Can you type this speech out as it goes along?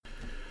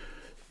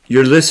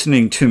You're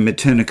listening to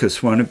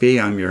Matinicus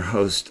Wannabe. I'm your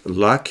host,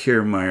 Locke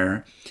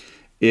Kiermaier.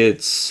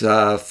 It's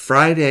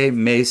Friday,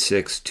 May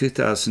 6,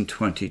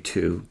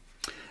 2022.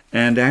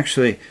 And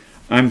actually,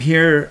 I'm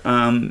here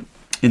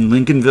in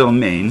Lincolnville,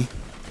 Maine,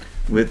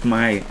 with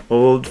my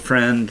old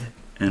friend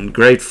and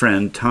great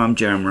friend, Tom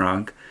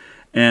Jamrock.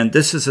 And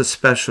this is a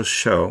special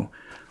show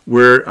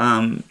where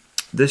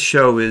this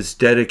show is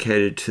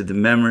dedicated to the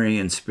memory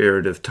and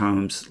spirit of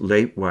Tom's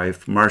late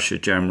wife, Marcia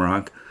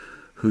Jamrock,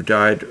 who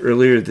died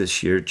earlier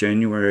this year,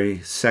 January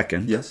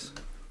 2nd,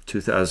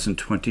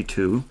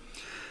 2022.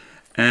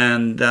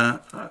 And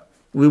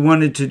we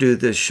wanted to do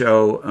this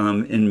show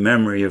in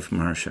memory of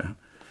Marcia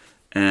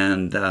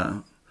and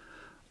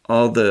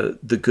all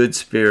the good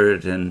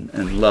spirit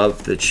and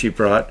love that she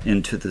brought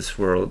into this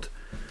world.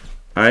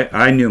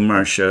 I knew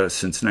Marcia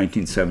since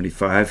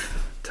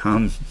 1975.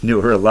 Tom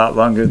knew her a lot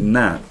longer than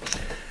that.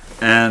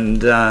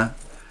 And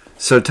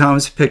so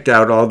Tom's picked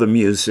out all the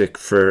music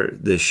for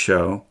this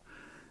show.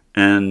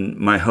 And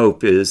my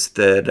hope is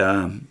that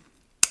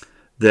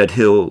that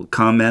he'll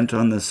comment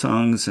on the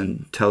songs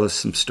and tell us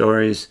some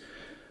stories.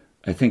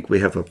 I think we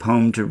have a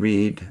poem to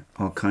read,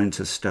 all kinds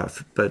of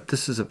stuff. But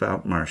this is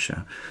about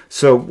Marcia.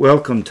 So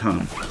welcome,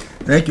 Tom.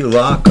 Thank you,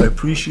 Locke. I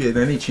appreciate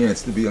any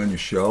chance to be on your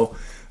show.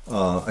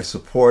 I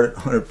support it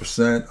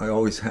 100%. I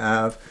always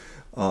have.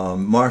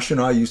 Marcia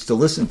and I used to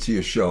listen to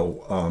your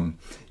show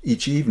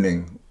each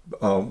evening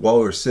while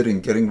we were sitting,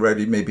 getting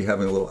ready, maybe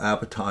having a little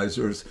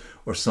appetizers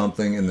or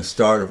something in the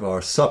start of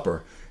our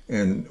supper.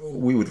 And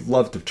we would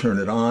love to turn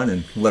it on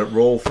and let it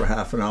roll for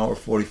half an hour,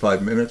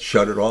 45 minutes,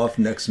 shut it off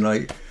next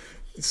night.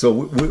 So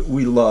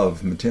we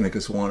love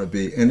Matinicus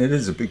Wannabe, and it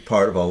is a big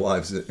part of our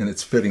lives, and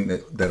it's fitting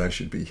that I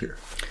should be here.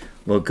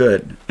 Well,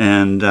 good.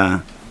 And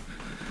the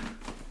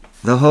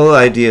whole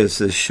idea is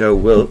this show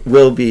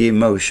will be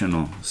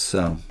emotional,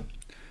 so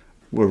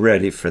we're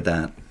ready for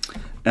that.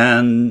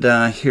 And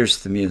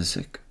here's the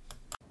music.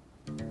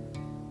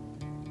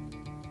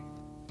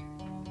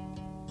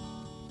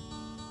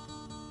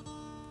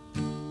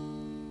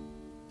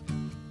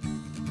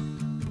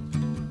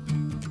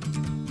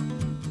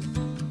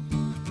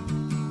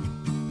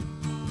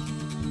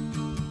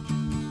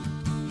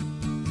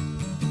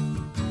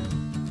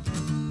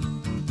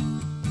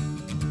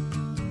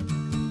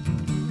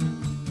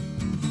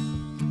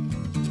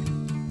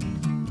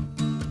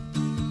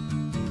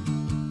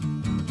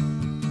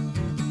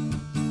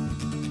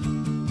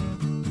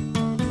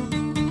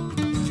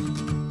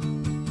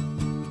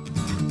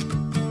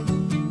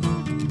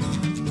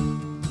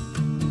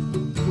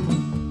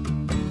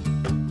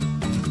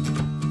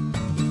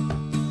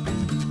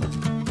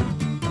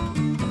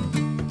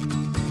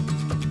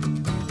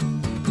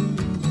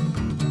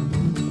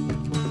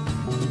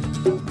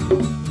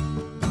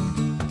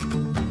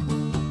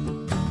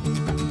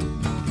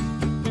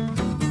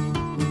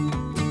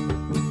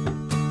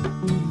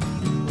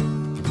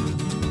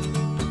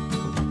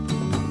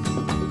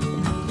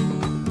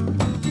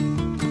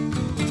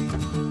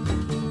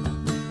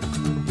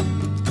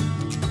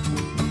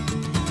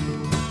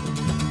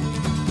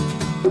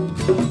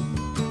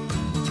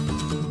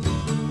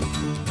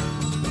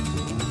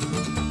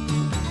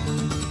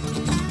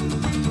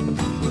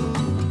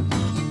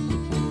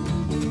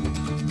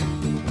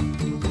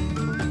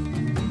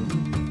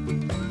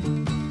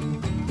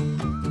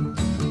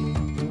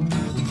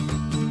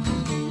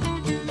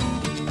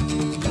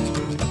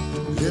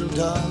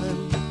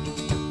 Darling,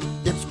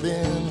 it's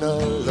been a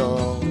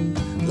long,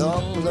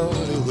 long,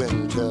 lonely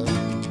winter.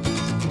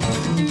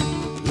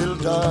 Little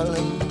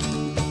darling,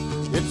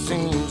 it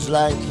seems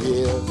like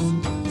years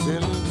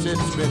since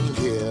it's been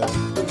here.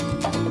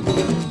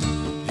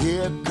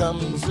 Here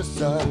comes the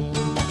sun,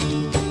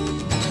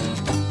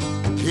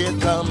 here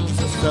comes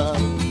the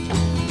sun,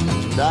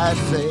 and I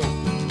say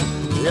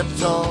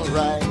it's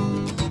alright.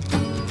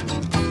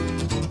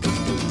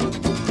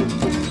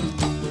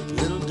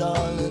 Little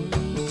darling,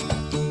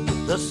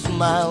 the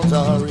smiles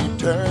are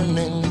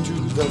returning to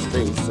the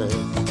faces.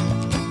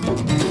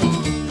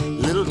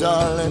 Little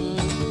darling,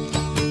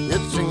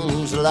 it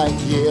seems like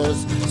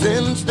years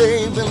since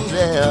they've been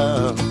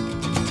there.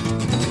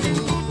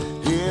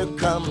 Here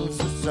comes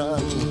the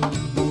sun,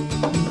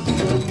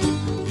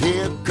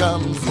 here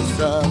comes the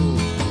sun,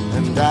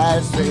 and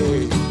I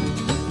say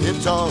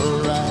it's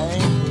alright.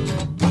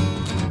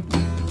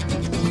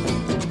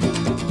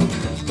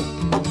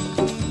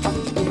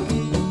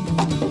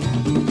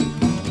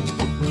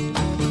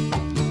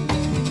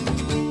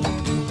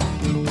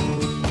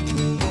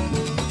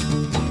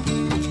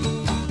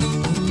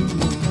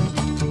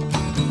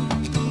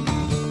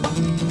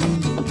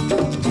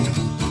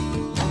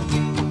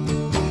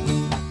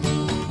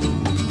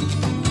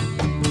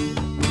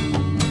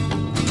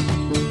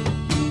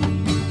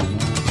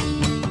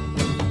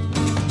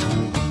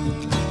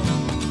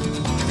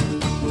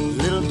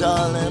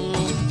 Darling,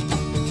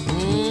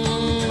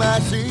 I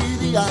see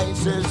the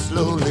ice is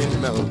slowly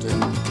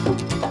melting.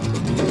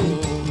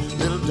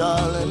 Little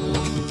darling,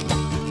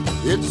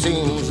 it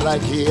seems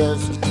like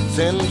years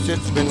since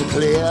it's been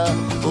clear.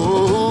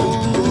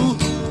 Oh,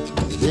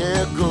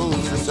 there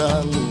goes the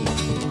sun.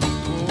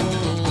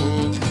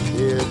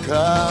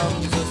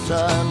 comes the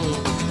sun,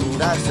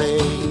 and I say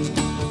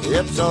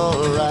it's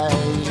alright.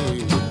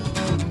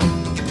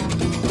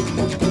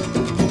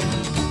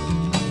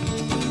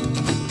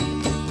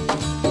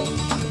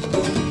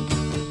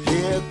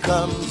 Here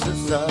comes the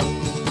sun,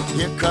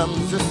 here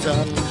comes the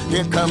sun,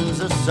 here comes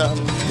the sun,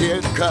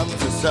 here comes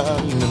the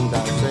sun, and I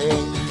say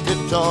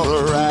it's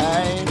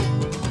alright.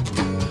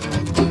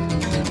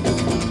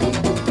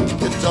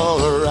 It's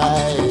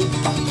alright.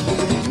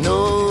 No,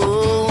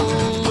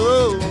 no,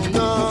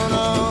 no,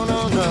 no, no,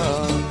 no.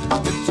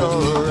 It's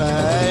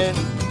alright.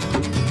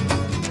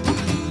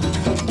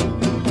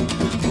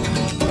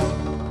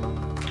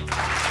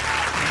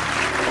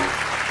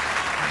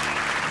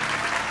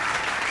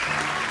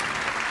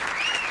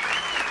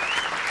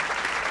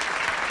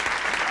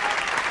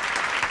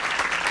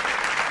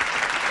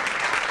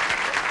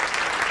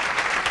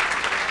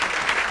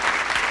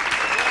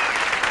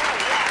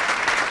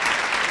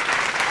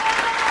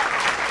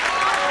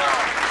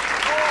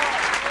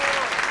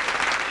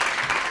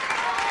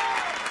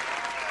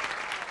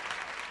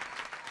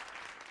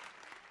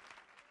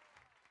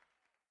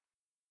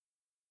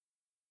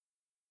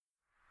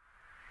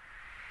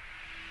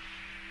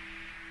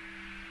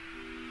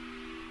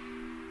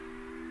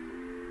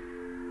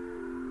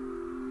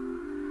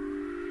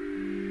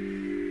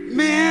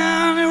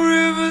 Many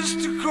rivers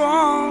to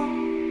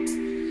cross,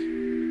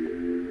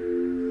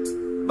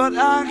 but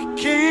I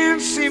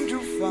can't seem to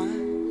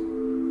find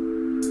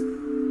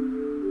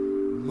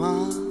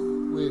my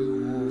way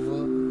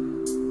over.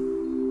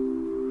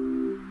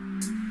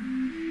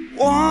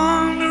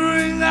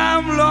 Wandering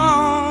I'm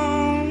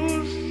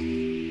lost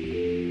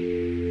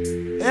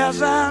as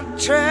I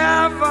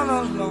travel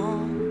along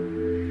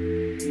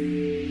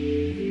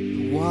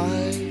the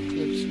white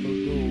cliffs of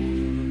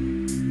Dover.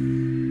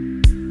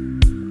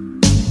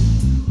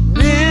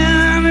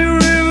 Many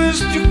rivers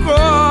to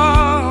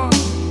cross,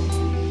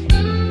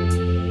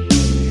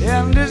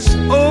 and it's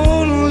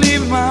only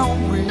my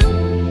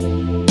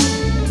will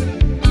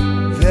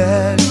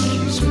that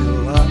keeps me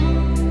alive.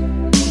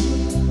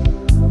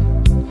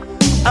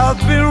 I've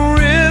been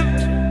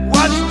ripped,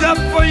 washed up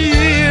for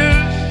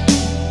years,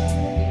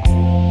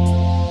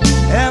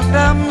 and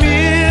I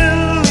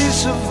merely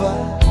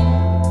survive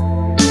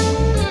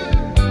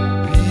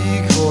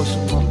because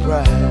of my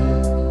pride.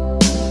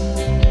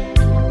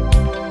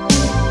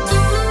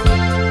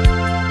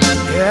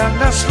 And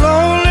the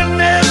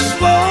loneliness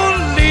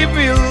won't leave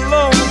me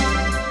alone.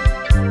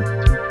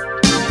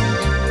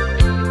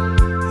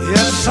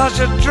 It's such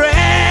a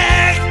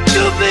drag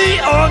to be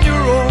on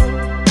your own.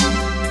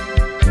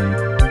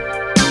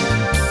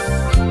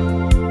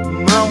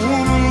 My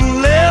woman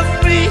left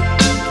me,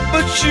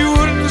 but she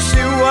wouldn't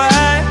see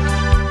why.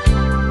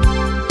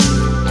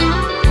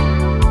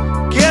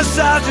 Guess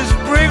I'll just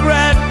break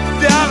right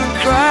down and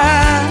cry.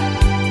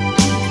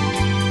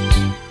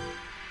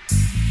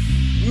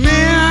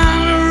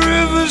 Many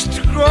rivers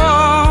to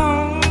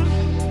cross,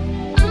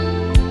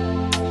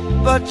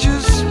 but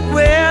just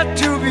where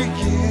to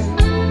begin?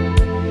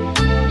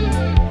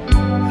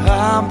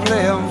 I'm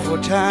playing for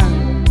time.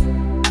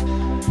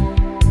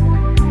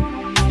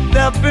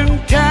 There've been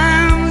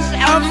times I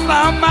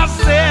found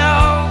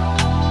myself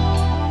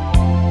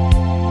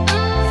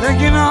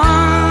thinking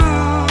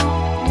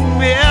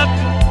I'm at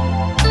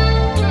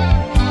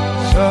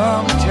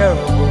some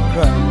terrible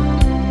crime.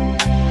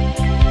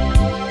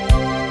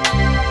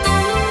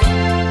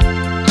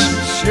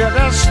 Said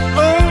this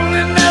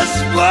loneliness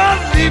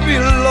won't leave me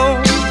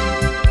alone.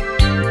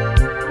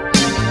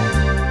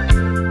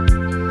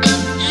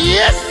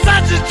 It's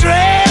such a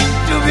drag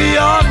to be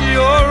on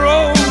your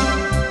own.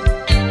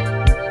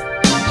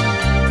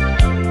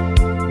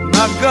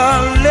 My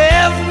girl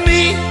left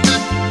me,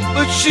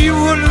 but she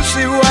wouldn't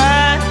see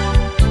why.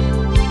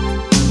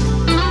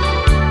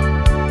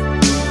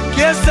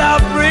 Guess I'll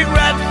break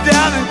right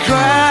down and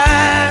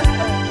cry.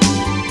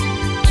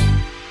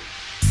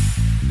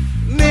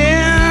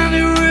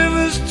 Many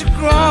rivers to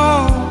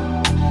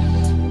cross,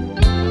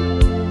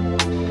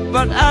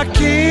 but I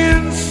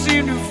can't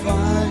seem to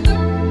find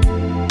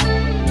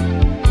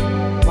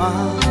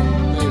my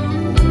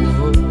way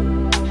over.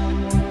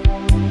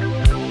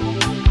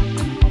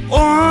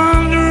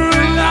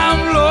 Wandering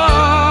I'm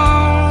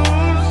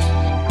lost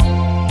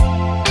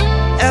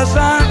as I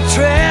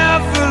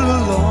travel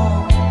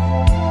along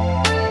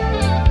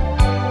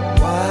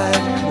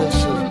wide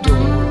cliffs of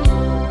Dover.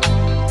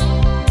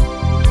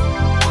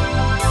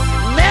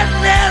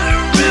 Many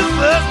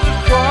rivers to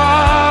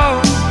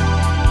cross,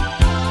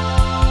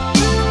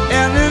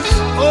 and it's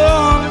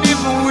only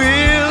my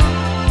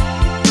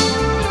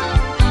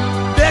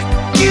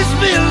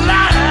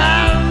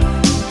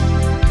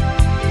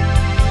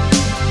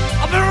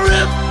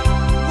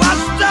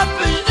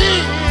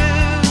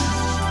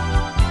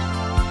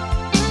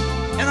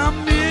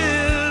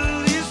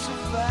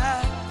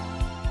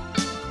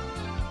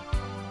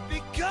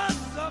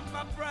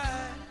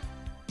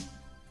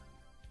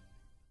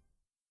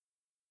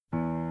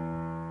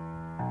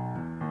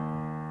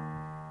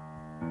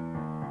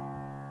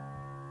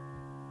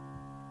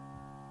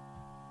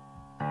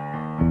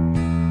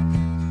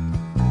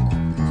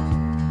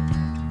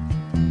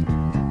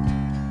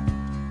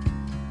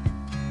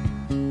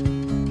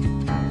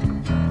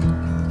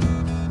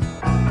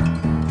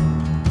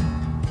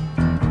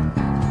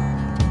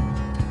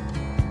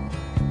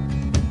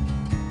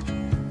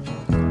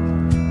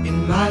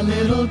my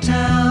little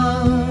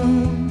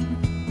town,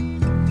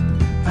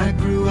 I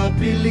grew up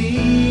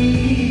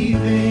believing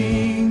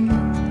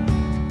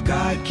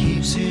God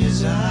keeps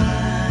his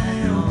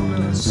eye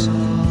on us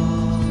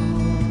all.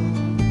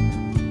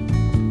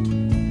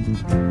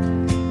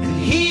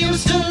 And he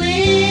used to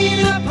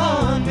lean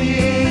upon me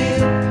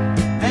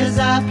as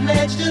I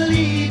pledged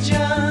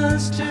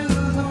allegiance to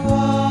the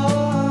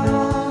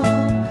wall.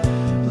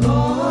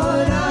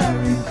 Lord, I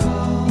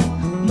recall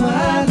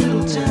my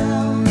little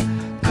town,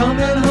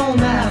 coming home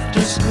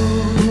after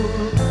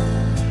school,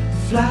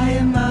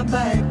 flying my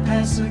bike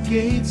past the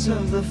gates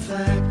of the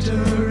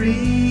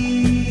factories.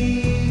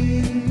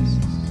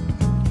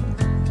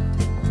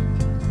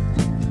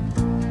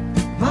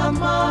 My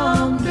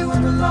mom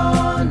doing the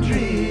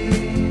laundry,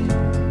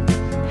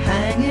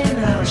 hanging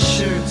out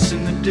shirts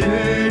in the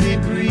dirty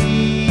breeze.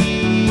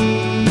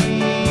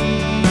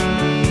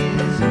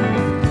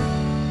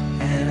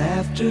 And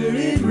after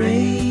it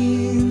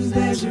rains,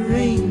 there's a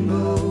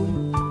rainbow,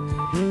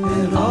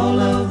 and all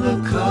of the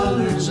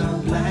colors are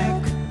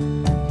black.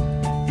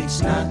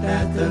 It's not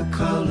that the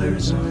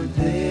colors aren't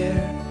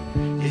there,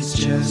 it's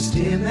just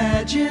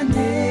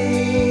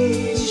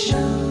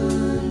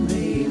imagination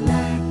they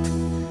lack.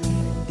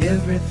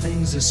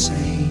 Everything's the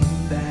same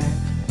back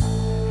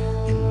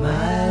in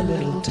my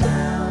little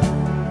town,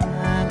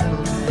 my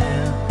little town.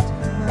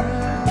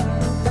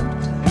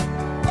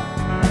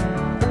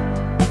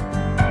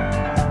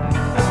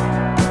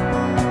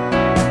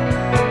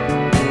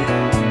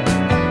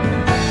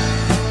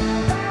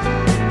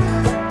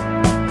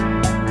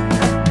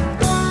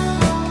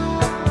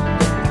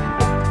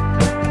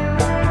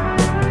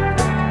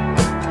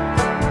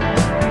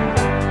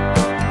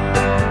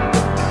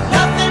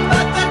 Nothing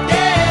but the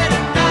dead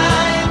and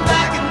dying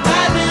back in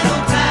my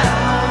little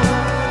town.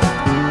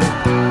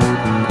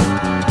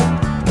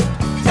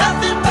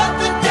 Nothing but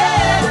the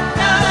dead and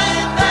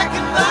dying back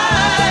in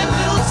my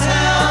little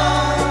town.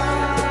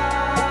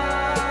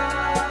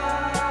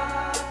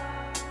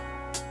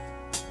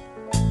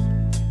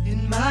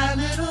 In my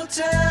little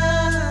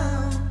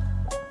town,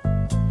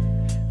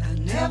 I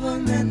never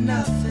meant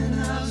nothing,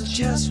 I was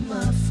just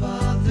my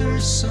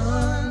father's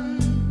son.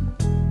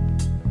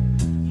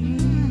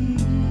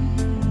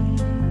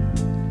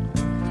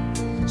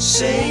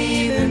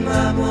 Saving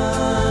my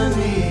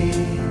money,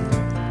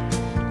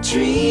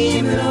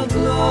 dreaming of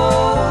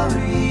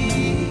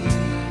glory,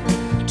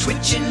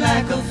 twitching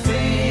like a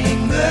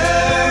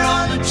finger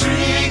on the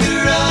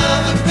trigger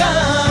of a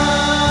gun.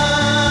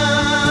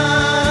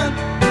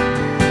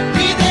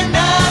 Leaving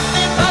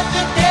nothing but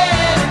the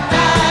dead and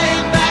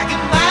dying back in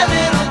my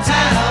little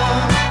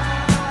town.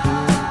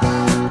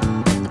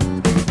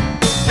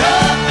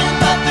 Nothing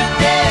but the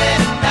dead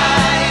and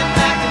dying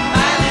back in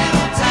my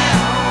little town.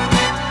 Nothing but the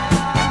dead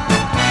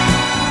and dying back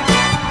in my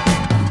little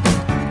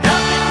town.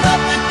 Nothing but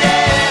the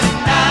dead and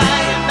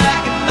dying back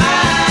in my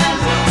little town. Nothing but the dead and dying back in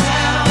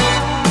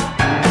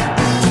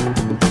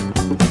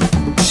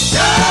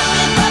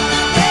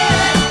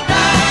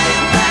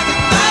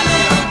my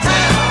little town.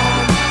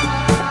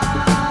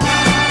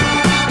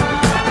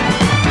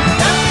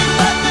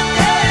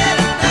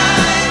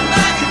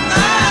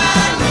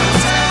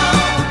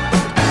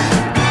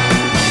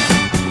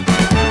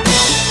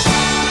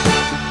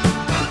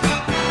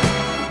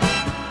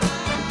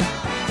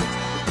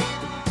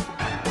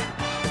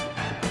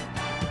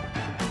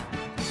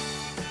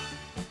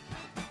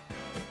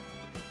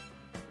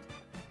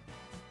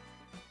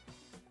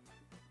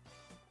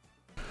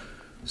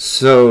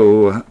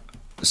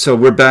 So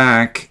we're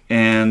back,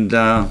 and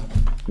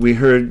we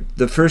heard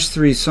the first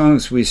three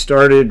songs. We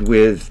started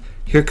with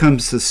Here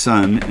Comes the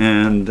Sun,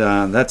 and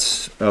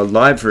that's a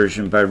live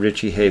version by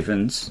Richie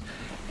Havens.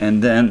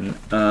 And then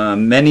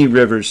Many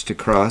Rivers to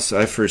Cross.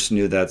 I first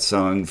knew that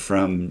song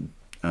from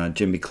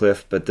Jimmy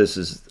Cliff, but this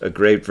is a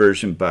great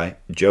version by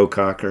Joe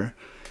Cocker.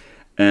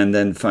 And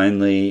then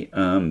finally,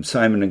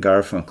 Simon and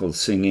Garfunkel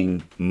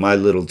singing My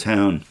Little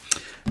Town.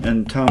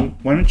 And Tom,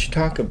 why don't you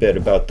talk a bit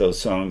about those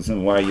songs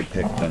and why you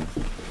picked them?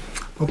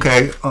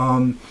 Okay,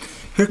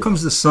 Here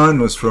Comes the Sun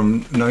was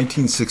from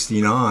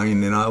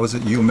 1969, and I was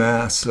at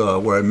UMass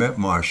where I met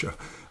Marcia.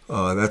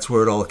 That's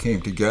where it all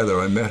came together.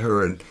 I met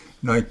her in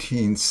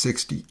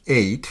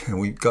 1968,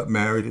 and we got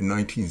married in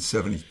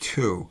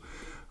 1972.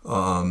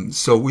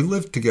 So we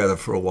lived together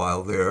for a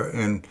while there,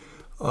 and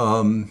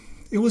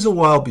it was a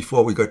while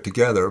before we got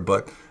together,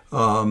 but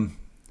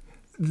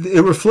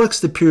it reflects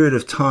the period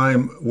of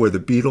time where the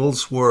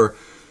Beatles were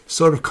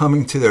sort of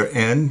coming to their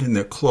end and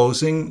their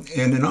closing.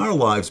 And in our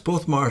lives,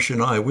 both Marcia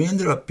and I, we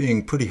ended up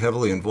being pretty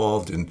heavily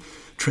involved in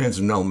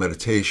transcendental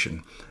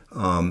meditation,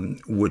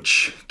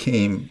 which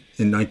came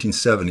in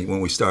 1970 when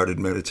we started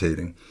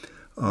meditating.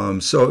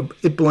 So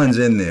it blends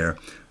in there.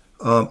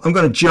 I'm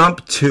going to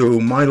jump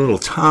to My Little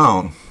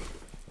Town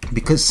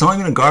because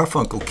Simon and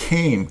Garfunkel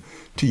came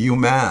to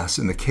UMass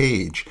in the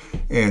Cage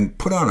and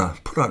put on a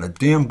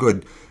damn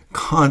good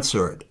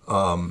concert.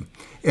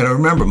 And I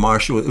remember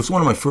Marcia, it was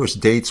one of my first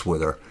dates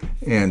with her,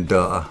 and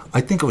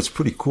I think it was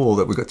pretty cool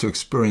that we got to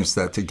experience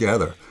that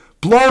together.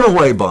 Blown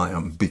away by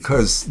them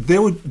because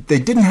they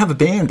didn't have a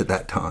band at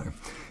that time.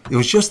 It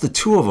was just the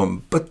two of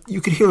them, but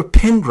you could hear a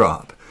pin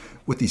drop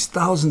with these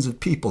thousands of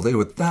people. They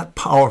were that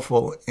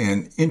powerful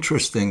and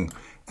interesting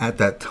at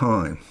that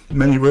time.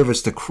 Many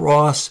Rivers to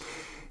Cross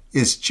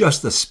is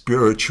just a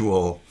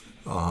spiritual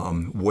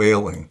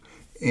wailing.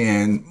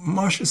 And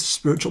Marsha's a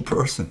spiritual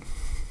person.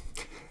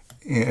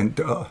 And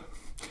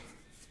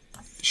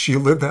she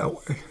lived that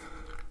way.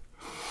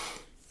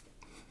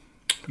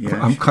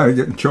 Yeah, I'm kind of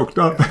getting choked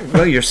up.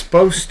 Well, you're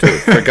supposed to,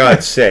 for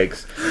God's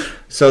sakes.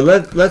 So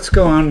let's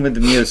go on with the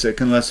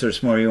music, unless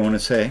there's more you want to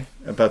say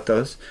about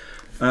those.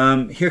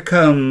 Here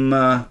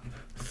come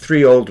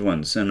three old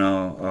ones, and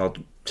I'll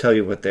tell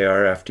you what they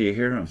are after you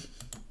hear them.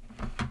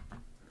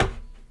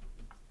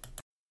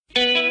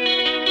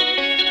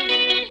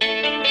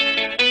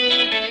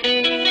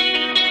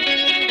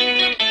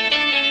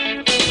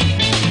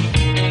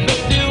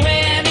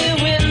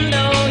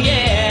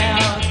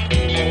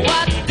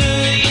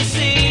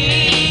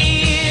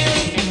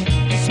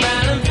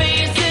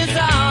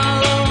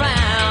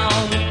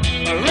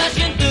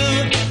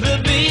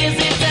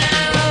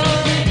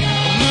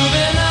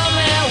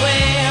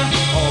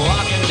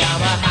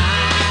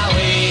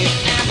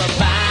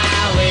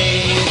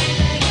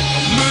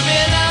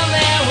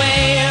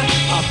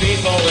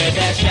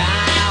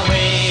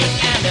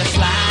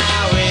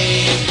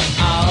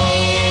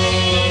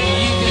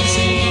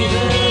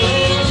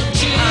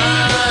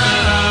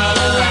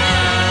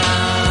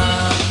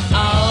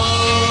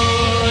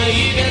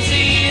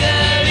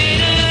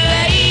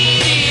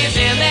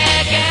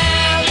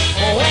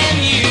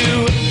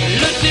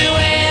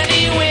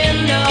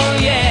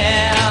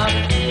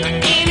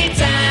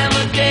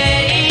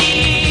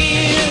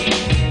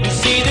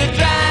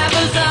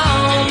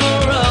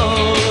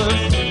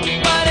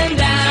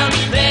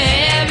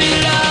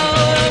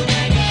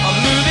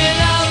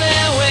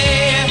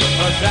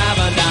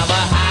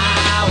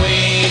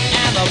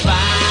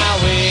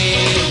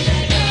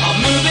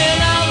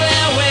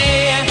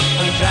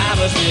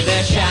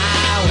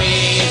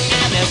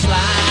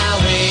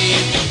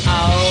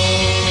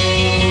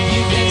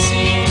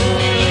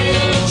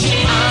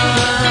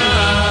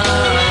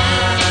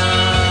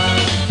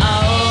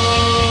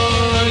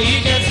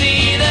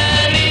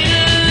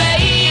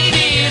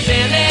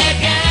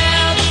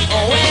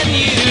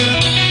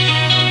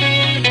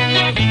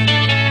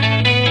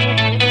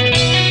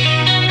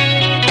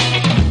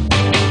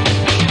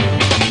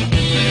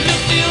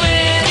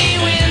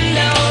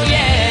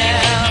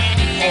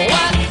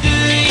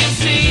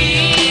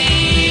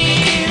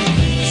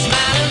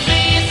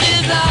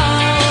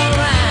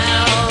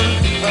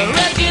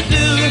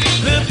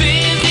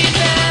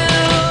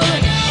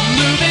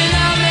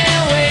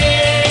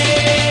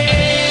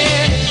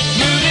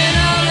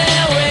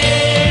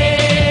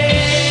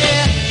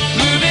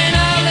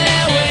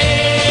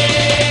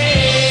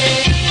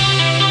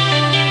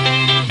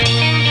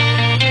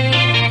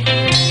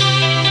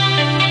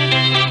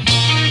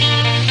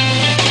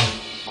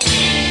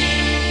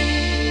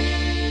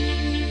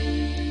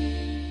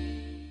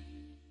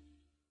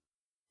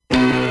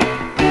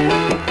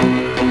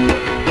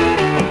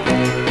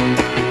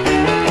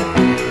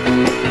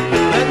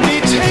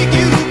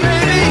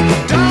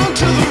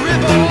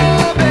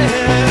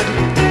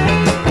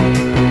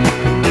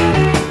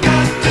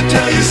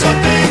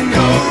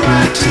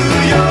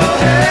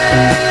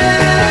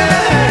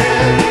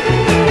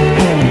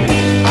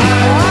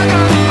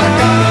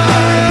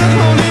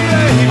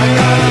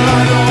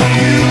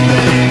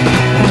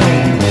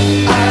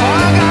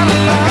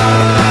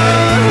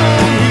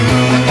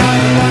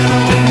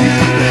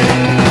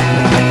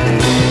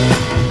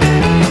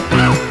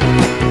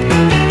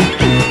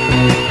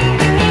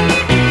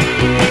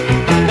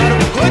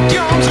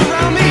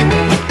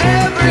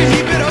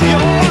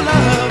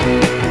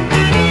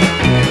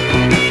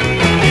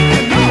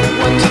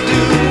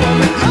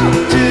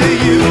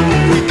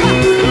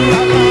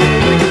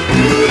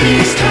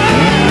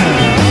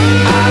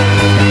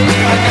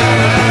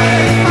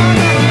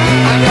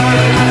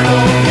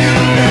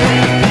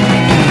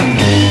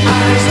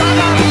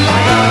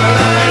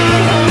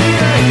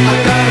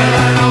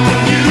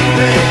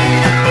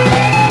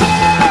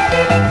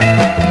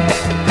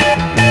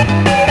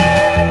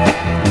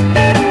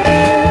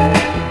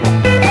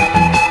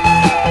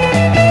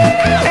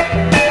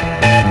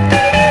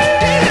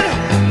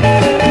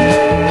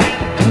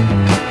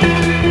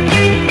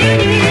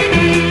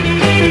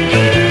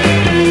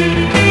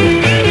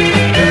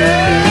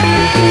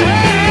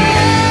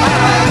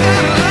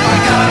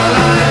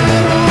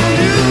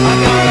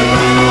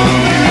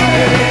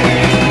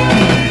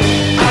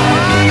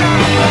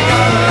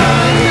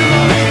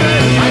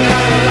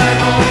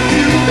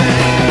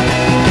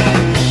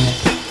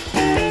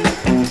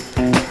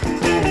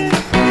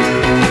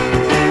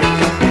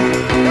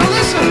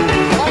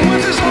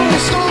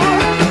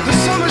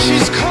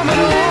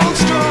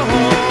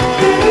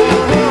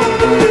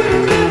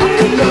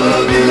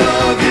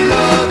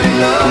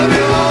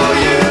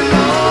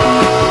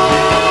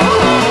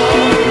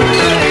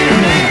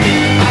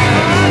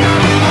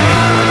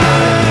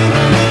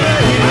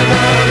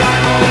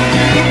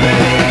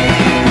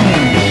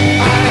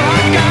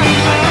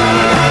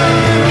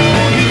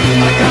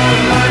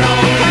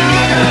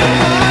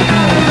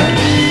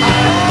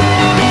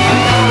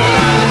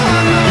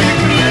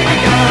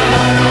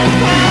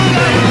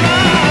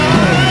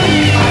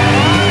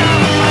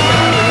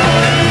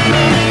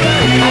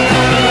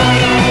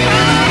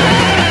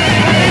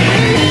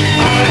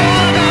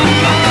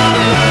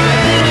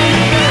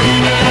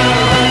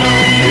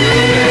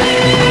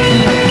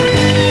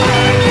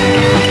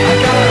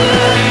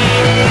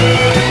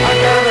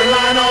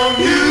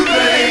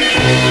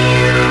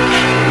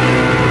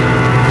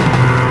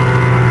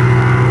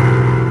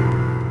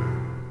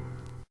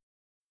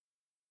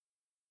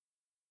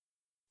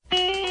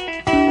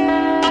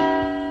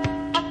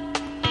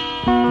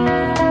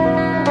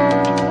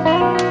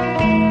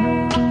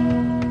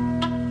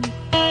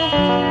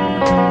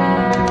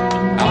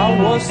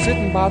 was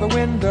sitting by the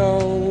window,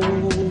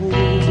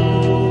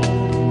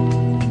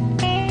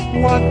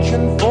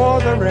 watching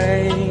for the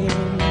rain,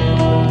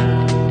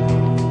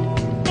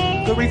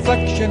 the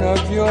reflection of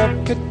your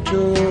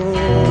picture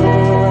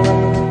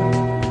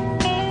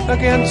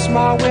against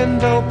my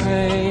window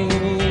pane.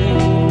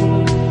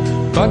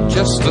 But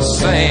just the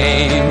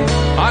same,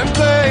 I'm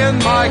playing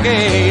my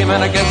game,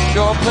 and I guess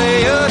you're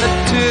playing it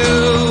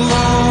too.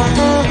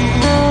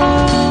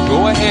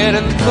 Go ahead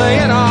and play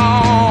it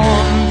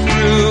on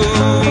through.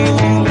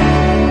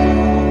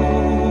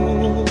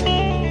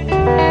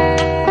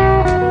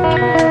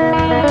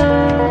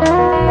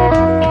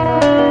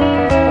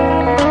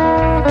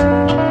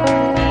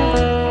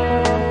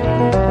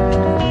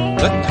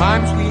 The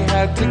times we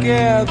had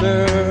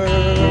together,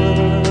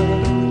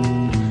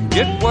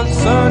 it was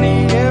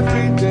sunny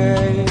every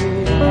day.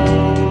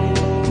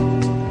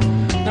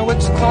 Now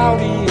it's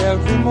cloudy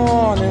every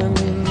morning,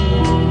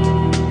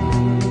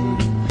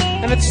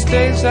 and it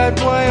stays that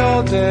way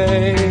all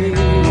day.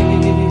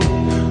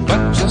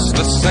 But just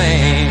the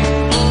same,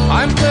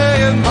 I'm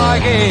playing my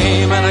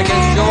game, and I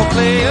guess you're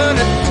playing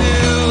it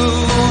too.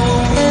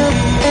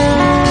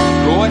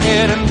 Go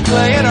ahead and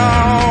play it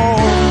on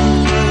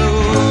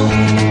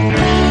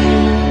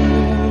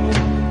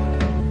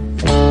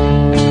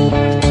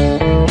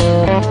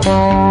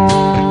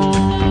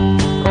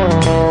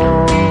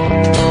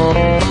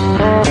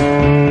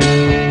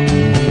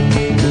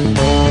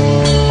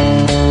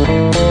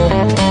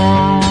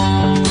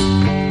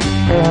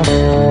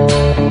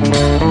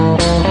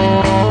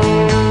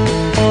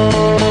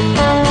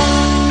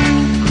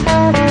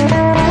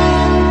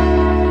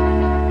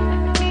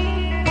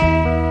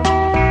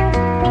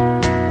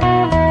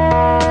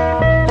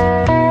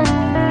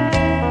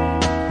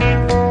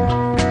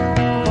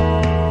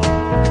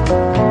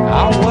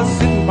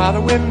by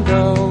the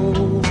window,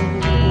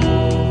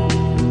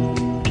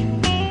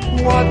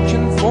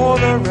 watching for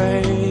the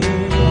rain.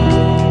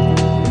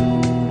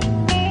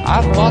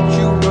 I thought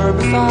you were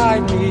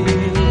beside me,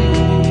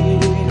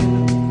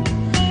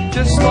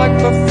 just like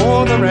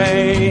before the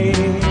rain.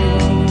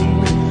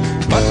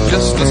 But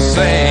just the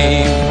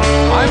same,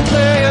 I'm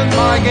playing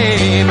my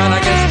game, and I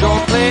guess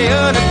you're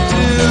playing it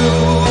too.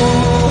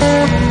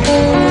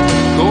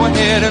 Go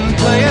ahead and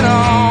play it on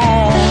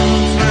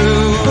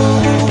through.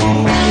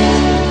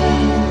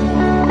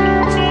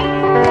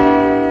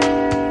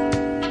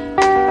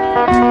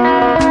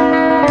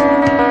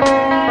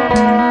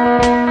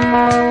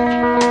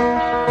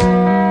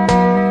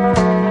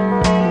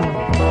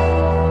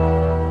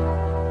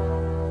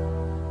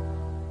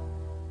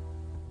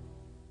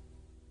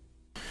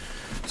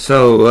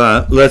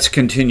 So let's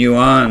continue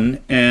on,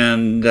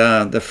 and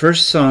the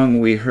first song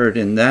we heard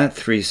in that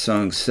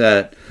three-song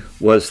set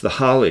was the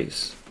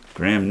Hollies,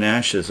 Graham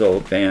Nash's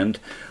old band,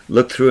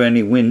 Look Through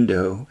Any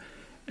Window,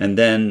 and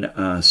then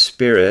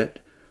Spirit,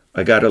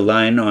 I Got a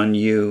Line on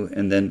You,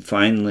 and then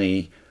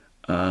finally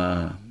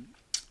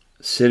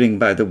Sitting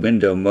by the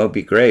Window,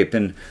 Moby Grape.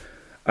 And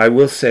I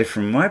will say,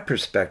 from my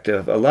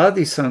perspective, a lot of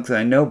these songs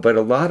I know, but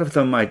a lot of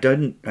them I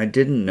didn't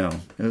know.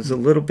 It was a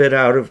little bit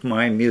out of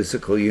my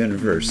musical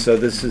universe, so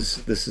this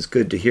is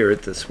good to hear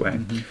it this way.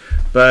 Mm-hmm.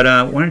 But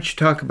why don't you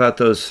talk about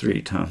those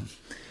three, Tom?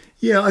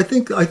 Yeah, I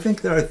think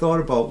that I thought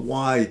about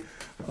why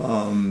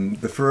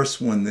the first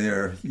one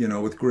there,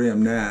 with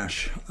Graham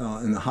Nash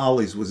and the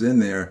Hollies was in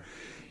there.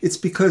 It's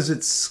because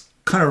it's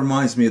kind of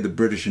reminds me of the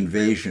British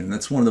Invasion.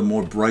 That's one of the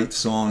more bright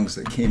songs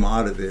that came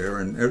out of there,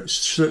 and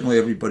certainly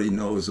everybody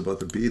knows about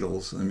the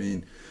Beatles. I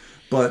mean,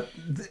 but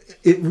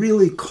it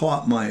really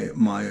caught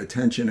my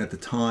attention at the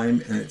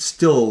time, and it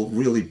still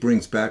really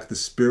brings back the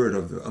spirit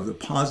of the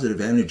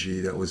positive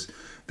energy that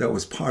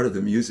was part of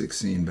the music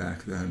scene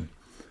back then.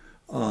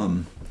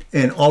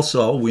 And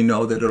also, we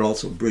know that it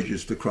also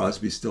bridges to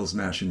Crosby, Stills,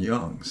 Nash and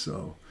Young.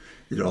 So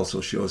it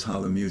also shows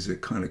how the music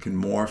kind of can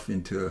morph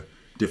into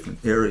different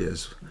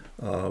areas.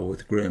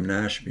 With Graham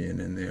Nash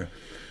being in there.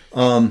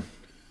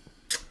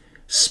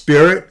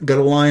 Spirit, Got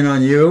a Line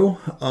on You.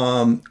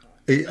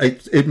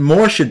 It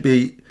more should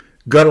be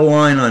Got a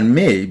Line on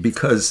Me,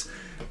 because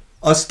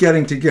us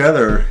getting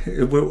together,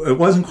 it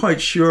wasn't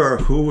quite sure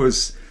who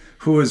was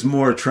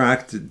more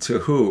attracted to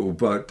who,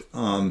 but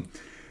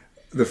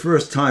the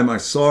first time I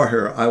saw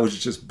her, I was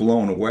just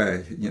blown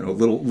away.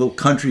 Little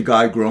country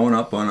guy growing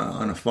up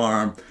on a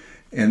farm,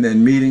 and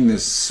then meeting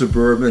this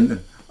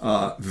suburban,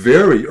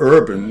 very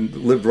urban,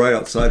 lived right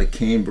outside of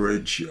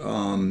Cambridge,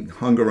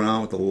 hung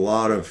around with a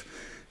lot of,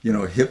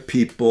 hip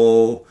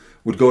people,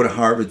 would go to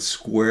Harvard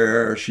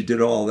Square. She did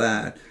all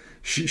that.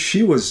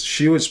 She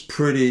was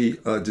pretty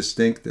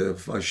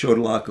distinctive. I showed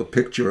a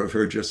picture of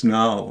her just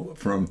now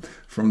from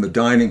the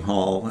dining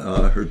hall,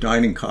 her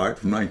dining cart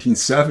from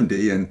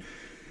 1970, and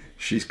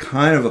she's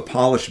kind of a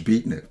polished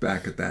beatnik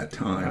back at that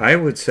time. I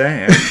would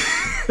say.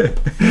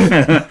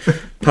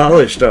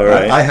 Polished, all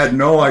right. I had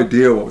no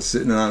idea what was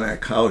sitting on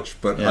that couch,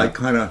 but I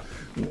kind of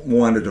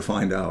wanted to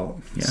find out.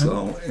 Yeah.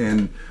 So,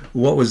 and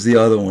what was the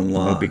other one?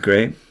 Moby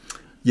Grape.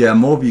 Yeah,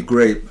 Moby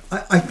Grape.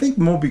 I think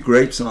Moby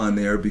Grape's on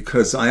there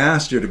because I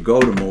asked her to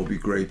go to Moby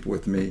Grape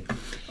with me.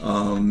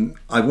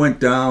 I went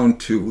down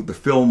to the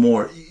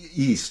Fillmore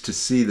East to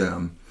see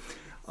them.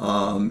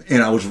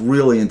 And I was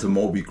really into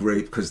Moby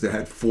Grape because they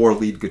had 4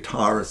 lead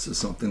guitarists or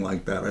something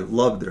like that. I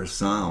loved their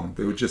sound.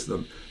 They were just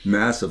a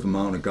massive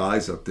amount of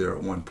guys up there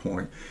at one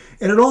point.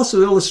 And it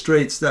also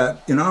illustrates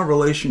that in our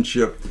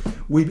relationship,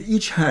 we've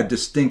each had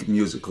distinct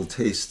musical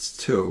tastes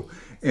too.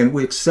 And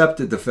we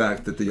accepted the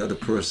fact that the other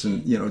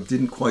person,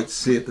 didn't quite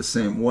see it the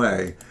same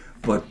way.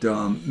 But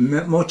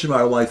much of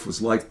our life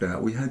was like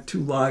that. We had 2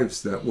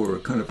 lives that were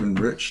kind of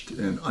enriched.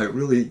 And I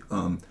really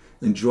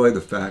enjoy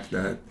the fact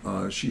that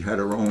she had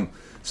her own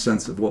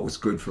sense of what was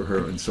good for her,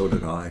 and so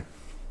did I.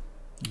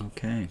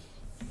 Okay.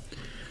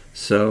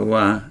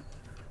 So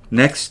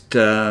next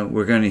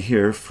we're going to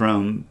hear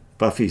from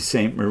Buffy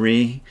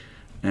Sainte-Marie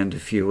and a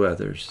few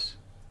others.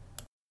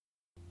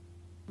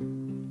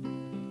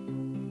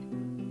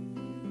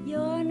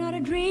 You're not a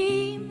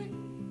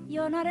dream,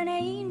 you're not an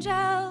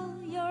angel,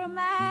 you're a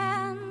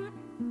man.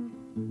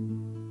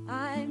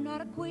 I'm not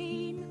a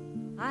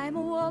queen, I'm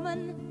a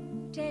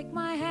woman, take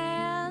my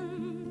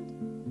hand.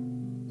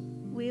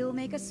 We'll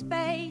make a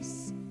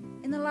space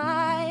in the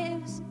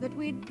lives that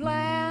we'd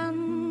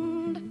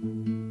planned,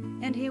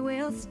 and here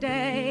we'll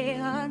stay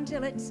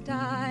until it's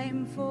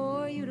time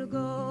for you to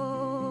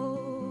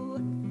go.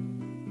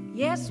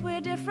 Yes,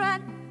 we're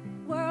different,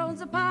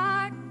 worlds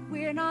apart,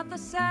 we're not the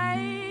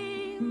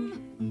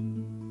same.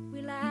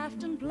 We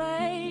laughed and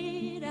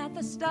played at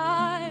the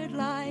start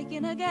like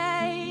in a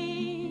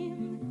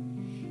game.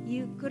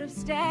 You could have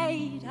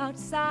stayed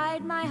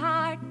outside my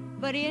heart,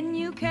 but in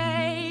you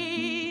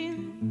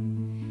came.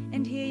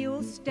 And here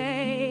you'll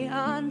stay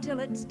until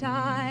it's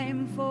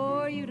time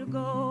for you to go.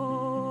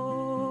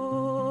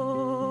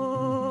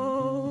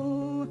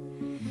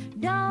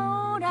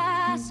 Don't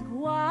ask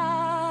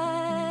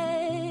why.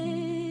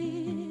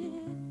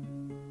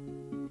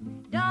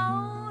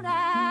 Don't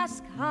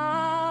ask how.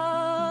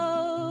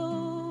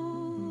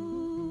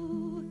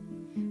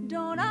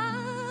 Don't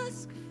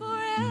ask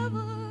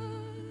forever.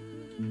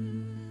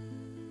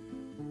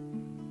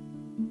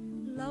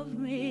 Love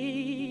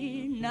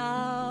me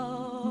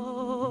now.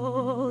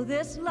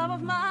 This love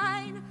of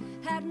mine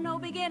had no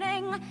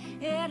beginning,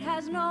 it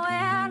has no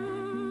end.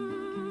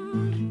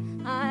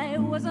 I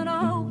was an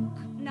oak,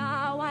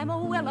 now I'm a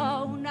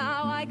willow,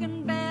 now I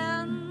can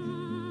bend.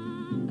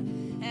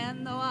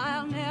 And though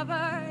I'll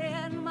never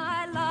in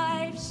my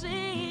life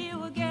see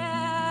you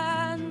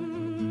again,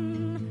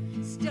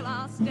 still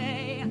I'll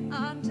stay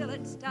until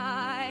it's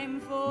time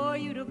for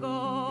you to go.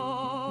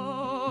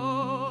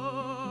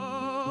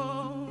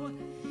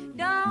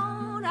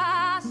 Don't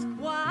ask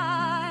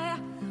why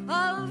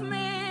of me.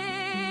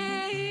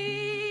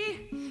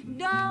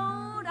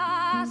 Don't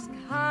ask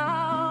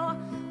how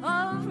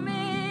of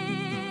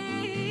me.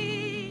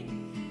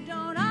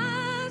 Don't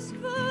ask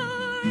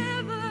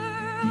forever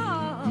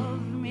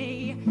of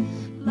me.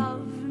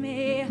 Love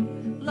me,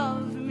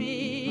 love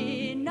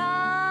me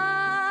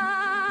now.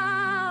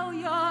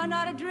 You're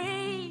not a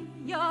dream,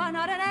 you're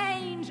not an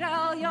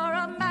angel, you're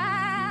a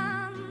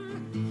man.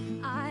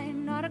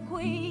 I'm not a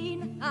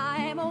queen,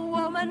 I'm a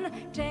woman,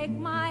 take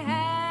my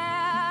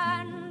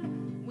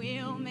hand.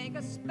 We'll make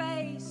a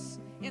space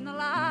in the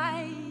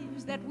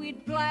lives that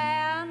we'd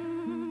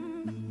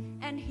planned,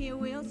 and here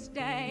we'll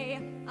stay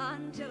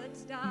until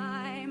it's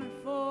time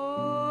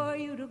for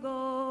you to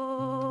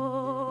go.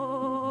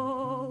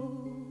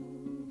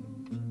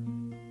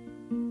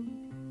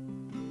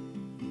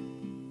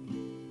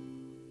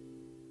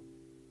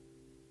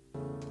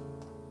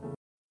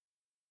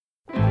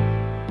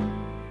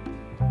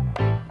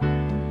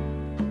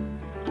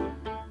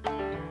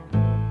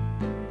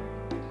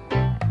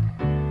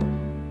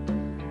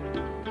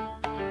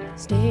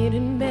 Stayed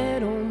in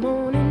bed all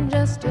morning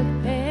just to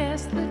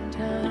pass the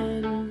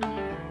time.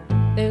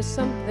 There's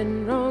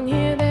something wrong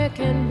here, there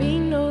can be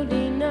no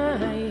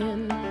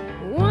denying.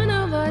 One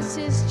of us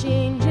is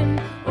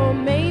changing, or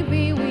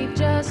maybe we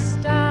just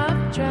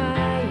stopped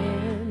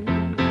trying.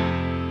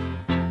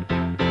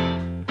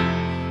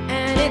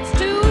 And it's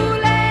too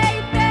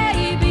late,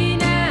 baby,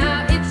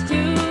 now it's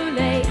too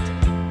late.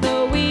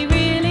 Though we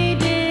really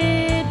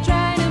did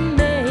try to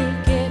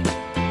make it.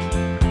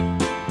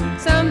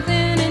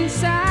 Something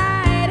inside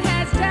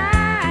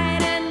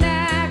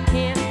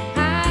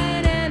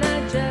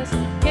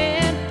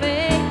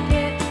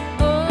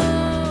oh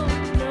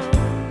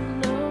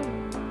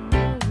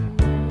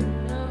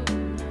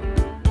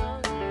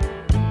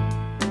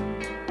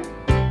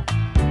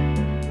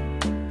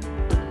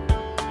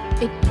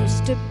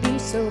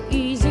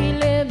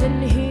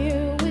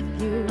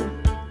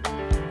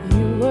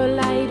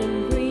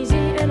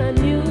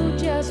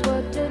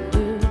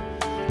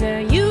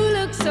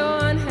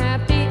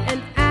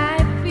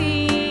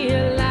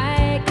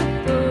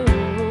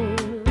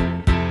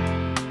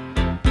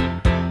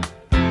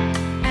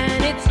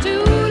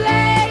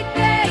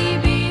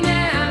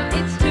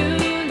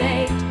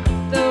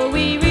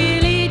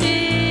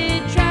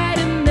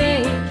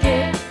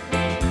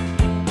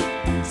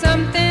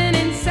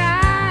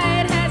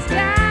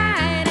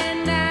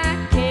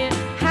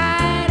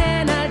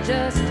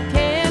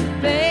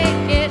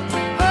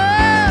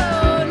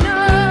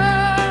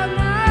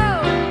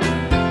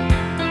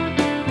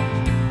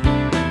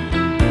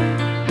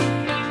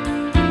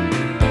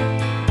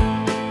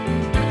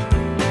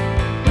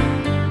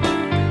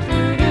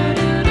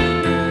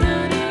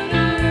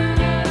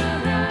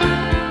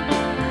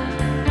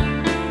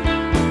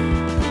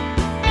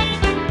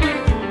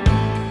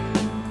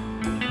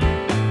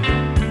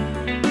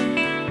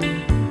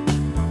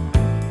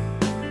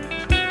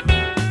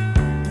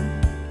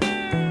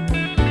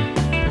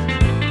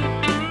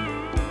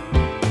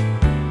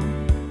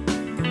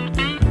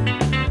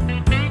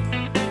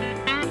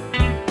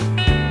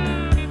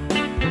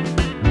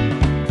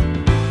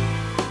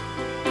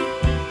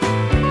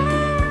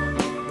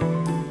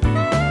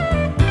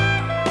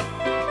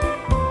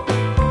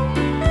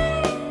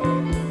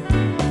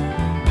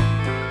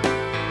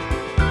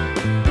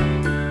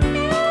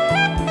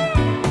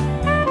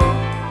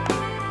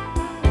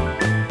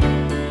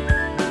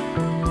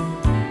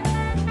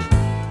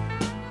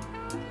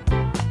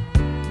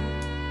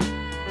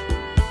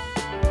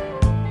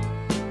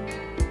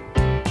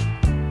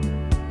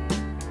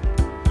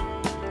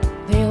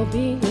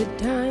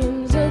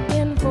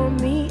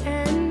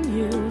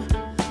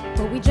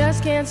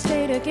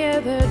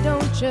together,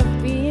 don't you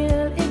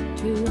feel it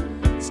too?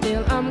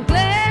 Still, I'm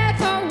glad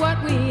for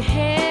what we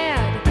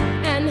had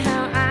and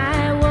how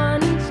I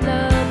once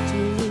loved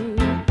you.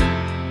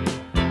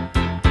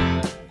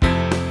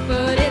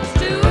 But it's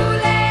too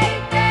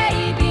late,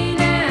 baby,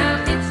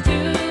 now it's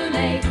too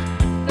late.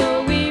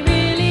 Though we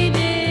really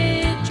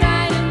did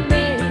try to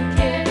make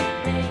it.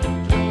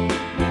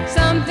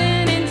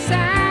 Something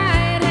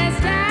inside has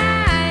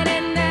died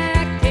and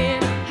I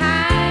can't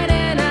hide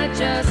and I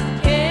just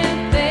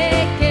can't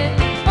fake it.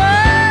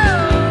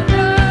 Oh,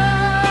 no,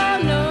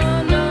 no,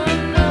 no,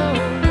 no,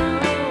 no.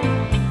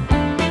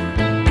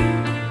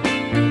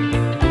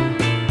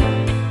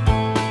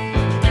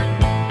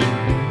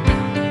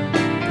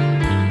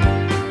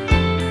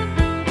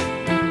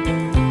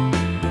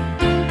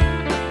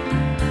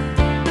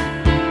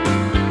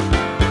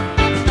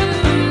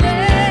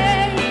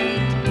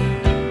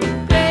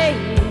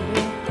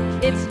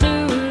 It's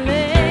too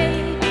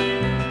late,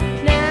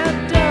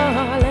 now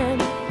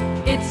darling,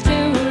 it's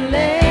too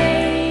late.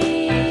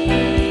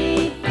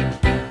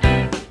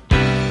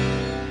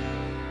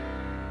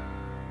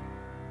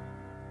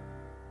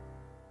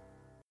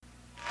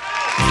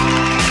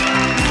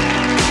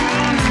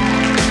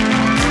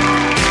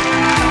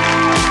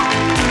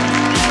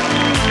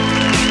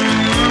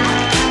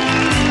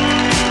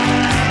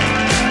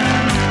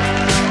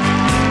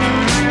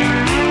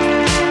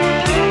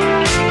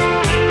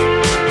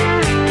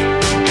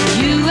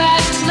 You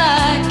act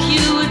like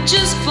you were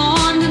just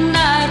born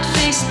tonight,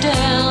 face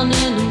down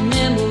in a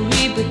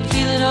memory, but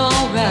feeling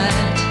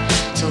alright.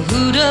 So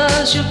who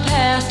does your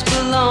past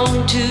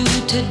belong to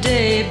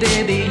today,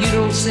 baby? You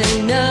don't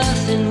say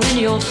nothing when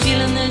you're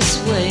feeling this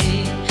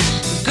way.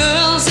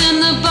 Girls in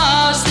the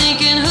bars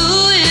thinking,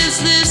 who is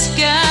this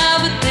guy?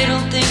 But they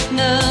don't think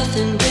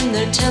nothing when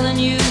they're telling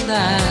you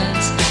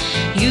lies.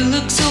 You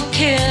look so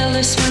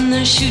careless when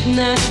they're shooting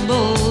that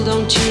bull.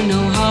 Don't you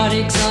know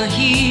heartaches are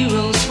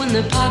heroes when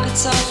their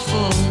pockets are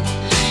full?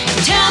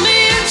 Tell me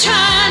you're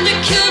trying to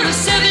cure a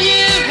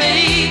 7-year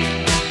ache.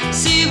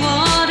 See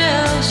what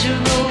else your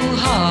old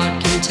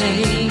heart can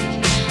take.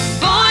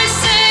 Boys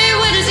say,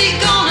 when is he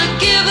gonna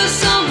give us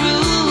some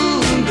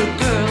room? But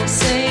girls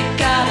say,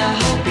 God, I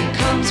hope he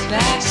comes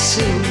back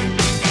soon.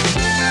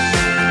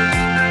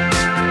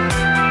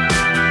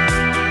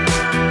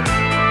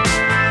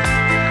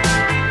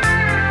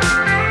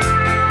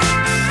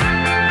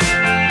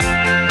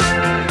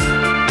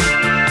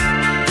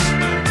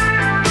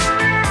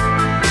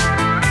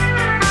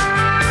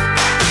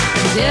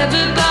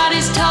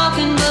 Everybody's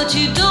talking, but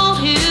you don't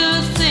hear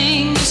a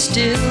thing. You're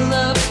still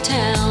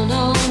uptown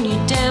on your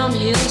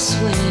downhill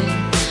swing.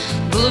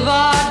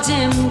 Boulevard's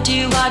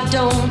empty, why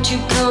don't you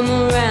come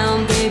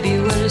around, baby?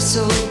 What is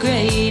so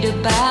great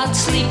about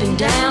sleeping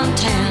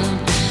downtown?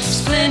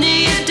 There's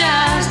plenty of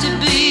dives to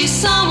be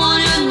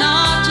someone you're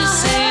not.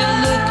 Just say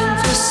you're looking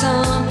for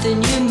something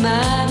you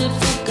might have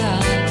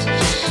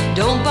forgot.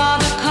 Don't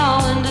bother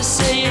calling to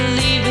say you're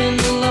leaving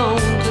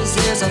alone, 'cause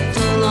there's a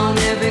fool on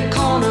every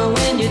corner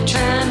when you're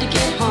trying to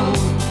get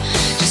home.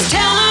 Just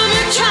tell them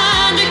you're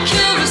trying to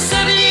cure a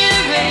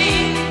 7-year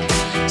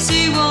ache.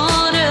 See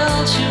what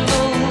else your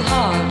old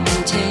heart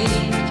can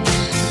take.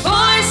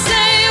 Boys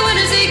say, when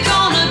is he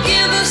gonna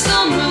give us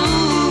some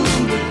room?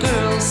 But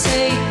girls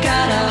say,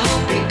 God, I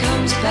hope he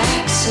comes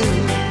back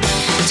soon.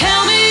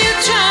 Tell me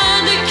you're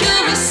trying to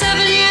cure a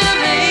 7-year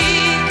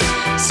ache.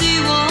 See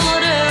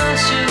what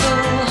else your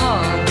old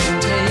heart can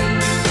take.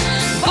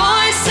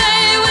 Boys say,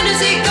 when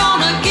is he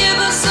gonna give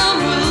us some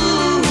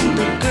room?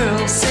 But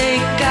girls say,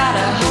 God,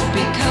 I hope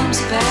he comes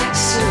back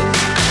soon.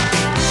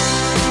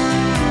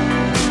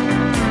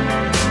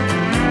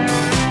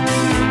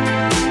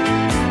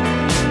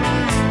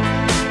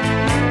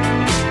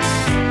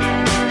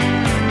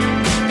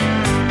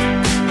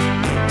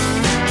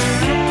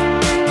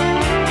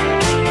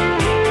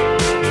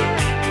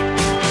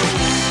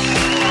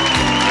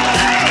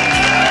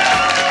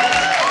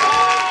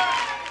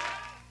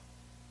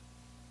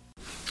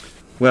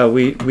 Well,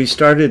 we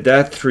started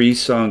that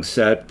 3-song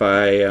set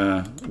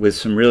by with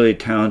some really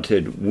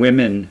talented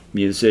women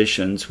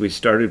musicians. We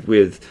started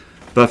with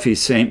Buffy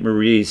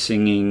Sainte-Marie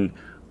singing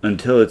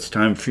Until It's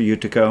Time for You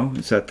to Go.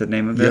 Is that the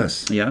name of it?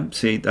 Yes. Yeah,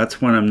 see, that's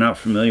one I'm not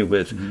familiar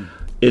with.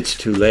 It's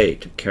Too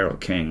Late, Carole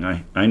King.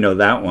 I know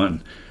that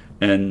one.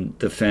 And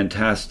the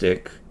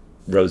fantastic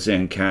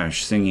Rosanne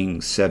Cash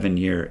singing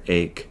 7-Year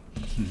Ache.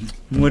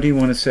 What do you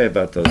want to say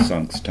about those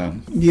songs,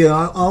 Tom?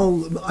 Yeah,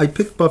 I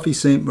picked Buffy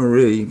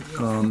Sainte-Marie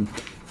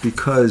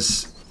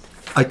because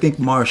I think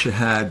Marcia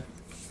had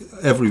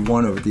every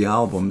one of the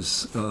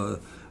albums all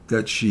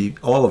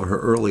of her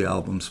early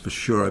albums for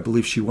sure. I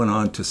believe she went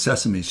on to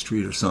Sesame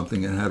Street or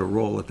something and had a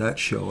role at that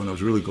show, and I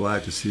was really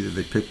glad to see that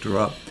they picked her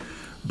up.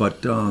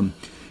 But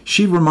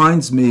she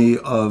reminds me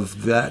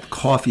of that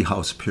coffee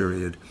house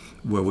period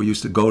where we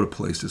used to go to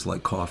places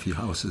like coffee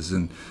houses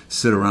and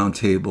sit around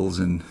tables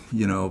and,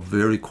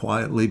 very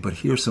quietly, but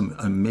hear some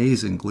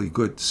amazingly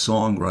good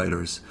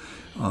songwriters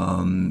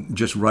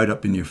just right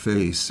up in your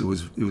face. It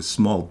was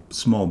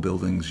small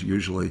buildings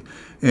usually.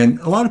 And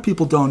a lot of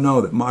people don't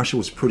know that Marcia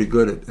was pretty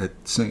good at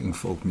singing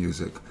folk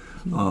music.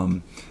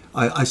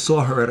 I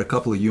saw her at a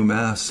couple of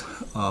UMass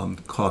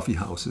coffee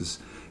houses,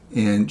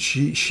 and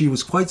she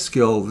was quite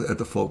skilled at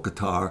the folk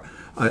guitar.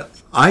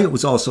 I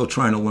was also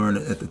trying to learn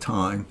it at the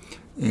time,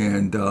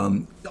 and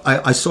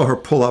I saw her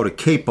pull out a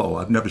capo.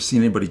 I've never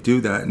seen anybody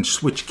do that, and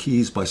switch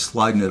keys by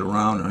sliding it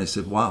around. And I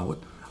said, wow,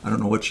 I don't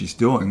know what she's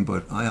doing,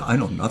 but I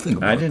know nothing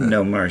about that. I didn't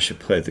know Marcia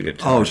played the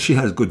guitar. Oh, she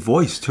has a good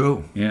voice,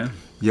 too. Yeah?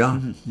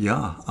 Yeah,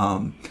 yeah.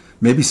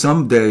 Maybe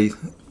someday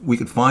we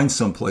could find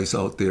someplace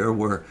out there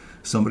where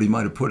somebody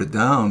might have put it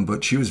down,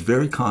 but she was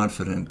very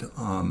confident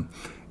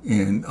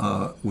and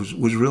was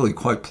really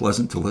quite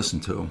pleasant to listen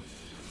to.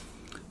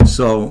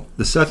 So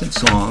the second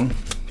song...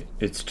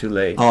 It's Too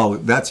Late. Oh,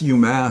 that's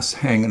UMass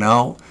hanging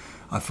out.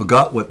 I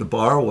forgot what the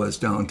bar was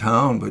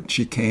downtown, but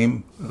she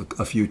came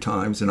a few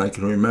times, and I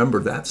can remember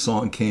that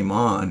song came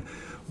on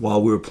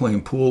while we were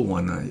playing pool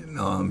one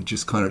night,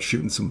 just kind of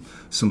shooting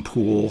some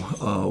pool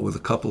with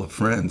a couple of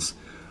friends.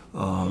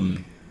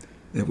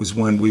 It was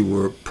when we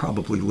were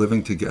probably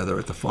living together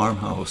at the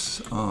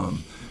farmhouse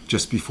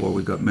just before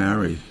we got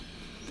married.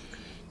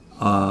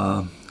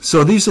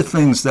 So these are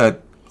things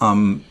that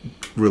I'm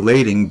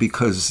relating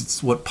because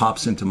it's what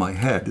pops into my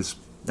head. It's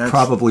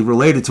probably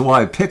related to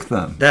why I picked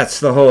them. That's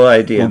the whole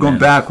idea. We're going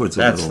backwards a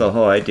little. That's the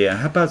whole idea.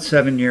 How about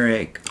 7 Year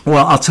Ache?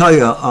 Well, I'll tell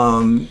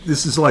you,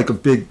 this is like a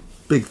big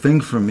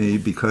thing for me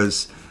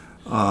because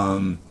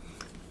on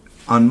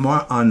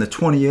the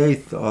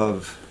 28th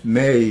of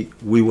May,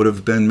 we would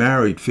have been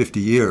married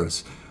 50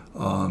 years.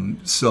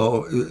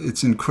 So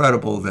it's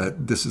incredible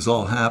that this is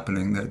all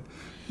happening, that,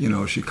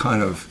 she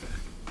kind of,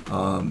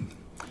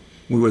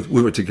 we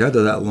were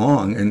together that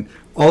long. And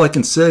all I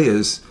can say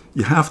is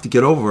you have to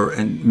get over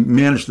and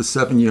manage the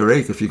 7 year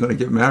ache if you're going to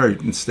get married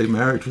and stay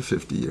married for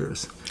 50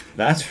 years.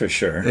 That's for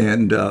sure.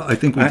 And I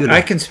think we did.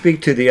 I can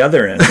speak to the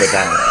other end of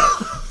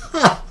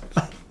that.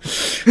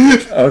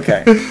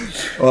 Okay.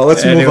 Well,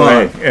 let's move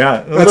on.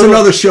 Yeah, that's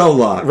another show,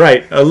 lot.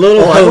 Right. A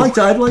little.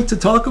 I'd like to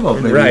talk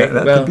about maybe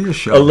that could be a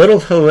show. A little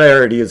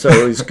hilarity is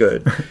always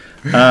good.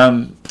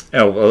 And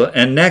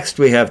next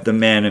we have the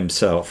man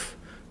himself,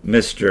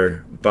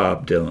 Mr.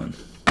 Bob Dylan.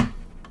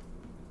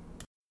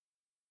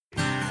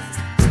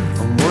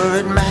 A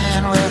worried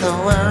man with a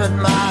worried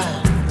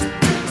mind.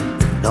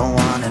 No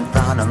one in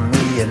front of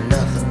me and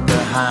nothing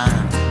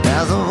behind.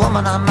 There's a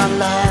woman on my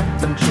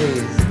lap and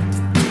she's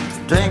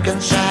drinking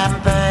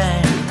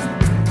champagne.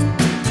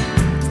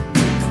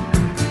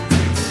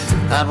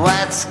 Got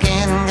white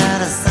skin,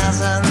 got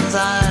assassin's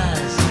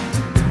eyes.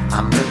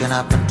 I'm looking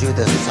up into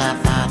the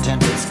sapphire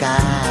tinted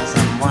skies.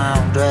 I'm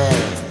wild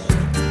dressed,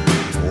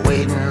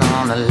 waiting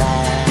on the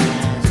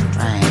last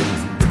train.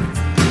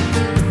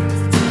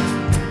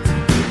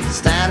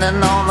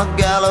 Standing on the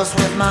gallows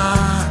with my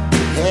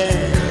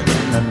head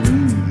in the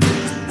news.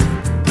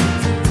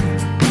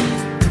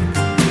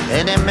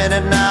 Any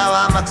minute now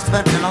I'm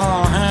expecting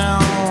all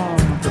hell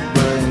to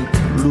break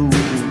loose.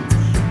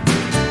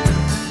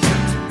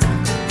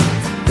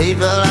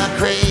 People are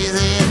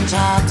crazy and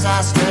times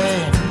are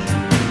strange.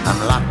 I'm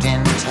locked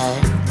in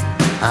tight,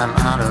 I'm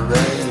out of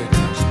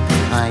range.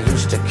 I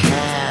used to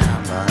care,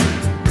 but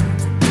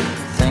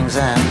things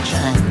have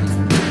changed.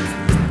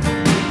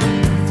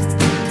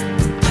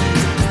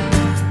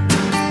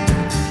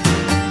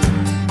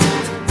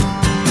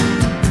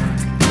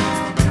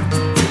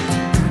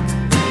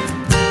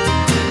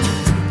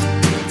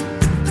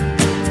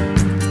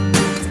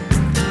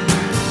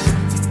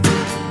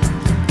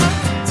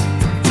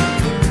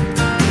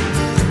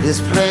 This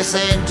place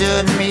ain't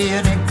doing me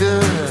any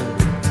good.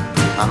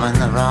 I'm in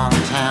the wrong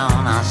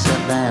town, I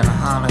said in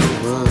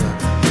Hollywood.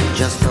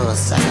 Just for a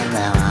second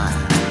there I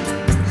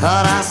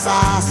thought I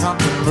saw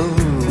something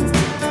move.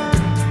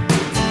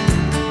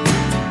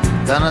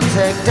 Gonna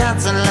take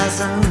dancing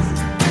lessons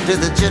to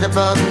the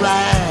jitterbug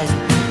rag.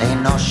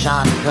 Ain't no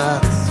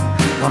shortcuts,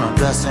 gonna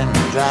dress in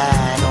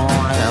drag.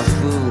 Only a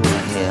fool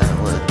here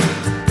would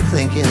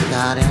think he's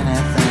got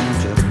anything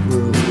to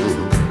prove.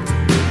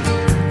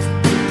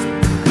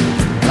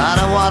 Lot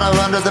of water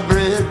under the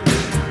bridge,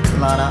 a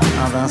lot of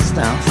other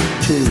stuff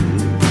too.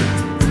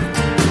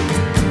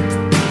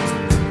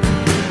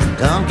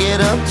 Don't get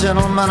up,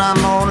 gentlemen,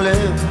 I'm only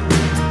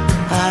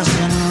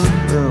passing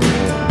through.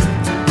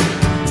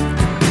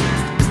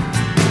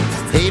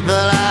 People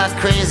are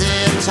crazy,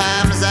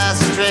 times are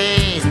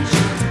strange.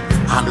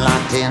 I'm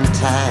locked in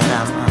tight,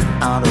 I'm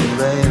out of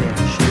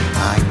range.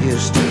 I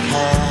used to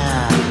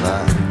care,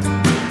 but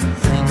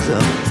things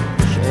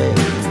have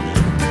changed.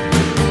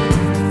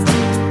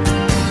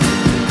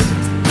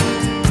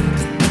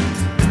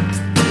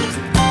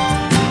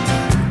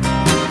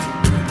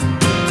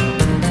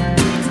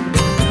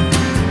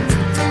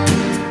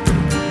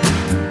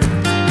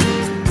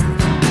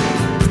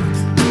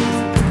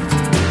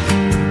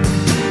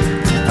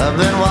 I've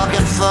been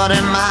walking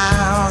 40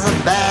 miles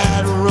of bad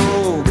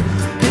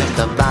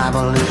the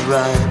Bible is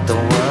right, the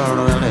world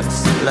will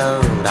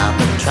explode. I've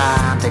been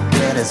trying to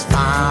get as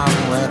far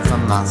away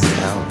from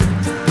myself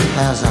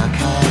as I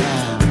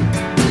can.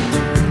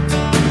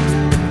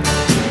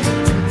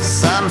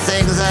 Some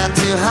things are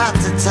too hot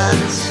to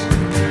touch.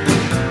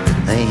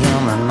 The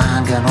human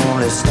mind can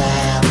only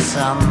stand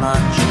so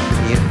much.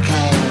 You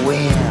can't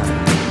win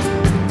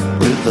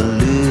with the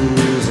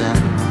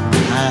losing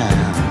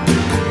hand.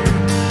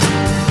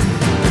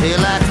 Feel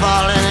like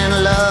falling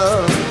in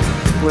love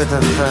with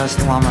the first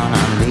woman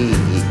I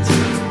meet,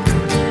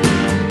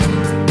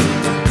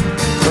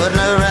 putting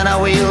her in a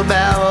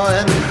wheelbarrow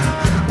and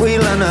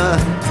wheeling her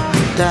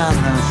down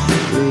the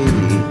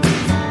street.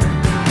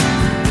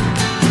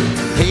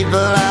 People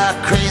are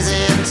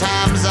crazy and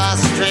times are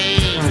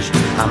strange.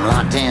 I'm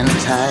locked in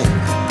tight,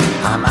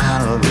 I'm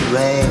out of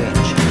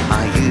range.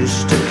 I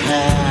used to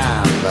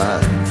care,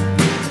 but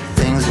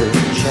things have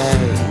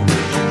changed.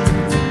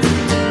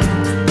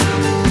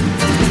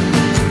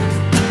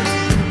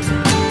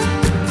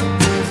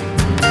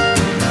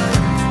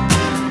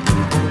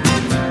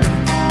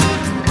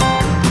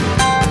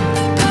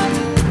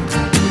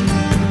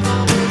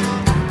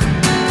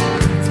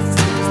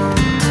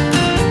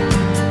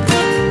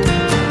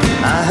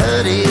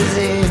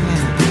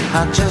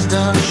 I just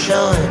don't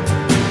show it.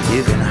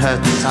 You can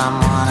hurt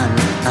someone and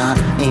not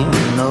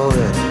even know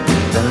it.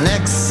 The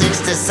next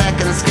 60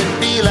 seconds could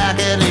be like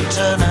an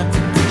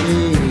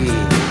eternity.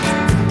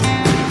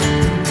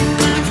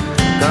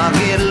 Gonna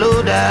get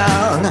low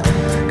down,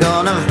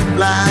 gonna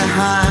fly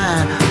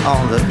high.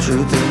 All the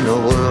truth in the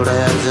world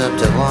adds up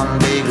to one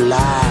big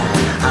lie.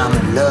 I'm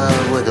in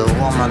love with a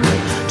woman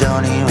that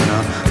don't even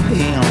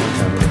appeal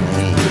to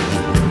me.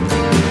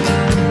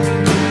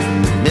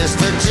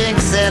 Mr.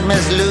 Jinx and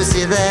Miss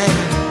Lucy, they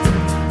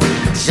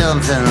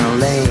jumped in the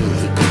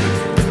lake.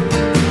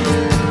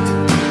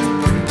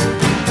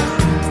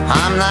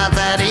 I'm not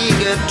that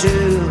eager to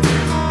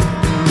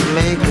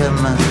make a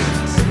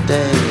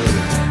mistake.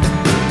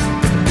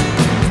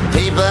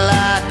 People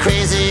are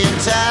crazy and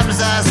times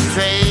are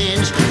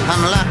strange.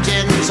 I'm locked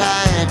in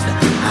tight,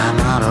 I'm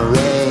out of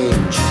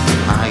range.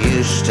 I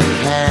used to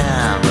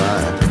care,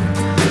 but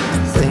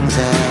things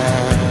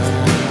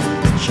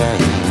have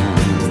changed.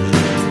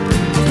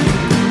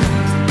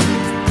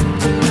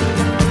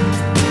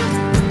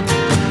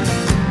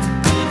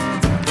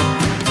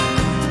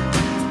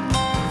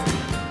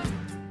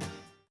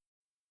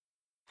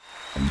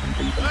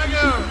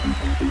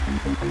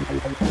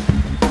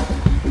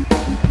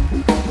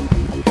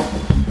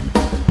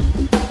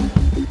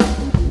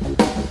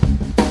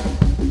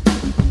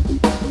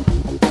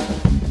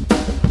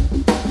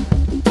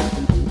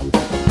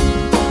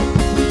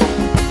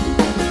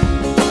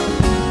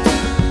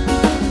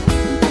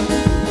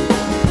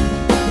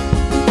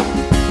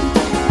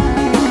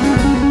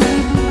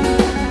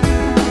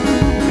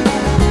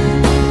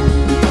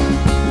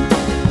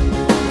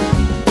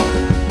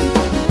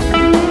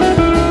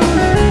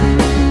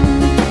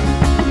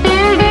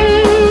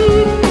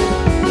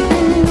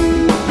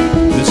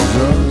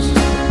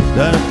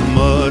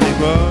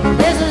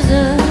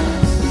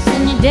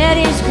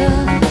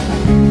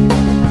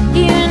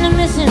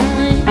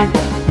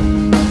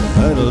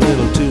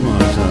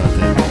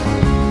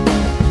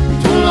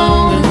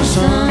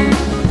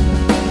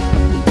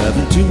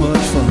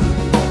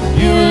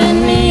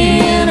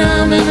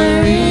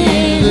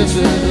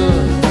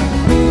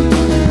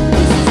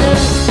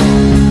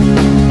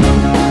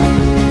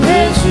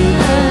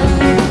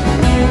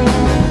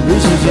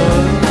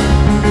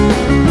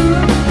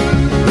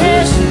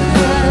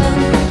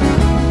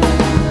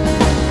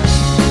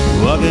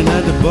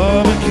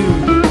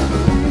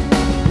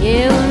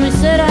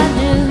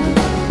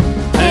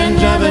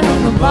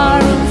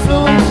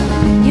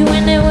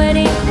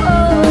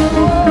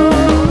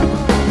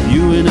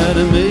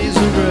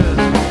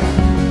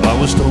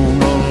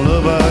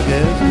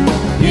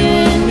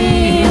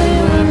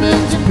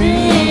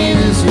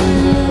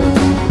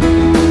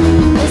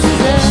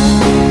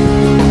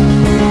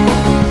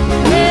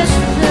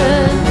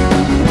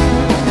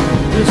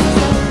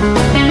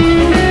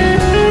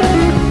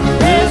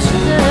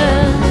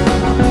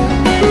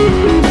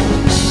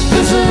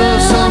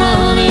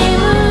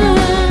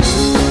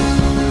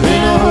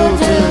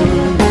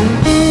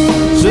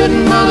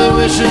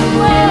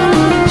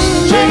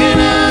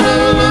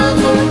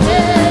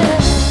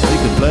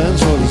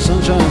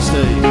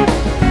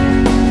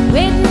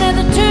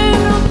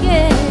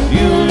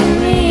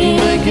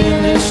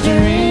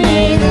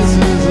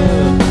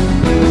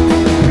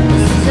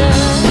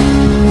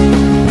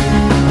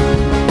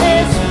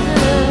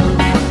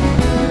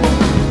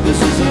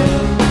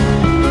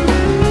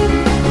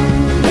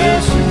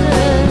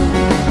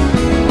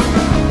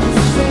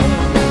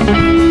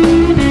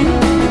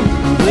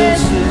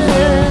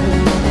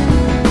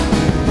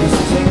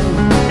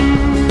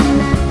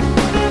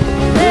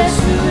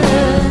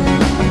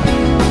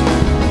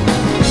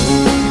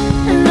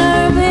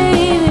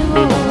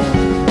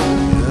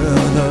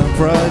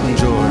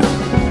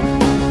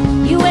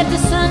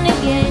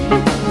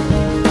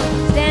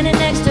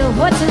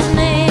 What's his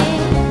name?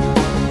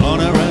 On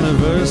our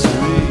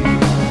anniversary,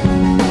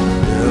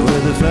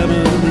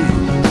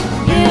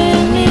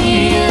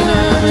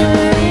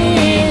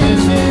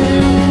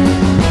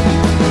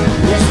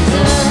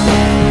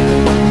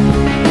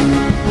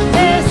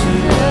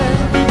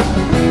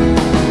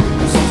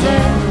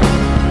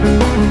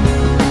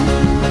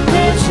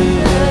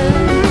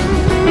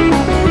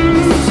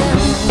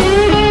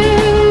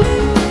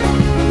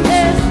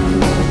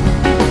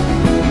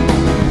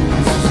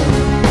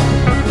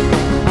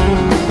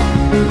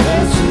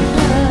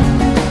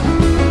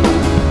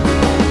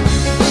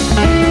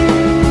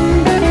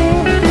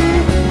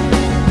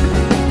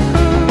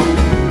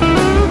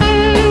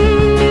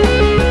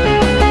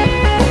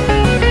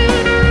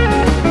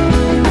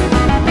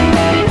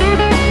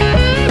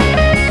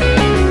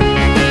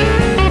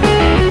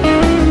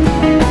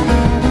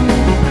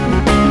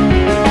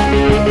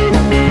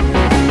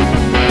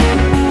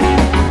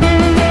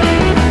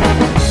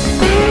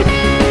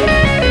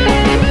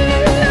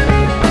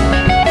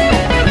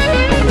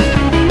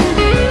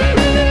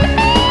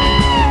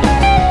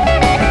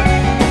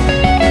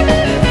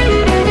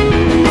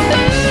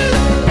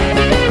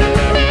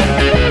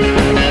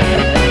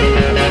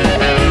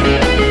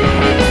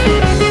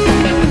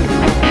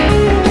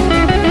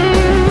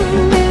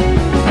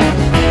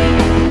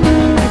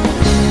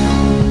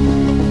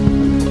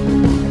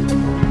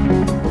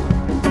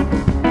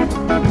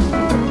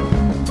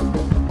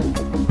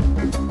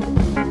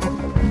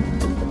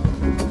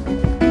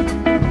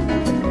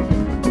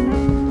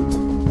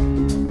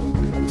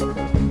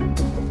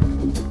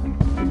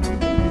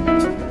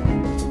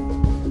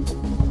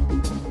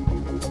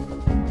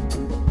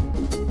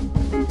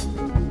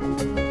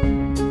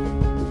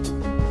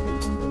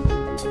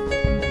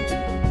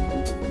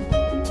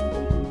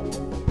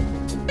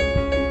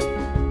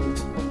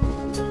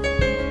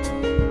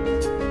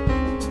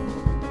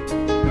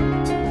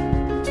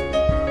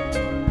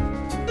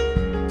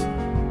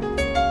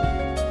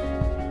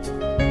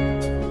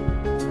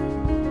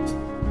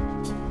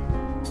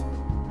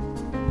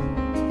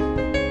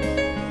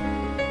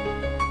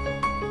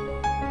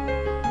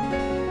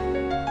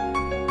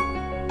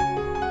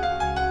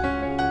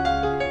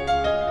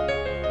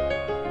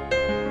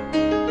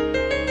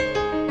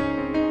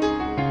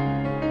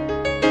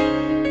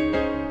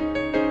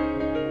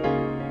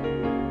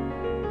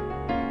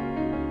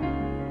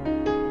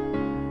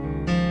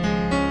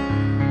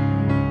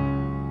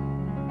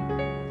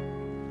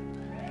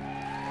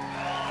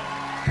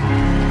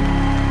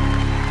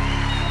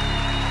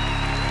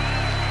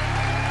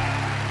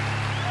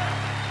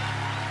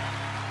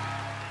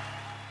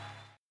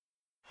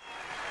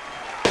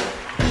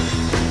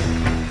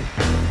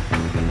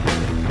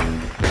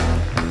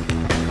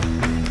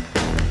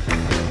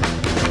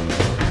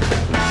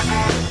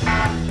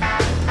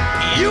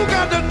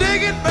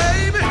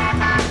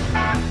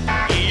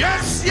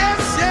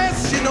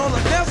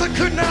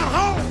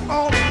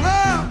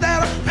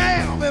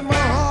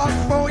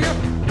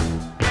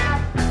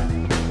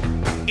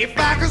 If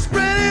I could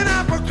spread it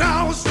up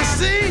across the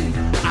sea,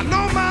 I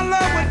know my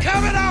love would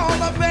cover it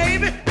all up,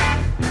 baby.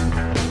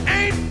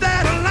 Ain't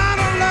that a lot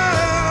of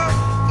love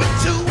for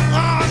two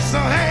hearts to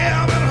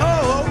have and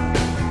hold?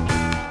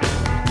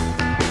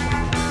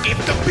 If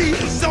the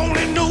Beatles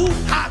only knew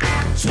how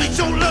sweet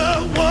your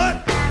love was,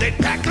 they'd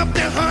pack up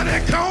their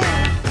honeycomb.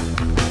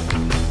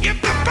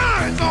 If the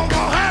birds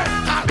overheard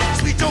how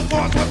sweet your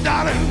voice was,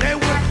 darling, they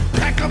would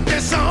pack up their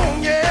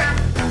song, yeah.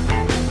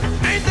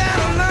 Ain't that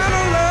a lot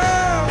of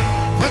love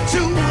for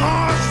two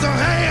hearts to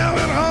have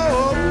and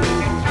hold?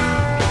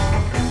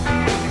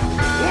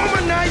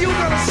 Woman, now you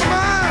gotta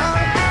smile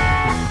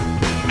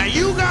and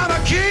you gotta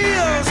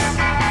kiss.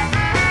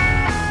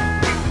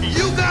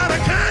 You gotta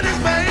kindness,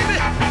 baby,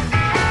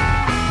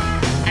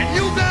 and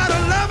you gotta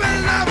love it,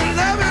 love it,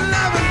 love it,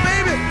 love it,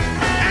 baby.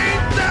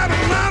 Ain't that a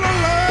lot of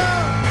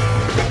love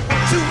for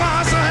two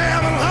hearts to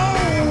have and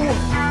hold?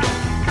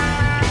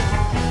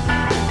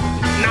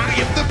 Now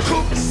if the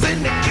cooks in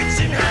the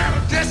kitchen had a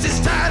dress as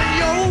tight as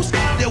yours,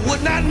 they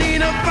would not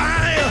need a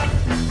fire.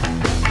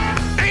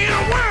 Ain't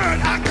a word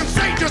I can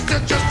say just to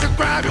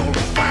describe your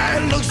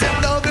fine looks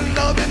and love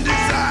and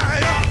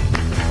desire.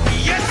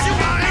 Yes, you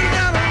are. Ain't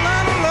that a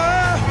lot of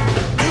love?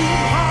 Two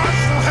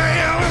hearts to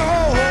have and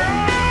hold.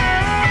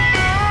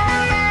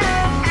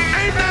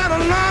 Ain't that a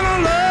lot of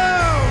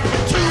love?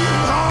 Two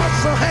hearts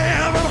to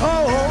have and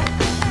hold.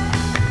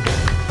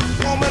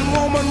 Woman,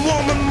 woman,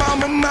 woman,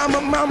 mama,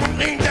 mama, mama,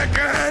 ain't that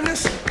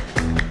kindness?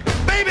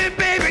 Baby,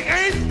 baby,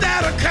 ain't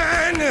that a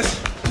kindness?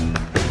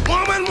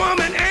 Woman,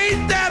 woman,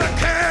 ain't that a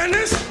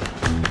kindness?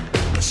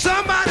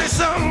 Somebody,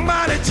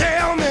 somebody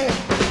tell me.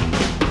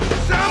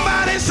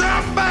 Somebody,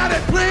 somebody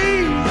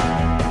please.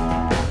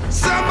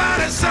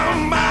 Somebody,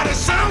 somebody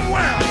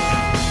somewhere.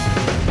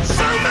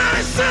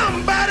 Somebody,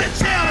 somebody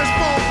tell us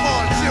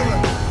poor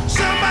children.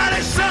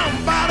 Somebody,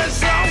 somebody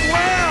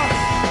somewhere.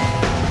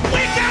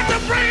 We got to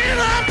bring it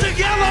up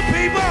together,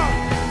 people.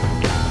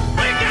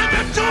 We got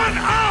to do it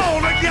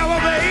all together,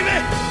 baby.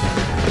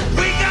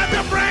 We got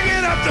to bring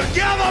it up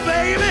together,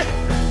 baby.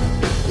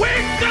 We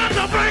got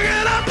to bring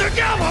it up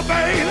together,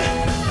 baby.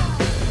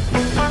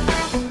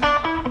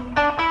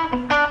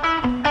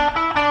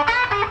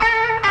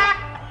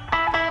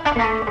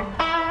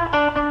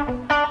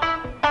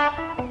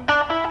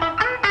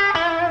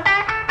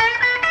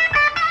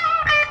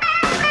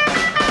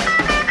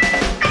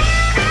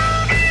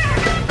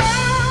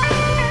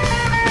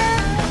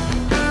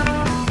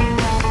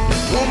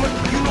 Woman,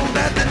 you know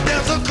that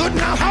there's a good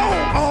now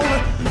hold on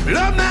it.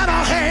 Love that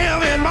I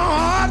have in my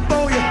heart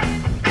for you.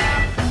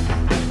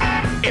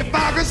 If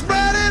I could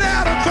spread it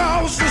out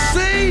across the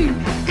sea,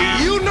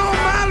 you know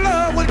my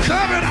love would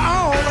cover it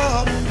all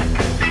up.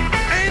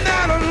 Ain't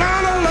that a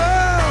lot of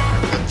love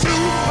for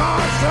two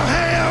hearts to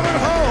have and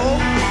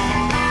hold?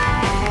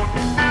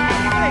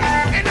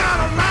 Ain't that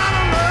a lot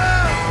of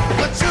love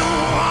for two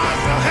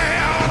hearts to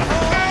have and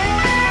hold?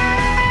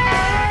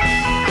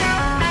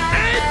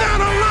 Ain't that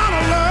a lot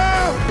of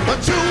love for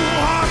two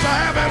hearts to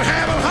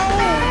have and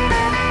hold?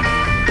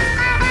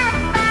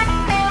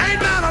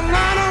 Ain't that a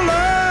lot of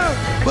love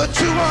for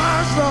two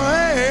hearts to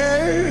have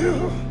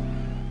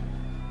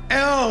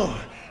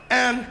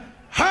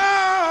and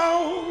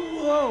hold,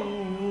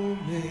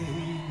 baby.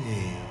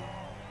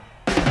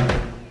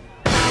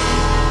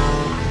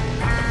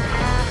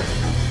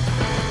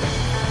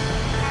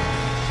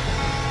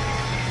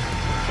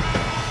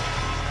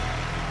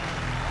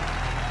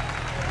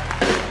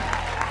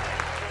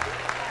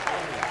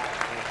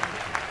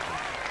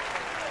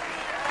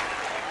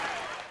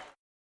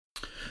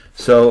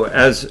 So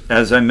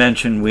as I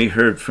mentioned, we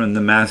heard from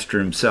the master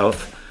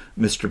himself,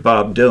 Mr.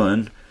 Bob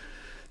Dylan,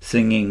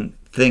 singing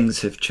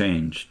 "Things Have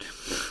Changed."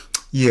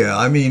 Yeah,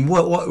 I mean,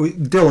 what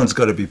Dylan's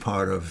got to be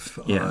part of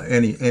Yeah.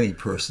 any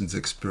person's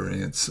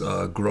experience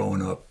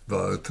growing up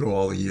through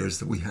all the years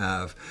that we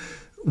have.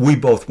 We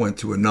both went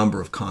to a number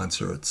of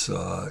concerts,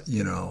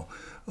 Marsha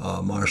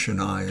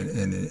and I,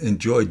 and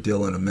enjoyed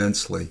Dylan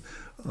immensely.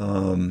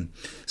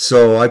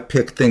 So I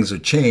picked "Things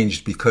Have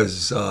Changed"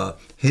 because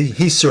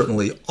he's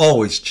certainly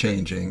always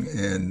changing,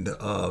 and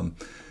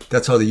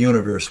that's how the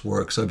universe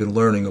works. I've been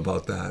learning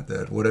about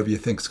that whatever you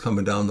think's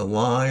coming down the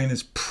line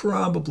is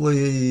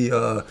probably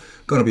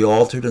going to be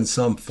altered in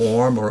some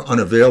form or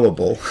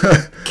unavailable.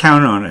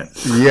 Count on it.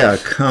 Yeah,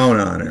 count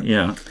on it.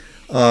 Yeah.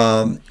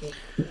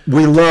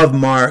 We love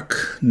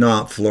Mark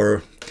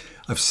Knopfler.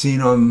 I've seen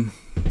him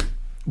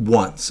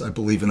once, I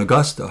believe, in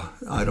Augusta.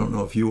 I don't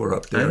know if you were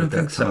up there. I don't at that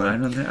think so.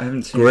 time. I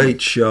haven't seen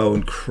Great show,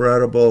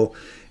 incredible.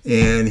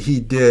 And he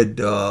did,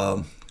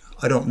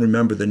 I don't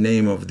remember the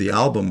name of the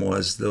album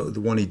was, the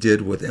one he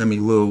did with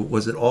Emmylou.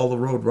 Was it All the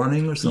Road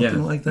Running or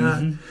something like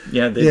that? Mm-hmm.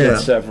 Yeah, they did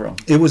several.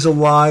 It was a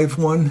live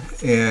one,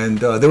 and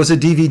there was a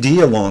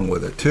DVD along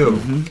with it, too.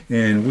 Mm-hmm.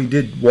 And we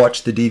did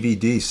watch the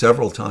DVD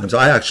several times.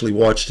 I actually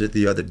watched it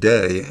the other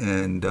day,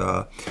 and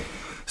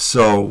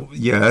so,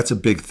 yeah, that's a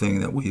big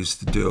thing that we used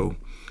to do.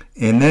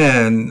 And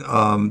then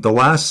the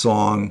last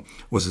song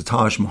was a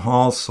Taj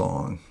Mahal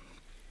song.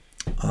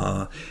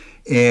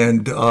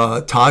 And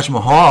Taj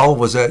Mahal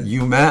was at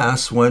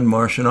UMass when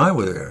Marsh and I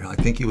were there. I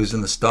think he was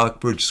in the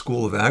Stockbridge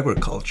School of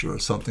Agriculture or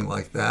something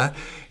like that.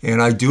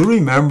 And I do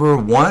remember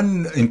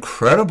one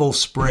incredible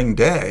spring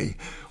day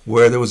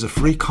where there was a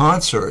free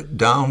concert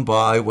down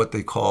by what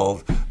they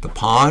called the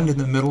pond in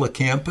the middle of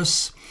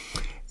campus.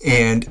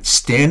 And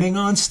standing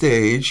on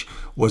stage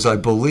was, I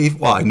believe,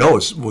 well, I know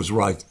it was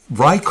Ry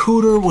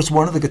Cooder was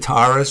one of the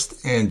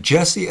guitarists, and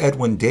Jesse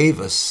Edwin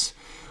Davis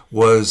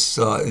was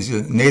is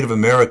a Native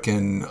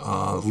American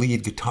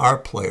lead guitar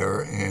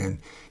player, and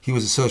he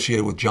was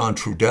associated with John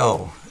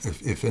Trudell,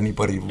 if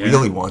anybody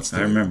really wants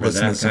to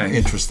listen to some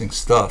interesting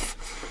stuff.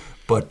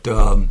 But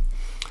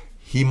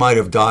he might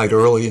have died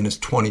early in his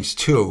 20s,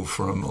 too,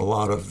 from a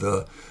lot of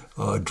the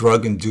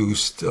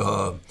drug-induced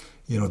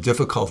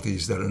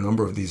difficulties that a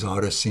number of these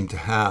artists seem to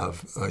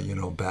have,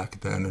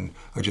 back then. And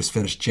I just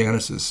finished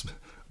Janice's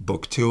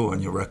book, too,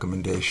 on your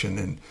recommendation,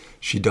 and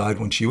she died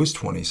when she was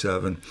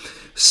 27.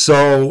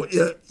 So,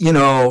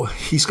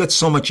 he's got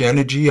so much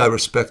energy. I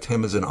respect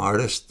him as an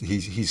artist.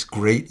 He's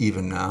great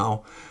even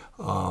now.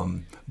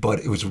 But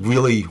it was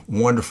really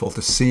wonderful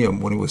to see him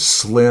when he was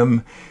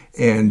slim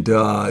and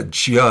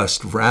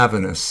just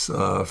ravenous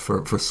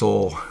for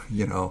soul,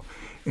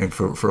 and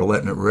for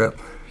letting it rip.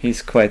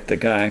 He's quite the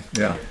guy.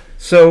 Yeah.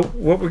 So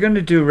what we're going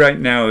to do right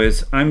now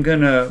is I'm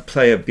going to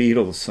play a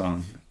Beatles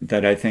song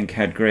that I think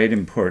had great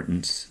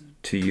importance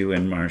to you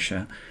and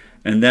Marcia.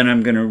 And then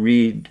I'm going to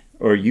read,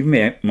 or you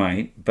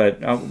might,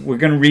 but we're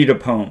going to read a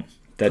poem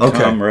that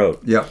Tom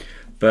wrote. Yeah.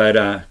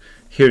 But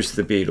here's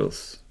the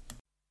Beatles.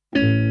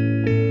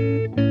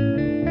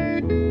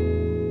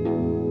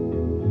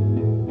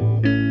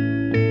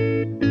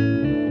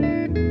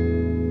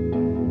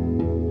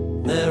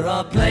 There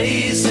are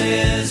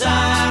places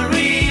I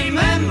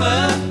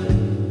remember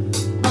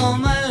all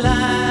my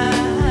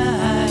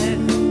life,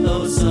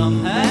 though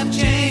some have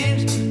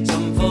changed,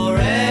 some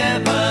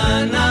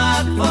forever,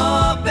 not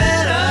for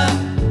better.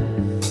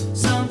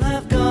 Some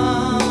have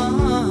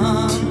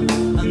gone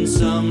and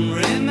some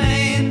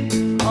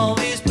remain. All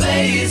these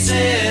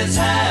places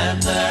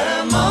have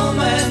their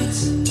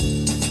moments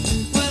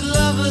with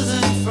lovers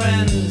and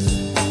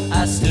friends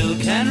I still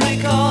can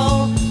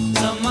recall.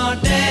 Some are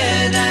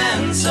dead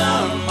and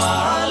some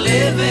are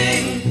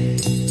living.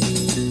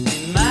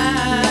 In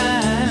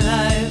my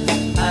life,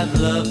 I've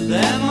loved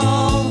them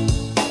all.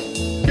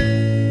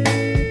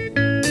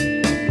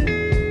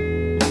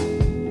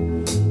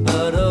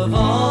 But of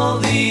all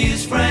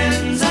these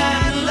friends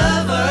and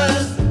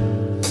lovers,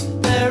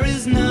 there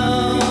is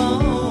no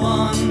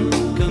one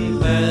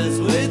compares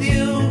with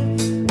you.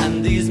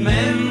 And these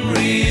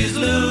memories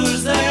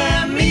lose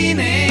their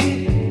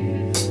meaning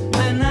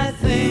when I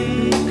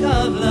think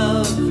of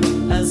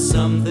love as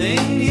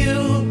something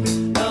new.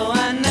 Though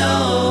I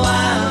know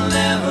I'll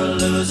never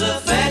lose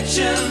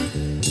affection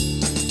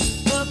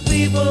for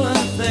people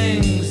and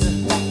things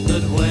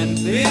that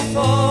went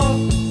before.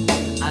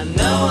 I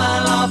know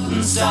I'll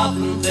often stop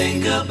and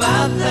think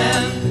about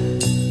them.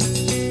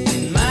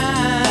 In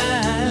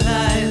my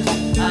life,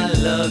 I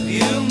love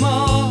you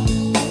more.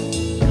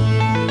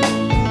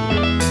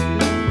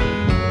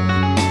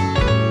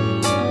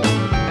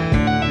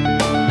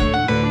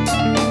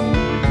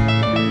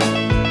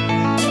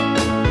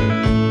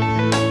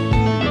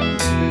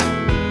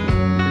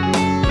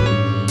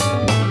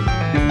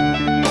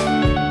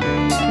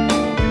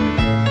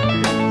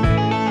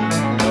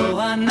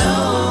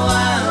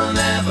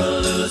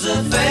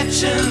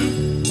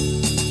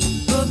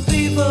 For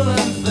people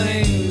and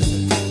things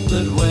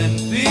that went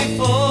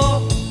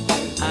before.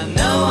 I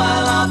know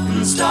I'll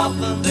often stop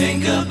and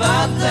think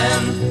about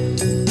them.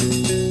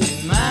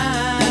 In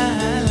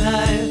my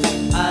life,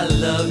 I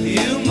love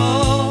you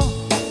more.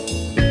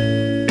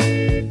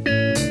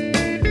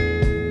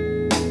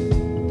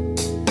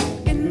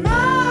 In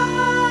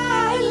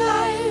my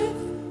life,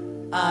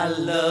 I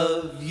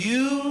love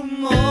you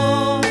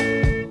more.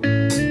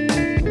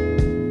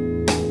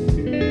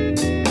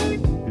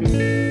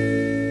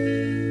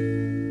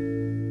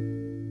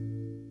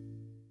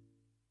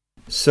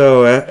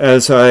 So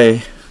as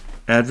I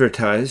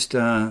advertised,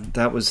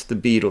 that was the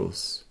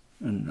Beatles.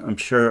 And I'm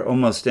sure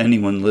almost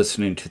anyone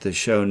listening to the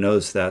show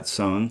knows that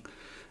song,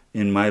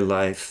 In My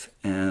Life.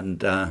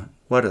 And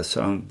what a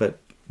song. But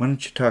why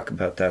don't you talk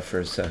about that for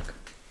a sec,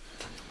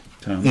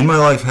 Tom? In My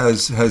Life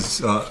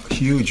has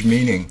huge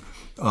meaning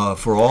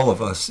for all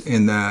of us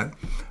in that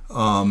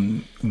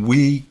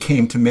we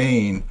came to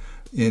Maine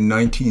in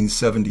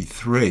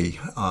 1973.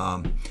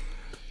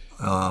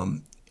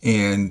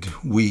 And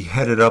we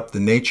headed up the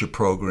nature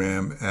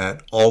program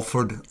at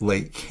Alford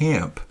Lake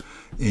Camp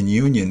in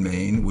Union,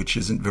 Maine, which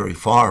isn't very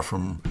far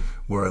from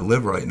where I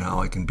live right now.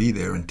 I can be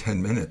there in 10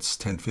 minutes,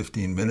 10,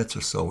 15 minutes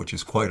or so, which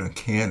is quite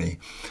uncanny.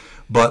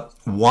 But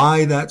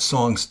why that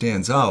song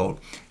stands out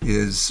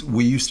is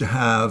we used to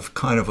have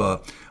kind of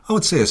I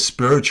would say a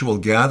spiritual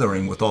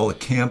gathering with all the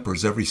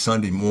campers every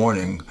Sunday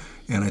morning.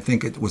 And I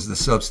think it was the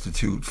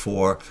substitute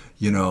for,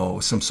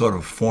 some sort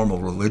of formal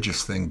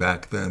religious thing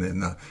back then in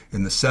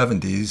the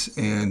 70s.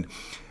 And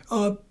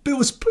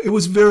It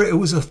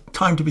was a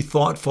time to be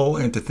thoughtful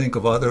and to think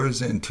of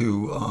others and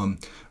to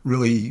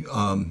really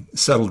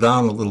settle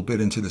down a little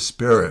bit into the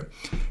spirit.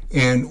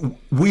 And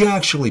we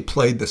actually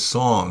played the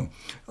song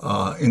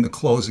in the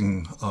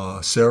closing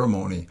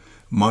ceremony.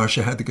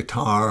 Marcia had the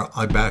guitar,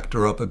 I backed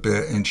her up a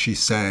bit, and she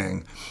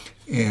sang.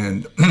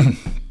 And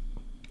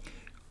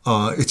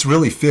it's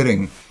really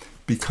fitting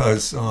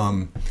because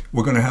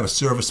we're going to have a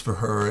service for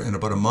her in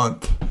about a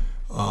month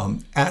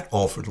at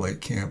Alford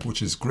Lake Camp,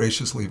 which is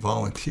graciously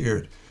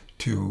volunteered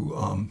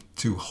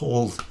to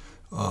hold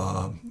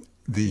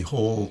the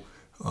whole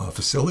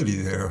facility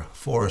there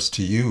for us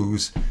to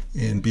use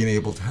in being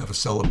able to have a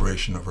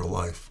celebration of her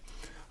life.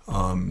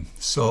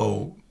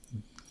 So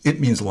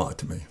it means a lot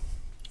to me.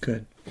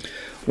 Good.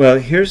 Well,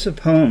 here's a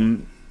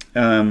poem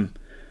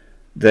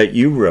that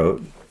you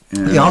wrote.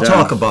 And, I'll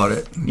talk about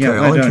it. Okay, yeah,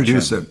 I'll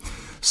introduce it.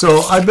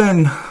 So I've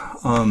been,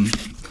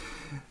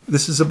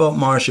 this is about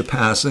Marcia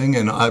passing,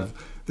 and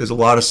there's a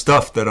lot of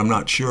stuff that I'm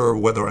not sure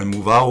whether I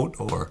move out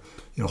or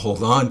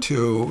hold on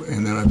to,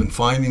 and then I've been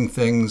finding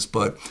things,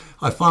 but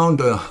I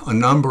found a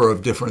number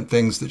of different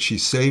things that she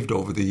saved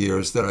over the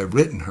years that I've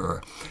written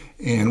her.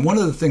 And one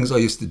of the things I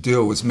used to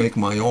do was make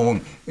my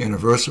own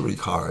anniversary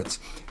cards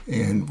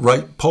and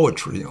write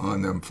poetry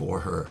on them for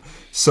her.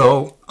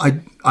 So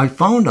I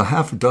found a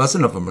half a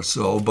dozen of them or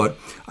so, but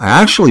I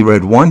actually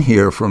read one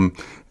here from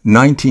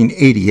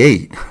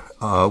 1988,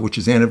 which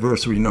is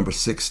anniversary number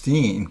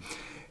 16.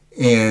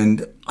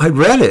 And I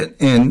read it,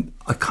 and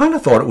I kind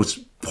of thought it was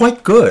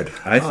quite good.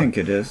 I think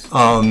it is.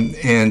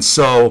 And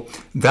so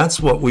that's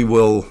what we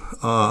will.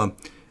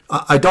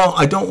 I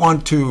don't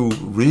want to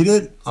read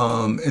it,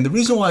 and the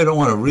reason why I don't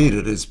want to read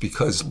it is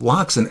because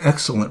Locke's an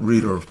excellent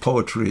reader of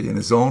poetry in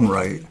his own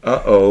right.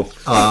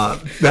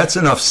 That's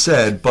enough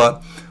said.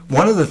 But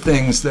one of the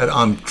things that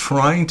I'm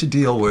trying to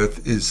deal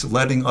with is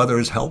letting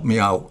others help me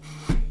out.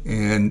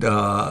 And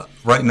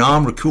right now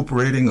I'm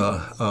recuperating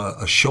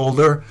a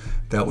shoulder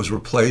that was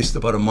replaced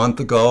about a month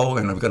ago,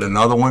 and I've got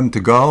another one to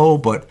go.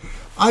 But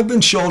I've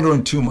been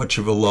shouldering too much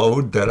of a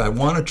load that I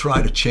want to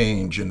try to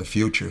change in the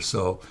future.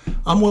 So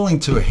I'm willing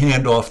to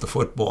hand off the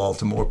football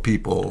to more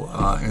people,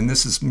 and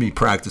this is me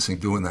practicing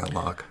doing that,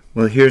 Locke.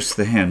 Well, here's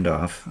the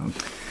handoff.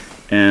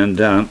 And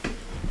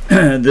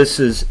this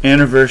is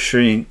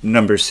anniversary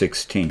number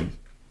 16.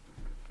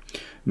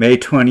 May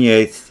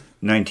 28th,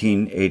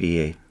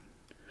 1988.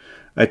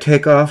 I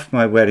take off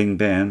my wedding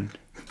band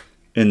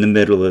in the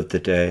middle of the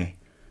day,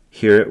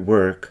 here at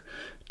work,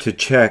 to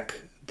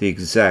check the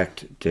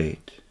exact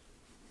date.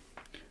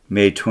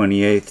 May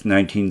 28th,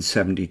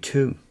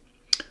 1972.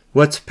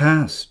 What's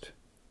past?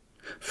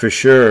 For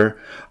sure,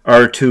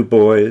 our two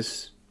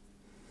boys,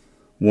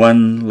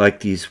 one like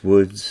these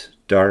woods,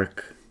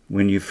 dark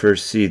when you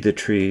first see the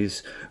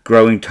trees,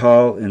 growing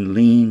tall and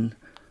lean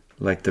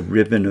like the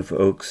ribbon of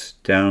oaks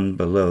down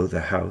below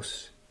the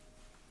house.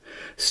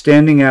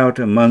 Standing out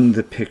among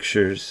the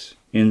pictures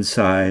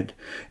inside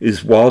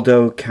is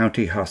Waldo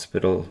County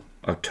Hospital,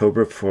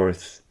 October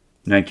 4th,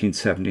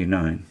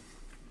 1979.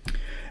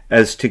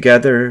 As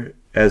together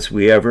as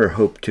we ever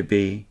hope to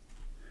be,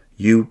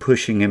 you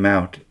pushing him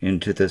out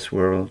into this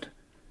world,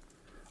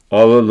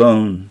 all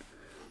alone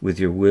with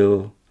your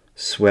will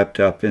swept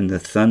up in the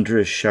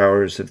thunderous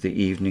showers of the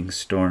evening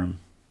storm.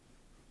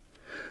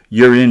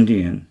 Your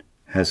Indian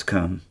has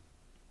come,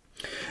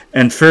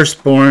 and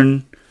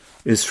firstborn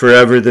is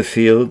forever the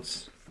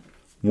fields,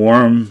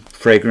 warm,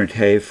 fragrant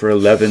hay for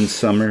 11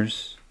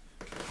 summers,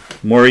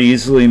 more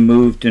easily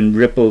moved and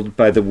rippled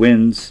by the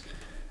winds,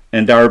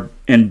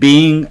 and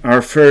being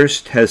our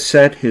first has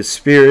set his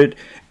spirit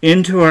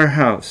into our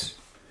house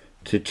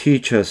to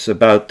teach us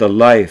about the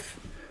life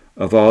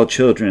of all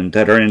children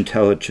that are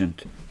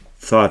intelligent,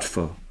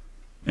 thoughtful,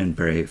 and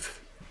brave.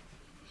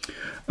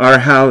 Our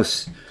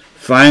house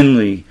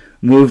finally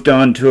moved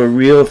on to a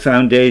real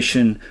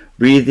foundation,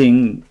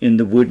 breathing in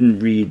the wooden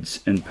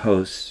reeds and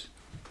posts,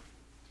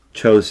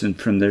 chosen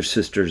from their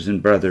sisters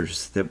and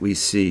brothers that we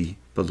see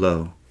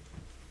below.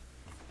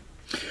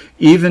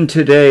 Even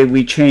today,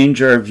 we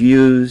change our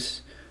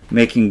views,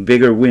 making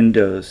bigger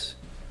windows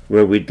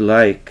where we'd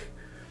like,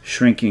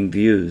 shrinking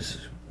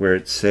views where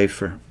it's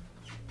safer.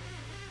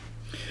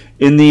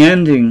 In the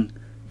ending,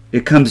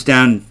 it comes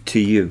down to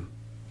you.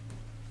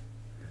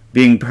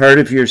 Being part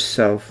of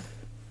yourself,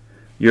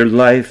 your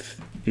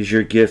life is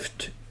your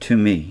gift to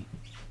me.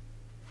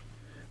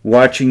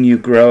 Watching you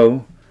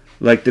grow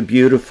like the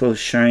beautiful,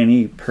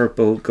 shiny,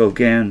 purple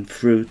Gauguin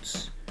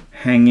fruits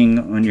hanging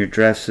on your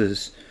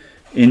dresses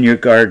in your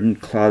garden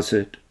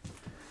closet.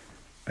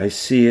 I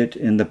see it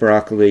in the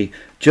broccoli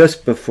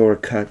just before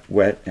cut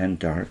wet and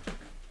dark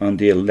on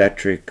the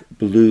electric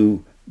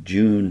blue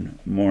June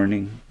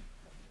morning.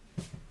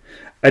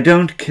 I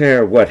don't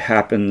care what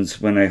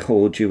happens when I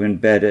hold you in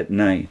bed at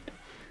night,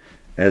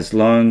 as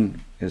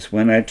long as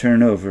when I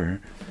turn over,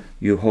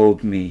 you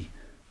hold me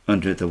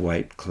under the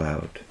white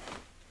cloud.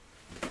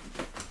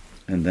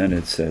 And then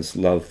it says,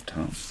 love,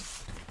 Tom.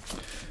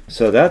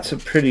 So that's a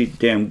pretty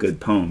damn good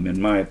poem,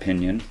 in my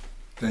opinion.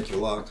 Thank you,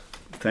 Locke.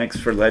 Thanks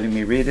for letting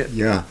me read it.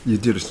 Yeah, you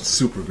did a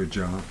super good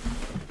job.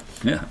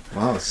 Yeah.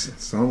 Wow,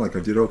 sound like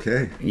I did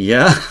okay.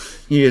 Yeah,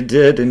 you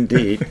did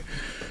indeed.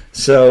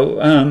 So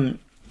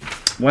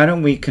why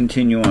don't we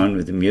continue on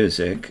with the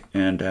music?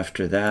 And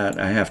after that,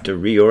 I have to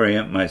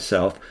reorient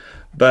myself.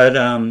 But,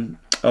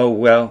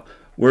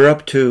 we're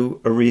up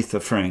to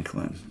Aretha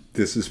Franklin.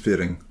 This is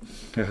fitting.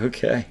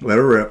 Okay. Let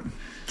her rip.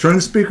 Turn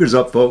the speakers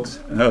up, folks.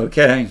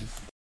 Okay.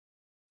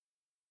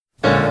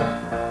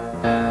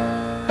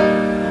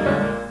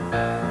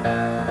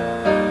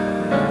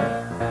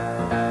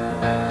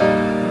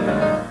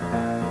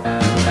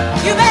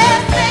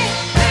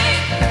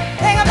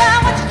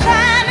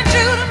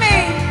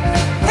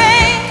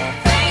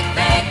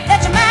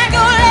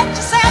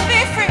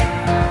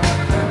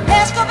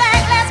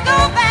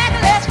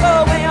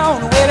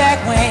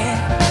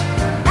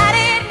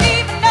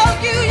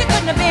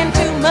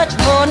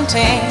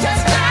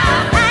 Just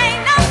I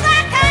ain't no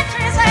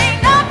psychiatrist,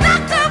 ain't no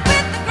doctor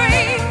with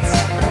degrees,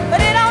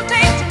 but it don't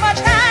take too much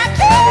time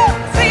to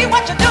see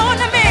what you're doing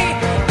to me.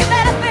 You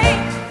better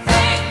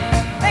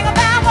think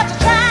about what you're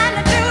trying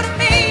to do to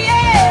me.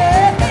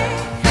 Yeah,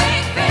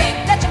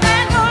 think, let your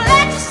mind go,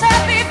 let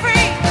yourself be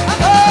free.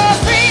 Oh,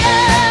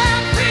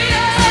 freedom,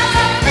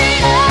 freedom,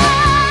 freedom,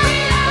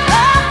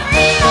 oh,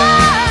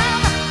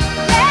 freedom,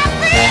 yeah,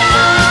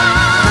 freedom.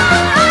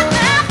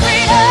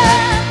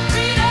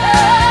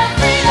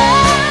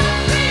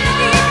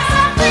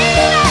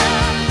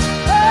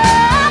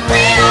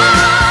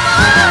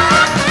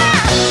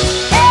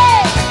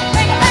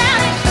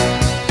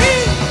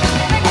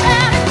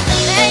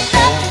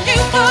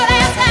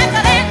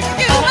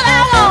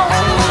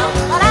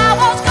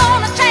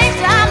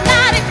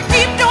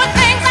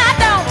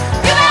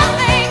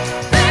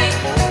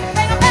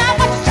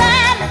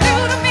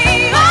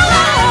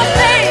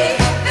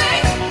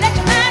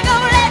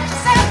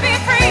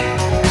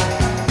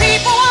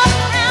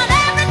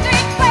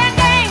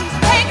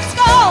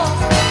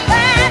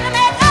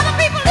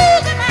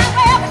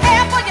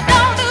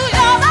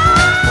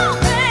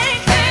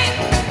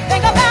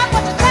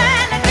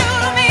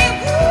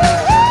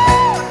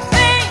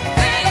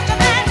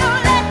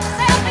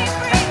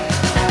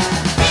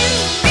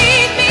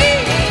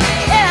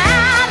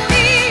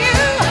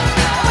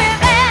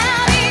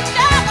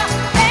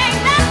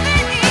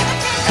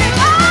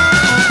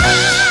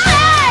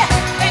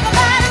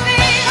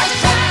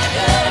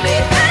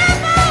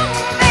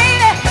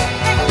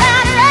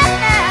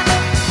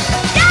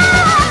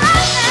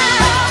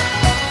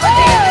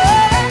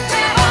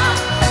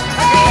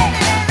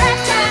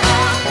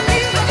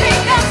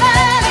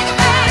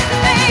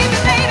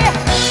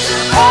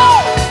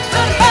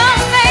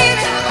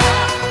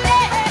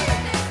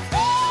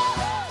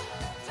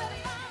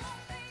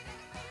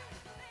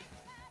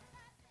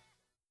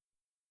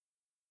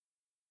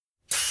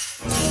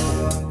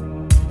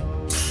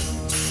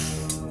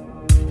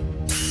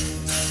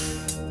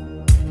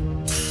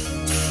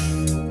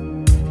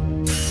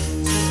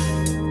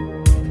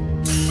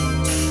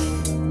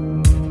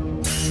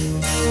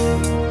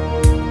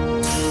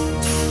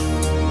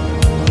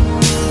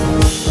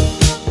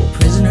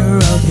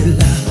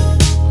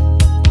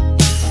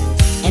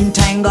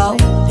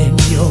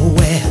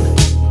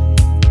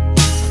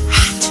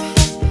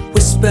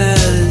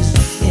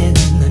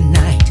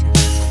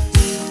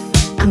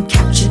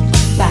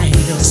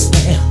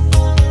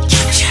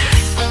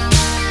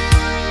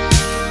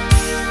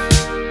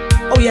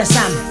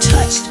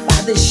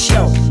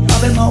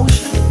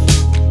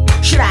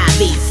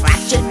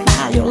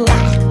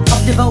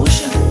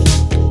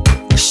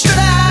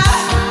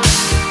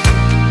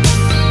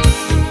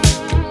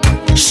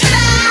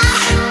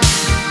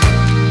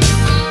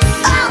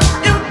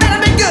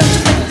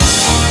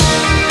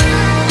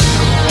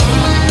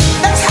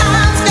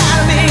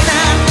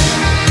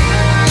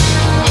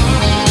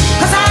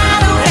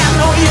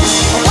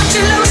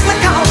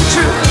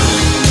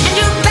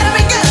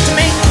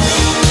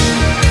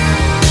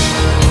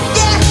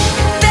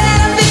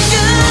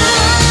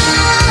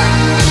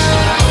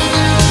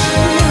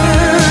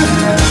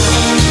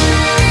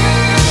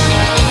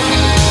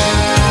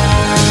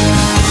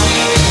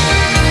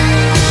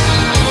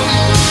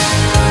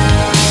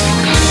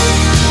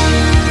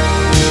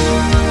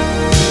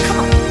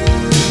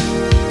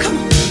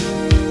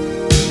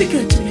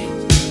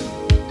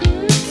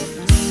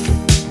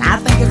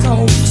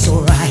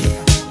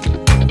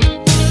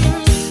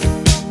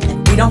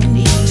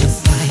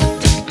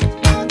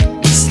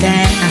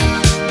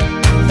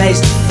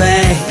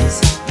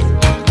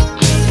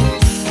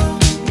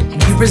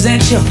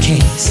 Present your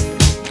case.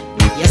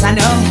 Yes, I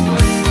know.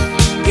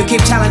 You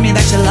keep telling me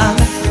that you love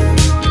it,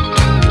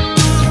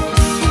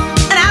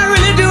 and I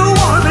really do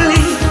want to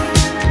believe.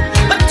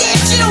 But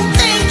did you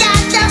think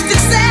I'd just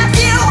accept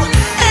you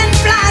and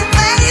blind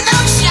faith?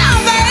 Oh, sure,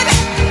 baby.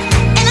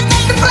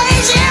 Anything to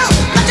please you,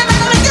 but you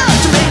better be good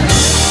to me.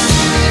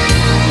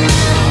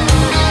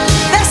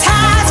 That's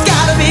how it's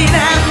gotta be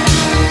now.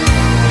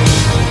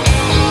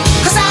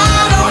 'Cause I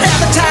don't have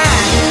the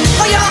time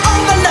for your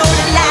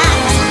overloaded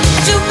lies.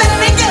 And you better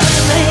be good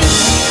to me.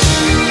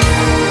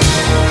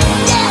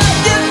 Yeah,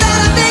 you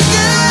better be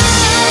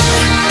good.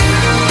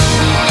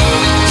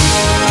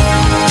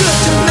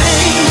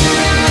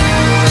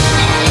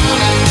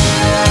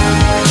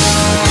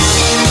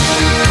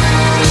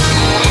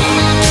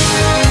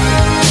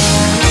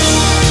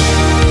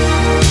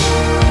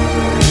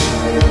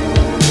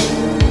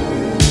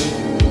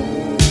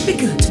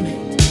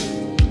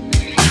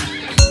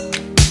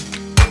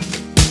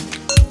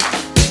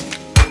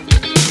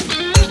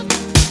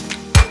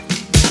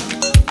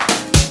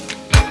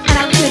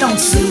 don't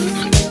see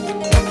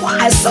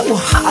why it's so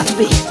hard to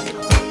be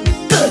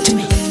good to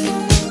me.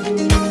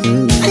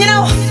 And you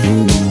know,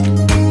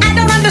 I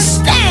don't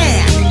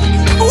understand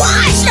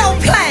why it's so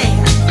plain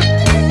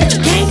that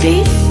you can't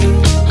be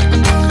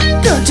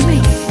good to me.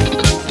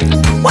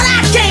 What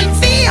I can't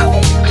feel,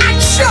 I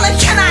surely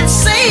cannot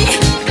see.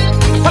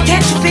 Why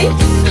can't you be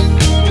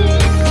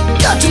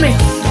good to me?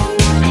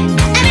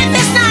 And if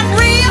it's not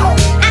real,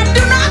 I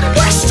do not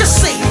wish to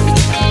see.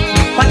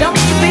 Why don't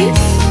you be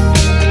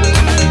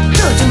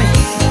good to me?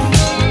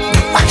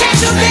 Why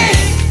can't you be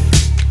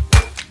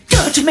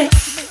good to me?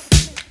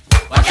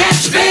 Why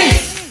can't you be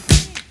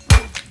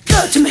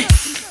good to me?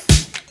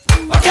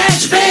 Why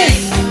can't you be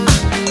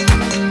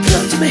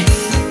good to me?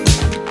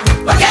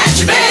 Why can't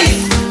you be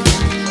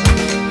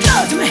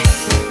good to me?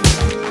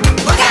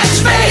 Why can't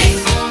you be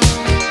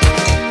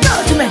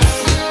good to me?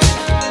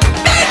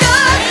 Be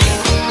good.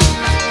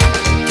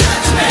 Good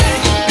to me.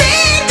 Be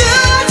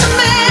good to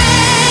me.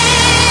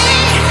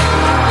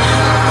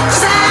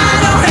 'Cause I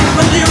don't have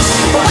a use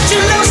for what you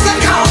loosely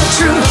call the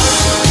truth.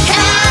 And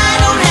I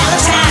don't have the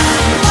time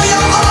for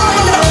your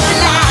overloaded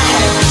life.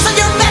 So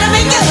you better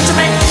be good to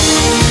me.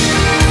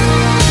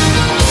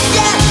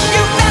 Yeah,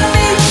 you better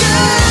be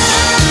good.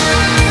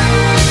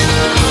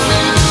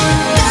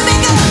 Better be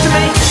good to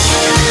me.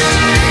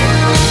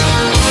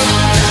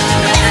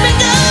 Better be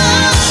good.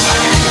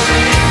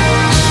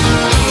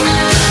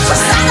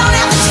 'Cause I don't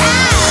have the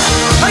time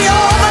for your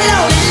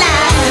overloaded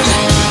life.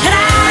 And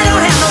I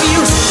don't have no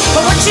use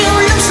for what you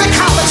loosely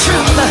call the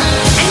truth.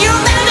 And you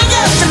better be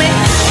good to me.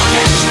 Be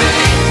good to me.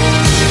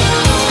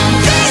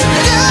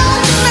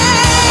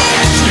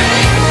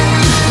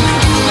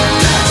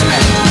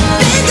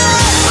 Be good. Be good to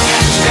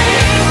me.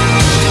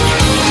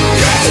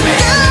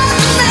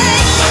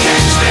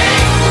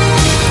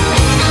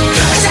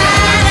 'Cause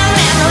I don't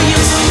have no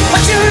use for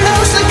what you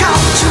loosely call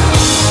the truth.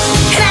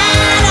 And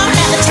I don't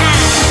have the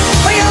time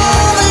for your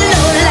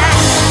overloaded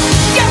life.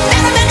 You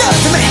better be good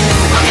to me.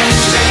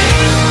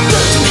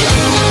 Good to me.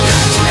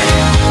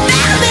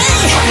 Better be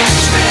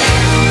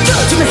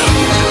good to me.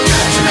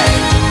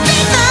 Be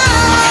good.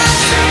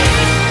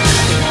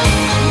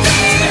 Be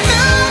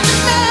good to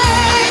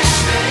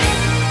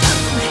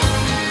me.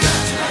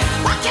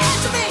 Why can't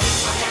you be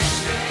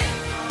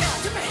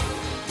good to me?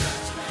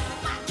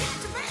 Why can't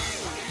you be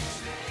good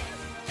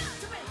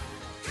to me?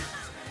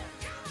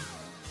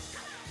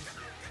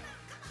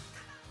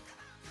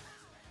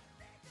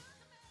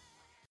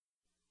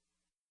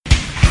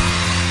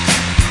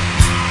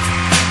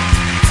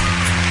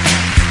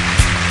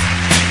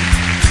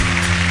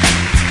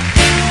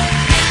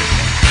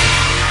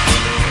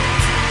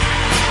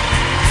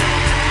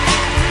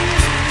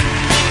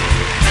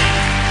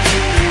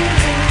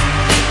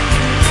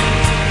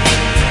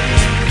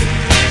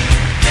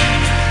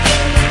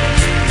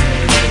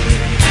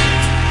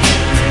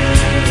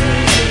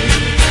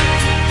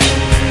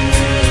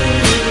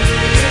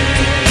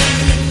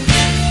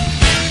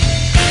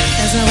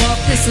 As I walk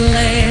this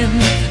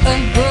land of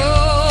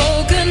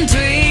broken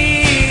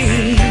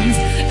dreams,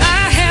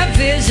 I have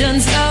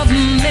visions of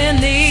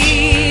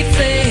many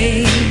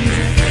things.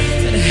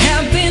 But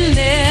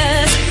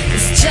happiness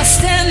is just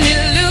an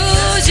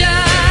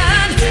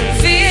illusion,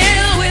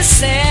 filled with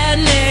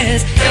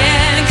sadness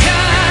and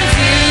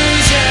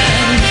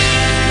confusion.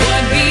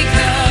 What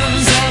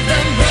becomes of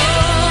the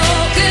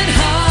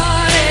broken-hearted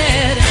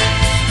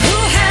who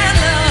had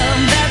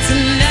love that's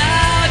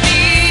now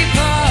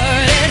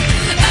departed?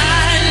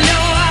 I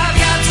know I've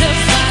got to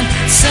find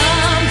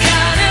some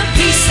kind of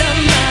peace of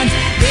mind,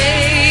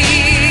 baby.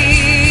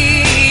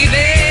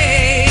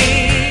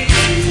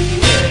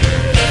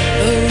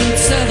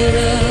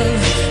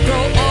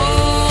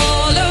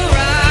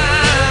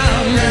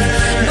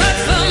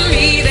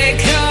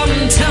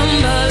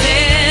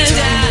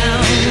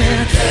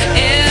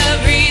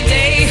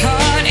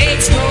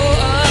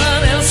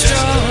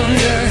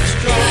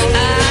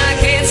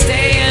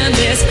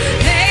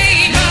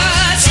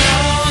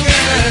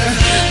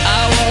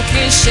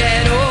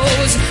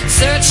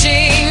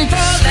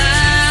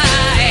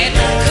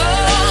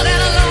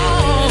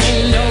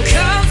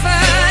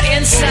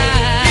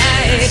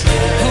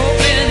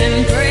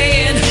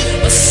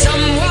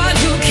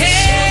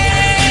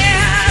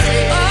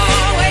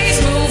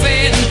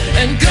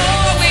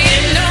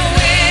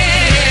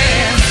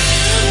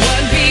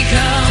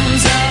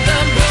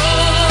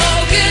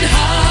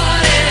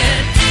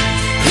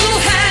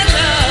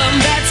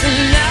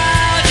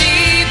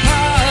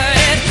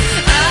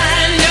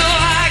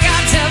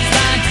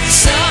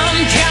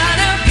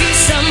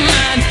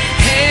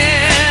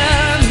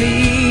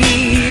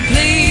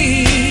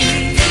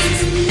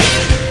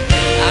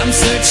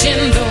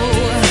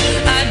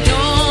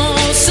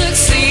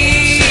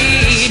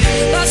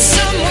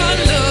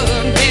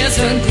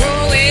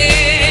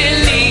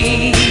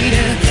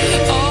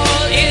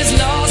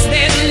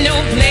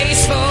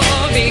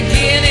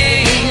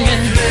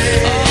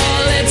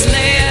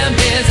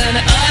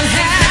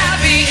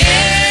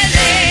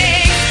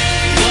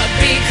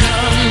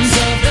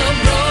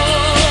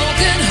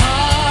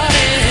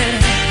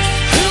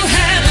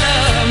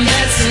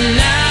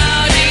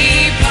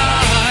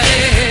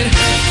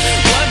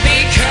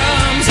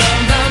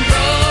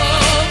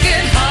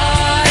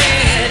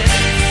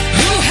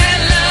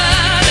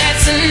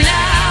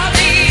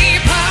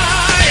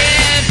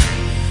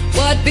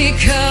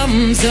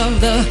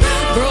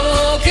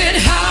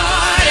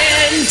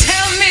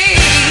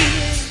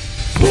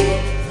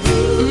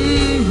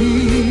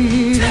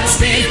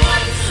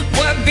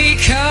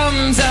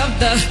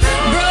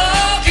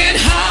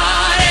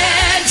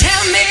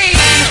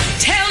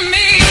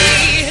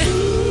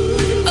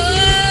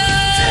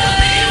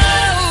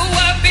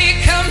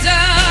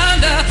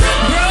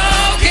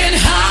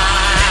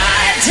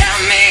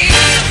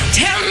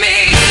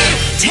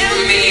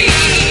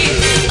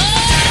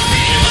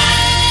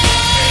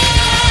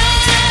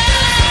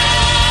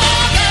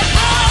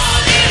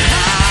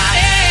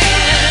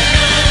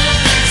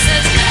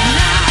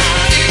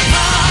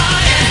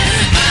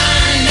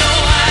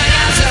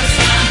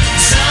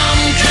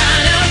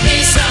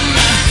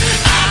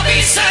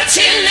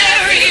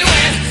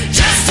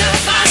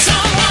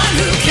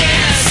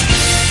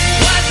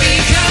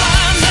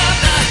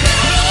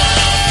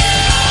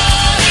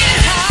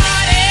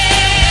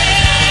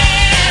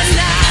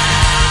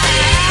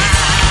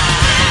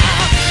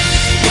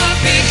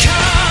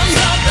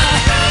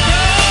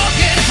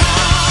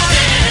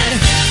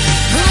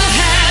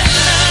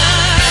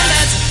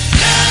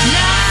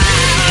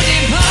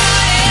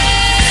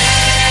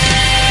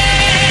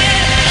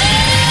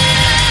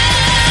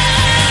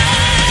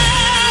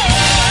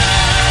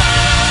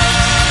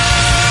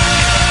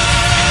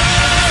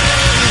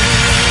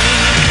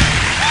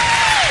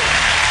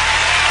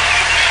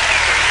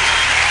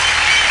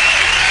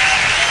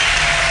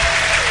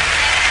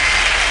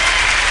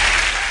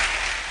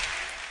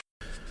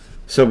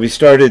 So we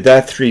started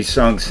that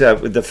 3-song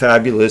set with the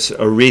fabulous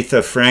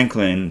Aretha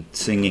Franklin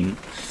singing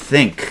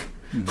Think.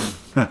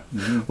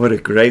 What a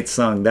great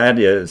song that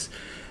is.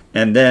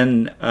 And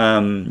then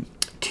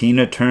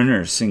Tina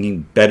Turner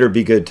singing Better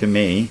Be Good to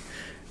Me.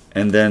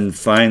 And then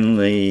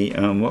finally,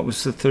 what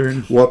was the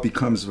third? What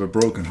Becomes of a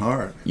Broken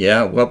Heart.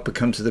 Yeah, What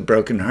Becomes of the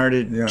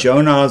Broken-Hearted. Yeah.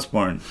 Joan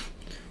Osborne.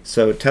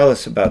 So tell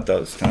us about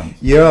those, Tom.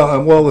 Yeah,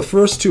 well, the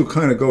first two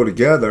kind of go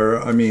together.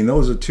 I mean,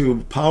 those are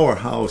two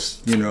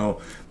powerhouse,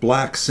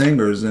 black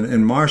singers,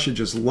 and Marsha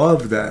just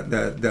loved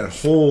that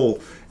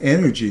whole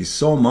energy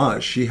so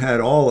much. She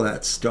had all of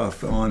that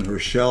stuff on her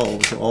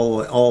shelves,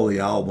 all the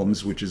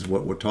albums, which is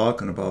what we're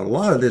talking about. A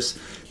lot of this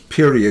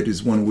period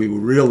is when we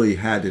really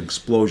had an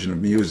explosion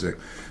of music.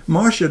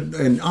 Marsha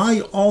and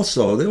I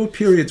also, there were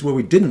periods where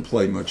we didn't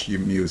play much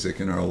music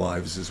in our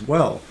lives as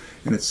well.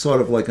 And it's sort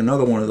of like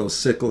another one of those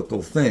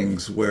cyclical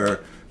things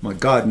where, my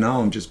God,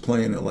 now I'm just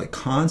playing it like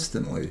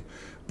constantly.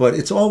 But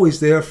it's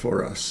always there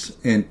for us.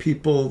 And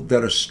people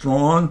that are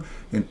strong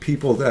and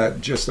people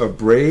that just are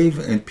brave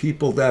and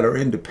people that are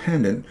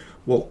independent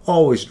will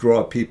always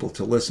draw people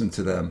to listen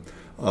to them.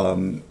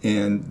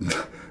 And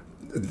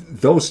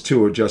those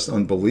two are just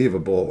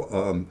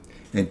unbelievable.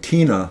 And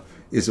Tina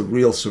is a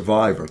real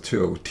survivor,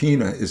 too.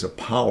 Tina is a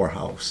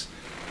powerhouse.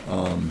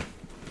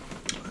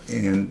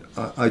 And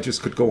I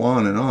just could go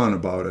on and on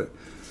about it.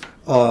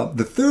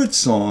 The third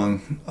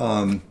song,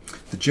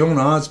 the Joan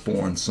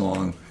Osborne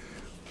song,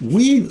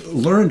 we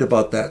learned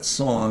about that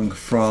song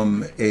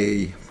from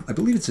I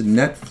believe it's a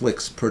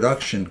Netflix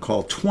production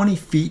called 20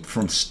 Feet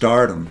from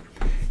Stardom.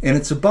 And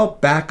it's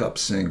about backup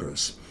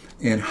singers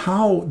and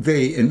how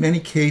they, in many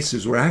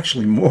cases, were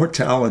actually more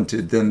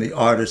talented than the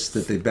artists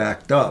that they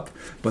backed up,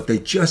 but they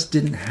just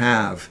didn't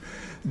have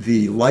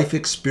the life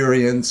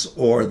experience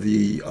or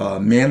the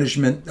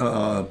management,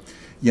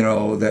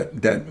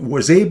 that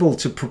was able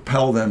to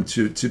propel them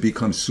to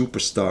become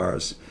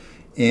superstars.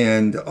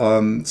 And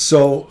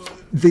so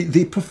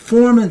the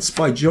performance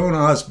by Joan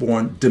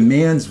Osborne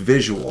demands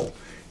visual.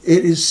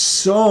 She is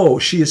so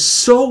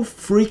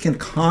freaking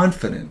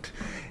confident.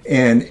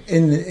 And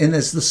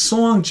as the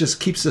song just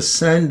keeps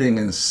ascending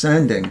and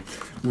ascending,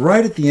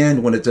 right at the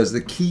end when it does the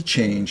key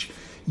change,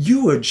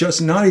 you are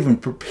just not even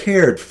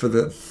prepared for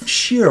the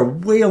sheer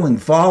wailing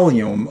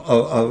volume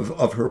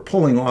of her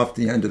pulling off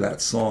the end of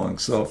that song.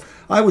 So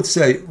I would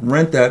say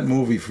rent that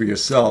movie for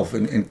yourself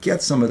and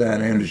get some of that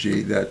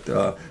energy that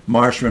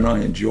Marsha and I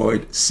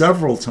enjoyed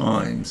several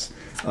times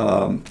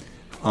on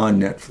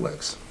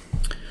Netflix.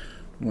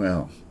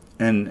 Well,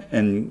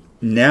 and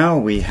now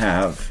we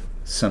have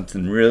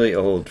something really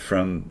old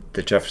from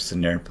the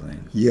Jefferson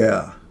Airplane.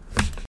 Yeah.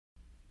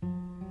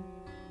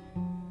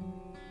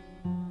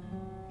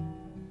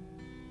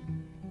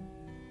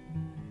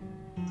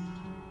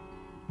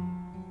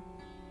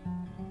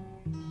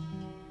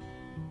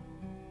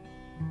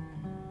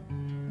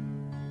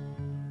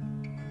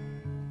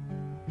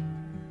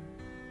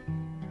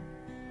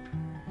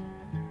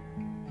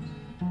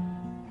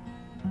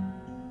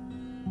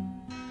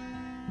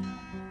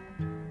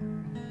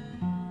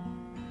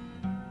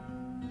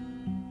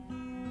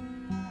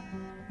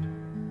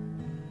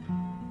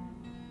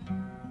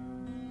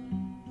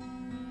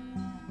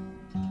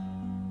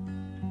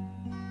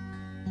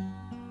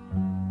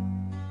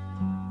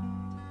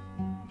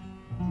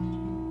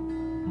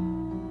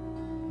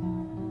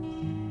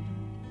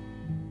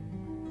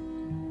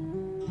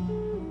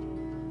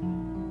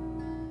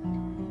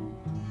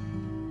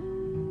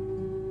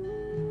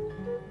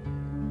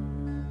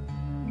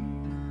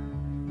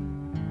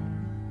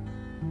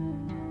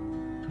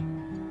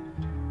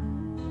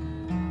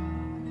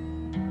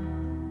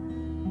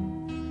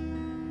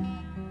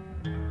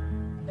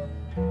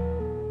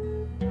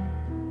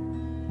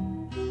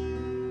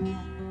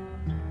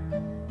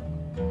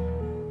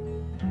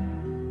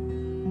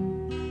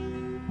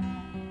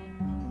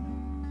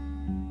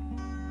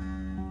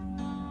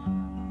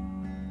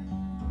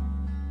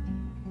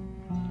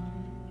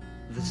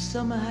 The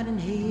summer had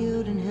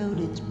inhaled and held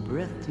its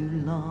breath too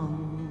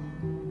long.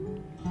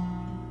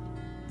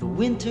 The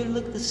winter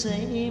looked the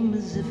same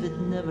as if it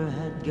never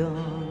had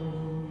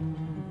gone.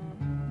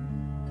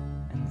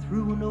 And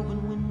through an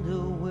open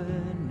window where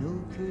no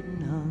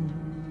curtain hung,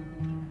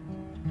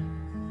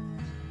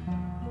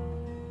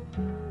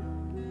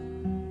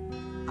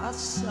 I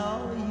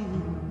saw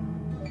you.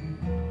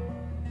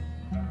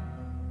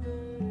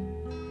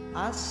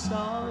 I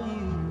saw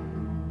you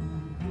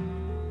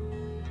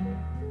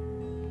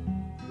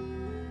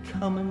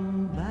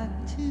coming back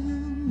to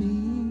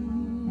me.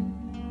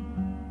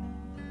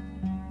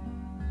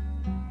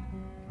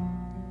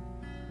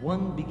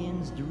 One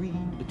begins to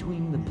read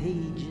between the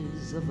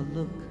pages of a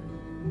look,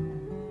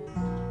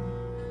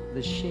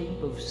 the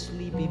shape of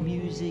sleepy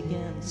music,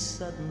 and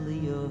suddenly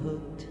you're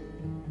hooked.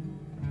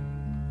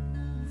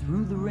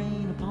 Through the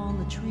rain upon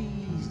the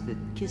trees that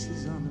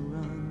kisses on the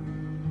run,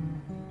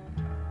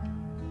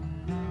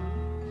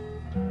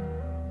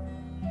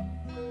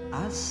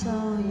 I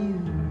saw you.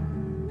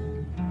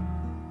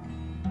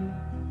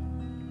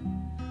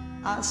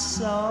 I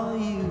saw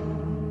you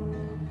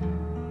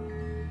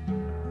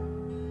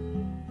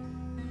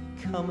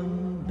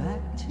coming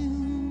back to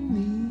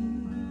me.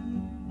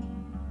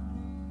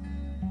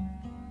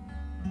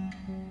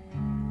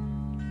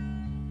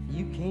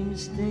 You came to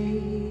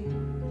stay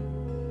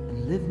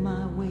and live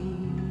my way,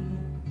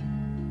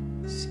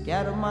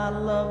 scatter my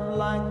love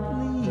like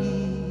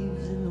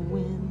leaves in the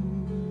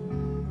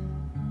wind.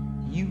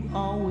 You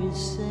always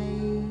say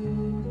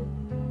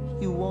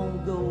you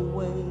won't go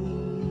away,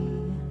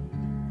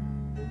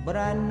 but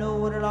I know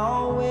what it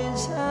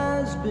always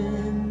has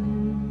been.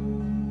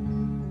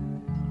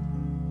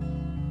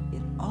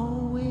 It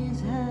always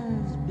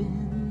has been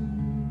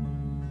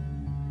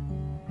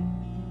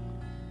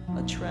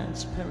a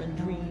transparent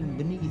dream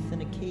beneath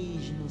an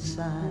occasional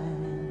sigh.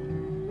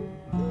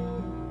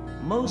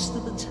 Most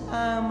of the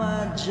time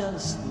I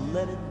just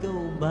let it go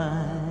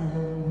by.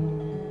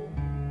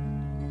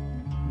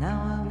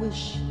 Now I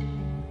wish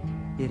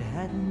it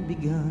hadn't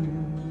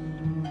begun.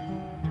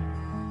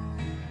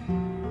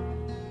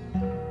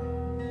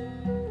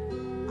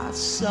 I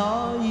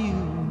saw you,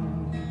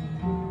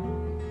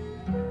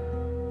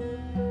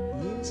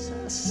 yes,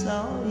 I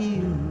saw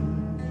you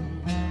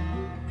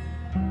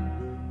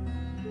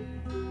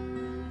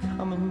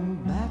coming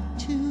back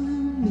to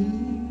me.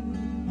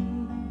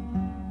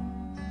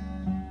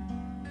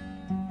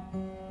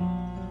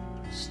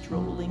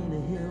 Strolling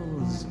the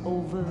hills,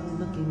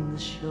 overlooking the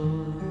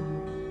shore,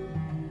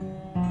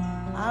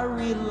 I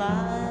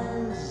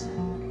realize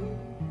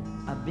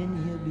I've been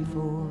here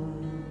before.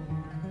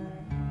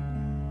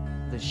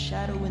 The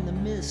shadow in the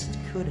mist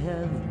could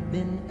have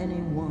been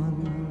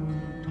anyone.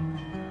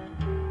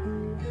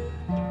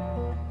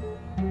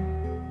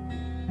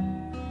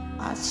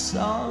 I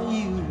saw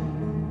you,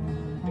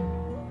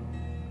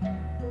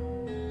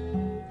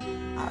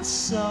 I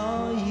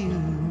saw you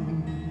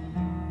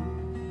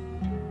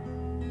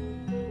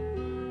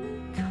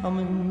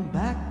coming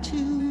back to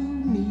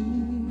me.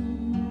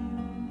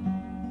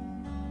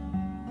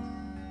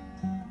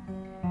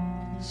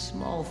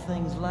 Small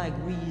things like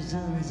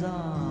reasons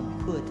are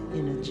put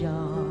in a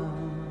jar.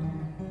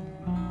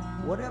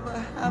 Whatever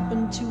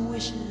happened to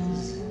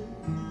wishes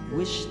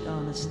wished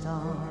on a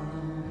star?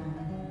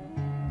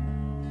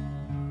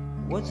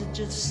 Was it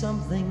just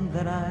something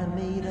that I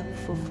made up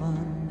for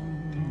fun?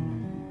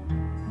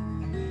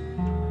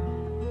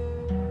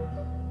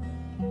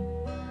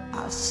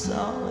 I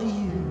saw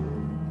you,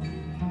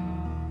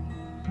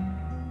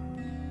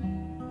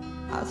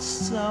 I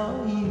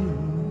saw you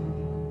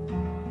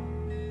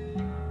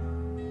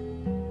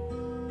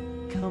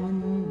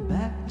coming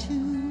back to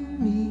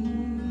me.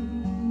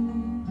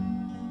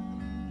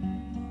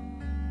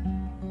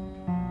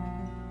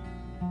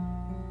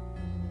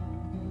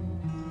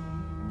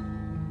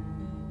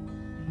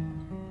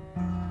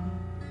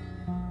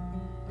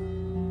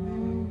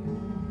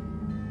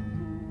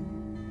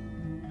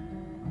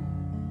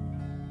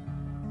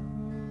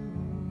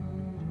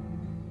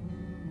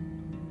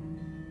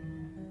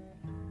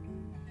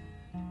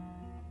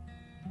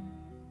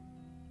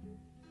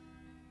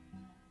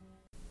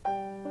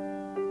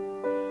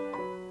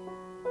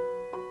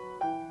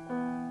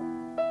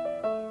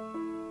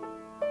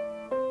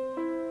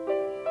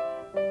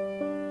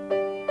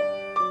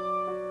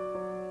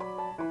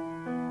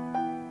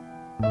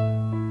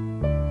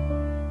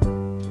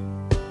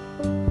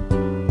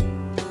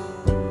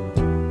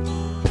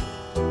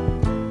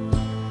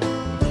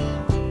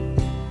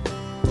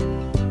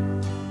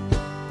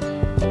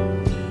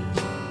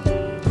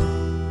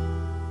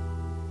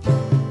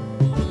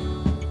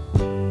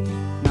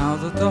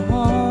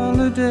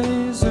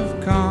 Days have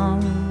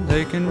come,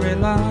 they can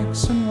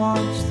relax and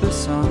watch the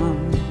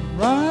sun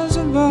rise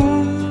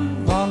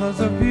above all of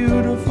the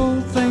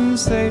beautiful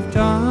things they've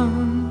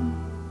done.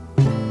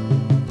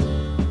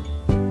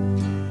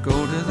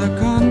 Go to the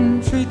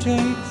country,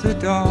 take the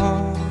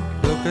dog,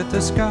 look at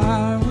the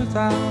sky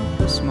without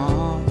the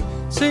smog,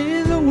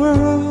 see the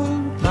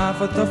world,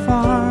 laugh at the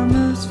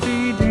farmers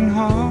feeding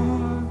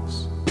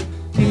hogs,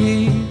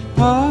 eat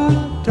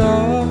hot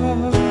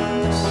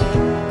dogs.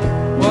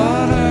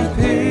 What a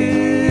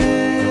pity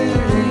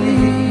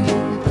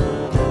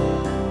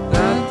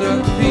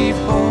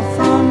people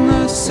from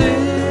the city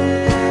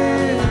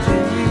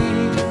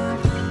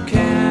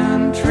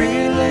can't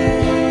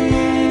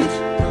relate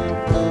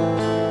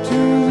to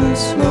the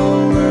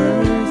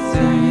slower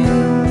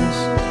things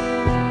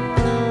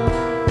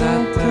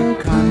that the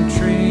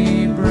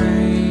country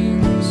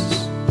brings.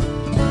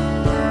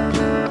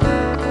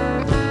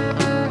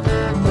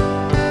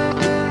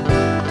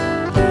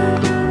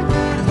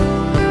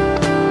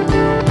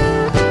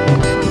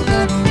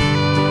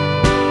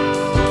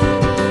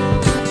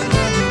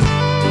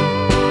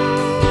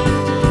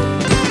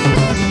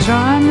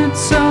 Time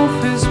itself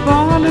is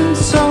bought and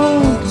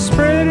sold,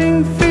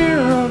 spreading fear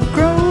of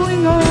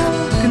growing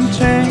old,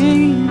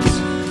 contains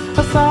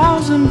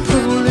 1,000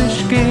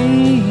 foolish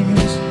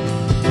games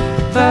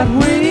that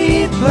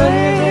we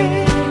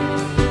play.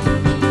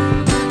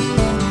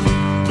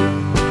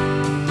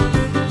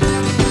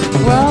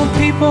 Well,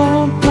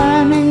 people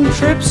planning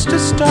trips to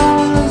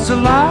stars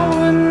allow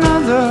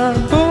another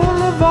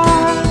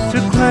boulevard to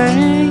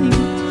claim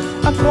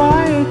a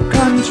quiet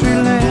country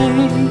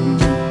lane.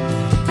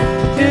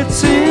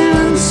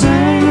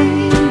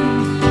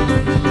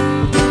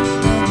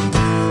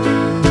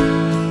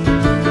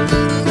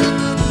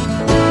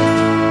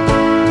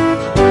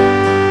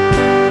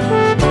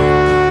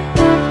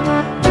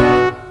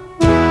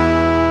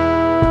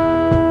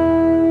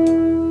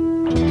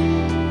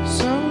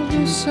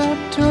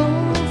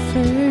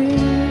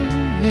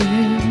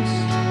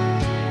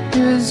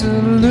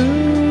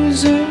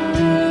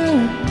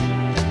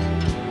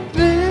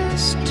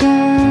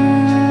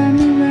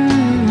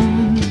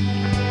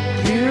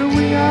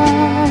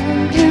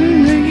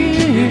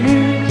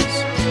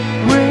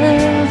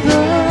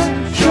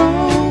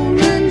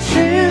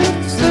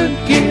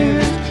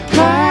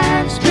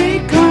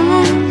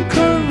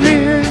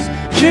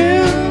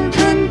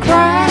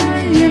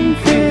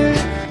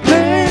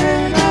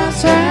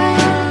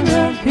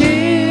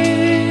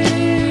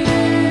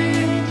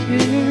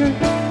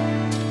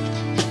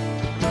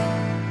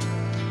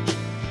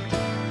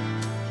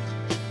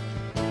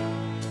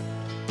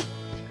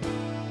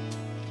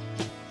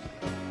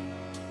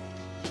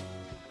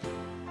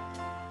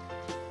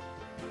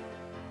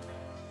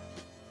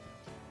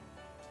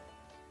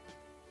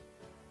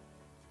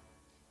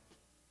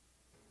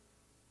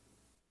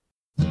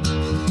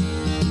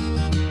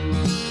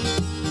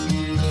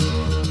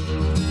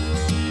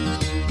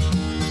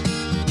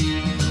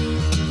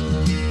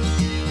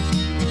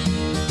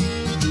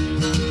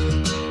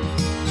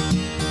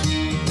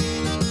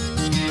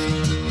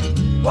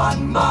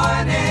 One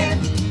morning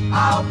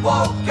I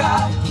woke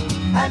up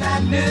and I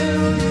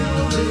knew you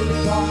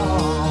were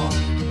gone.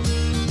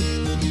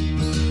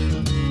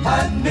 A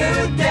new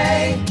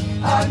day,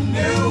 a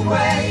new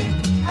way,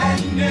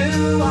 and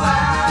new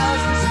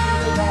eyes to see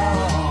it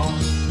all.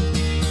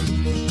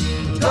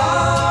 Go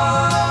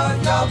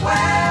your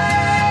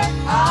way,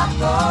 I'll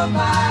go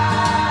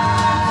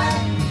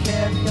mine,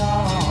 get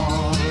gone.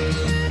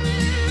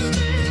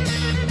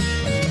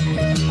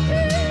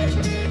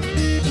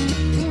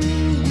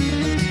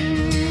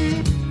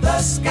 The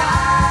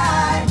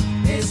sky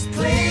is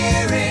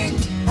clearing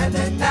and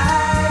the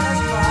night is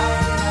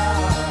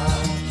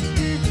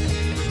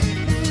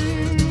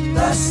brightening up.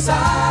 The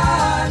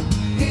sun,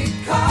 he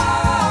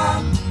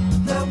come,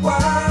 the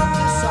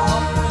world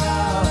soften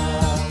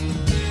up.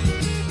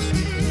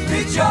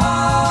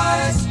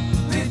 Rejoice,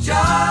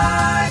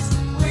 rejoice,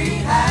 we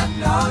have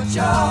no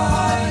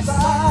choice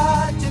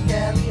but to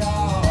carry on.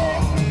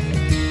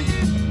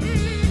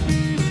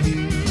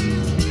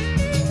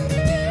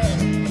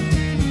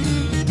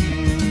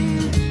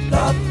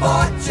 The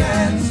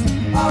fortunes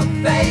of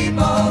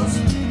fables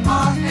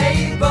are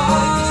able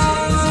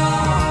to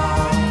solve.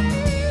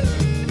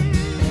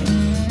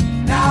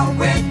 Now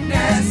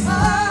witness the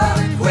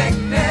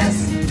quickness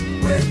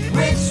with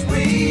which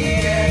we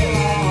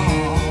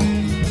evolve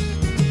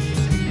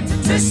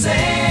to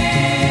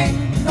sing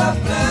the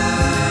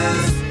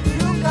blues.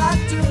 You got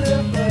to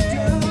live the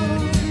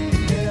dues,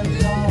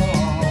 carry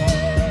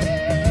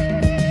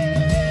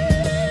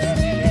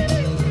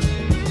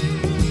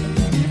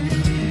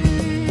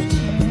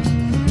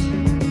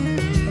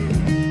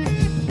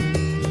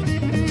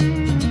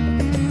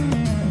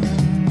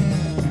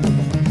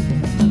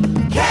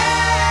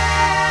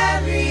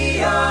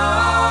Carry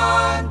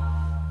on,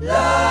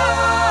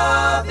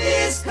 love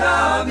is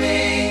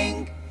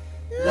coming,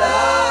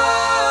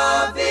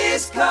 love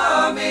is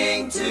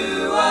coming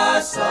to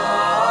us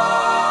all.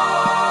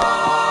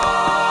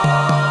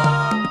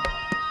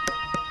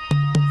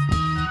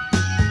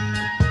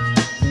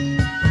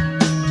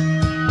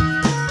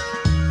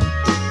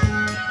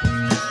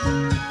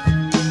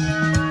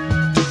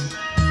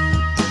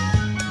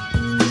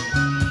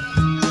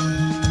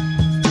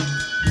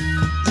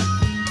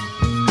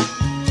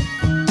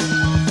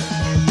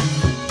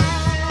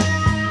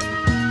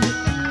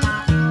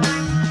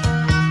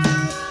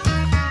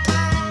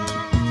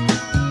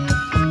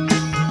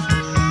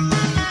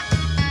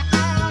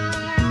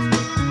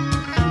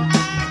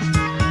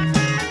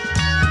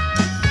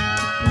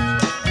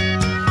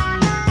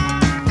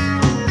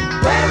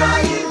 Where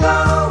are you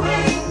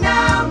going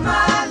now,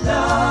 my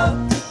love?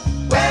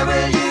 Where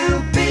will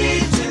you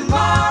be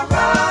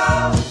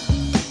tomorrow?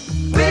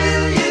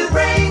 Will you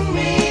bring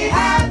me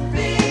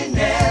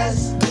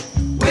happiness?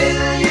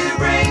 Will you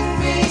bring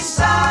me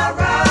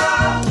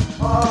sorrow?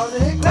 All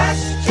the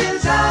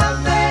questions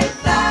of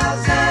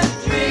 1,000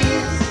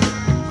 dreams.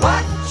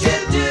 What you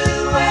do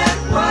and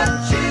what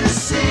you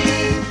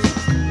see.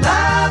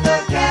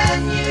 Lover, can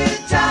you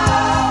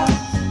talk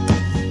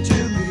to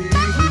me?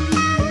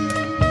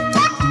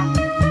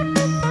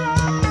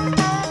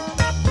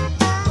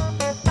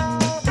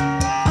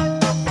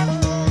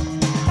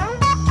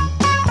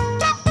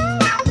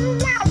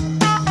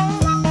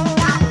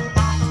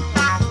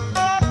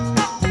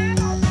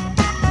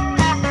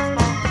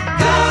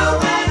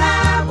 When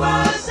I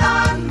was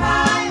on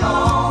my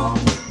own,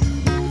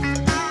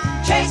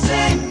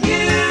 chasing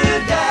you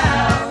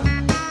down.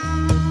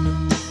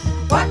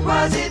 What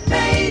was it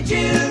made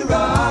you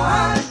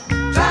run?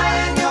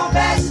 Trying your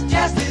best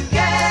just to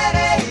get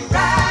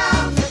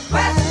around the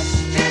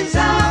questions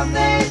of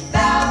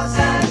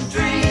 1,000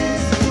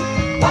 dreams.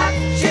 What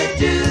you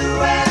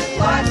do and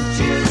what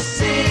you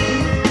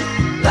see.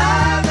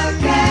 Lover,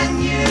 can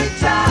you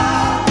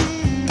talk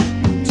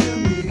to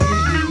me?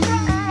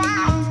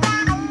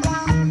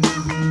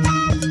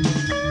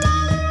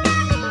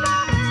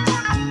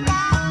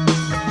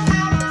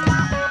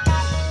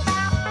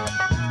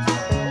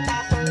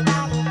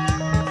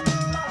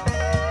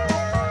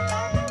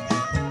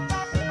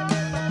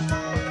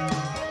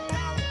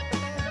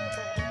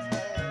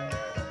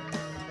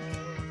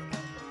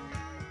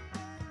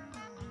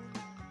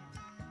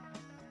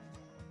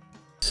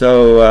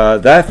 So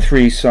that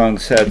 3-song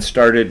set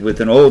started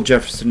with an old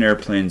Jefferson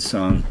Airplane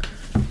song,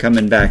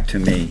 Coming Back to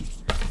Me.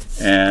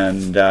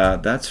 And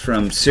that's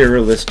from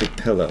Serialistic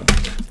Pillow.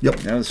 Yep.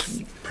 That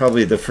was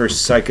probably the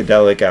first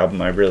psychedelic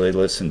album I really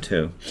listened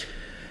to.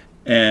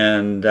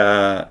 And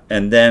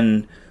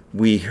then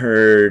we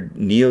heard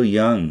Neil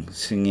Young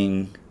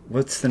singing,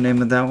 what's the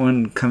name of that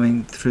one,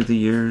 Coming Through the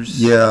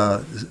Years?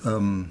 Yeah.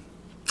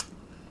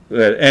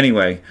 But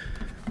anyway,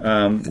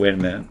 wait a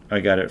minute, I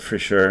got it for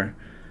sure.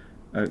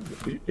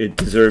 It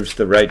deserves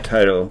the right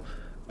title.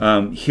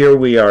 Here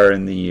We Are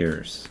in the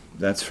Years.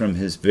 That's from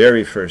his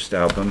very first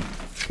album.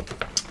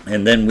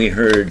 And then we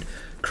heard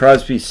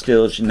Crosby,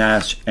 Stills,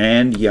 Nash,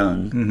 and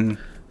Young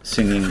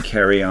singing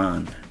Carry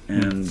On.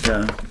 And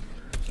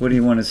what do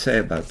you want to say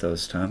about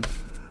those, Tom?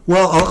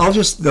 Well, I'll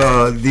just,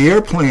 the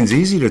airplane's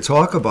easy to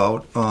talk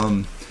about.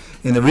 And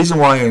the reason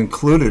why I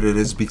included it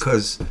is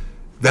because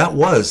that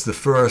was the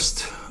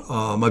first.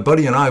 My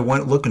buddy and I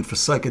went looking for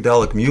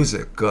psychedelic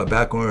music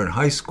back when we were in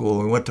high school.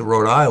 We went to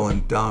Rhode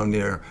Island down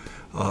near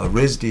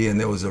RISD, and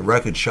there was a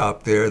record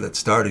shop there that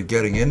started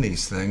getting in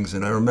these things.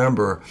 And I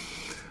remember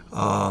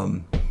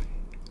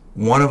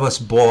one of us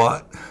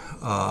bought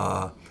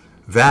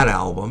that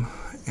album,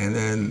 and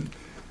then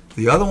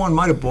the other one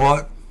might have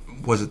bought,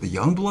 was it the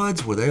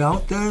Youngbloods? Were they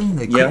out then?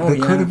 They could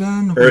have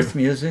been. Earth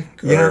Music?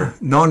 Yeah.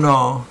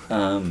 No.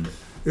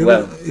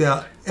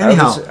 Yeah.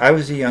 Anyhow, I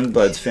was a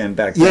Youngbloods fan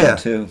back then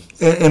too.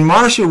 And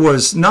Marcia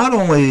was not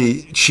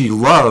only, she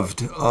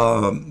loved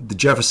the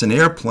Jefferson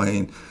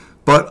Airplane,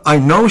 but I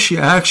know she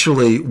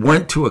actually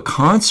went to a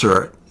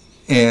concert,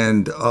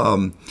 and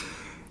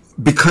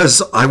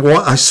because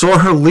I saw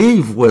her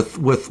leave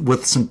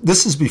with some.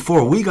 This is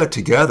before we got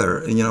together,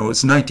 and it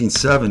was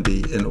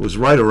 1970, and it was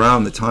right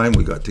around the time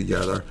we got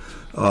together.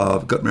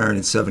 Got married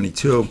in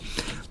 72,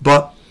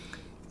 but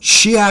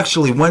she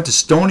actually went to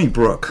Stony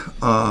Brook,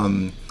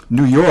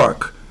 New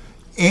York,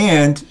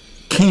 and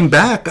came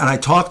back, and I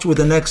talked to her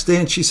the next day,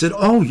 and she said,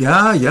 oh,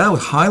 yeah, it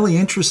was highly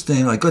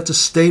interesting. I got to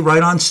stay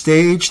right on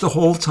stage the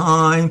whole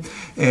time,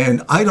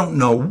 and I don't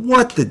know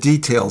what the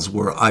details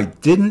were. I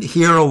didn't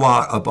hear a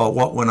lot about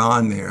what went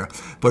on there,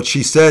 but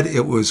she said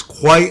it was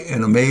quite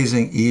an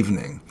amazing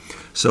evening.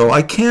 So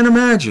I can't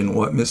imagine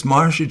what Miss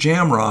Marcia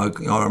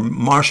Jamrog, or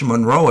Marcia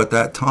Monroe at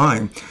that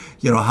time,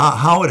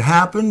 how it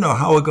happened or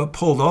how it got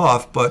pulled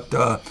off,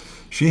 but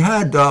she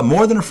had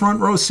more than a front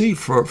row seat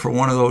for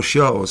one of those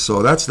shows.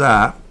 So that's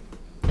that.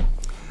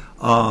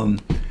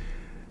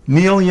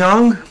 Neil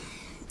Young,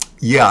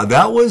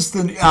 that was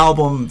the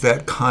album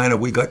that kind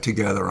of we got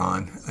together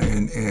on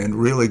and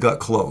really got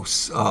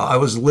close. I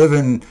was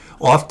living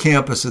off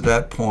campus at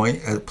that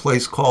point at a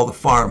place called the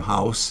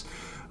Farmhouse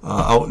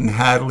out in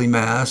Hadley,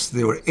 Mass.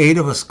 There were 8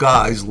 of us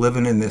guys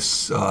living in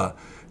this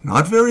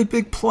not very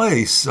big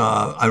place.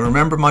 I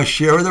remember my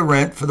share of the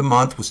rent for the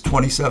month was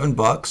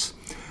 $27.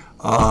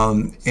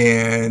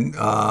 And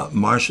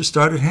Marcia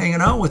started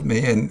hanging out with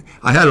me, and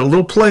I had a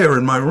little player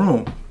in my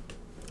room,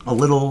 a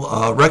little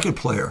record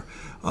player,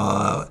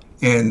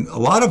 and a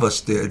lot of us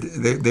did.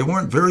 They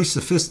weren't very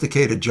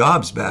sophisticated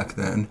jobs back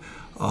then,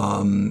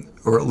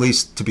 or at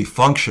least to be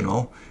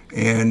functional,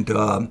 and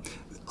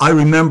I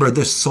remember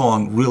this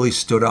song really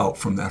stood out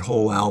from that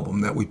whole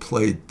album that we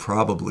played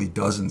probably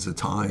dozens of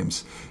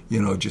times,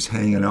 just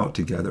hanging out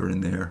together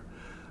in there.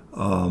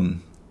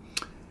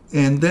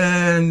 And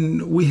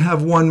then we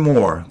have one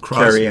more.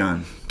 Carry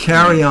On.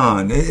 Carry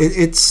On.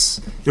 It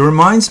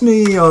reminds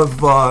me of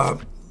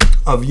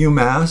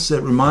UMass.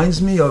 It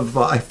reminds me of,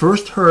 I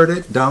first heard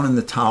it down in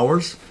the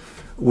Towers,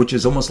 which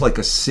is almost like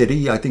a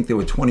city. I think they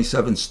were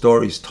 27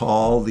 stories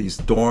tall, these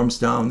dorms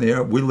down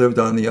there. We lived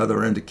on the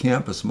other end of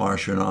campus,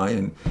 Marcia and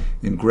I,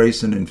 in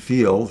Grayson and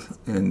Field,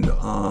 and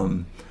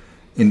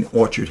in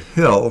Orchard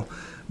Hill.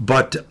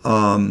 But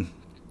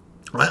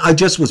I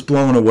just was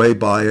blown away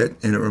by it,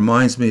 and it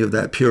reminds me of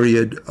that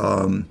period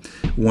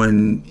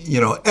when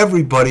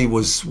everybody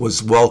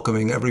was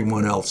welcoming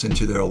everyone else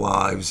into their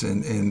lives,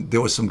 and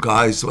there were some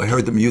guys. I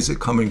heard the music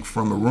coming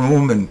from a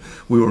room, and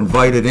we were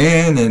invited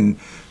in, and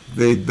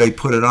they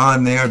put it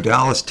on there.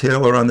 Dallas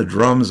Taylor on the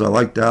drums. I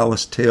like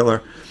Dallas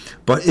Taylor,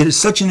 but it is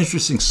such an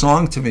interesting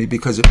song to me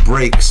because it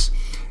breaks,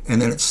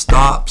 and then it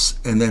stops,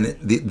 and then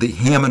the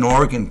Hammond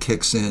organ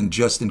kicks in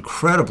just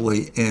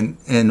incredibly, and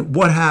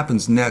what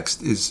happens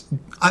next is,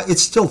 it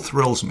still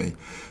thrills me.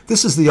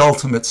 This is the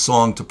ultimate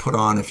song to put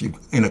on if you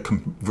in a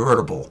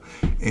convertible,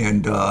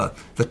 and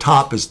the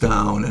top is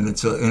down, and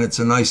it's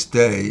a nice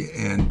day,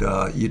 and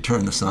you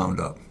turn the sound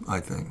up, I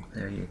think.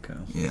 There you go.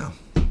 Yeah.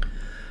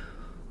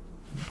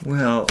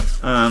 Well,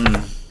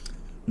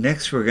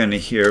 next we're going to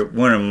hear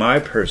one of my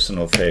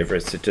personal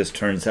favorites. It just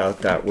turns out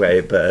that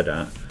way, but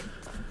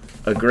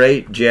a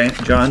great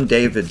John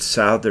David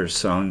Souther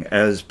song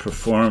as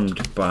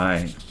performed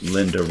by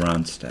Linda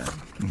Ronstadt.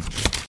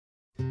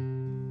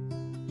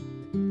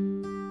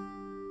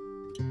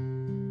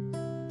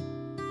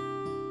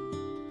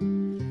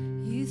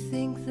 You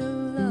think the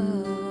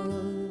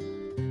love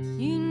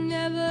you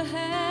never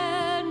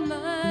had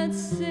might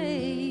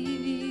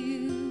save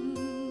you,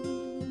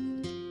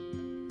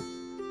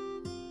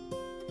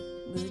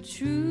 but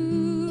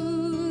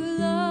true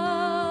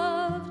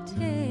love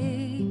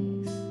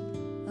takes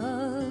a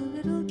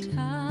little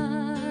time.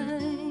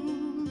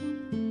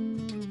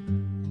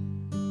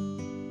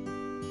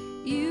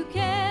 You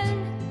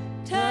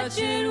can touch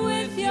it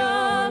with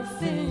your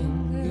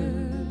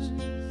fingers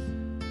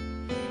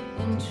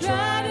and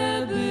try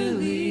to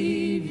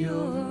believe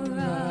your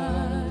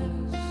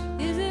eyes.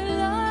 Is it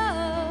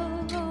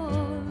love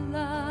or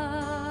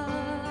lie?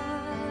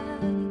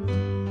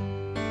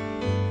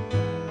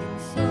 And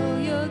so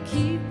you're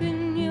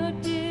keeping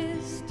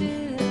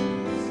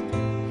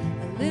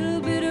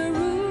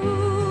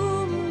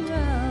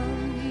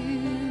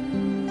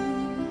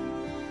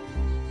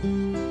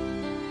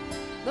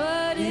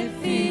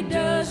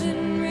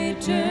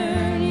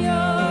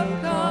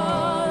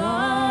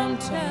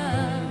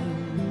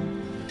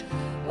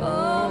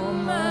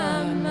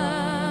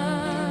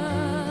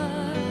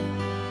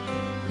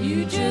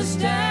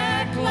just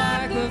act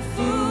like a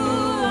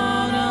fool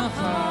on a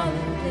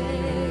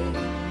holiday.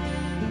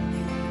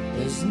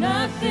 There's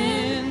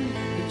nothing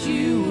that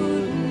you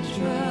wouldn't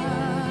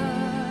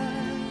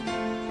try.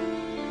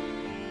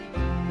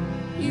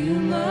 You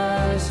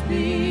must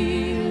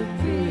be a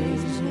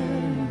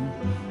prisoner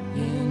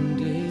in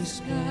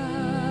disguise.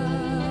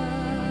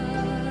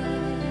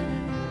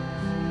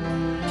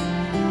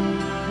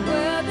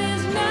 Well,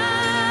 there's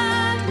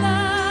not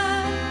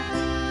love,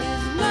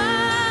 there's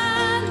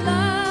not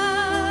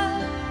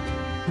love,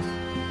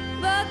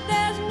 but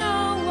there's no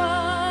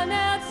one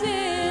else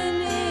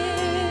in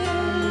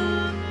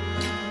it.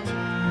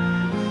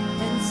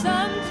 And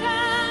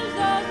sometimes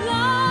those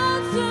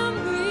lonesome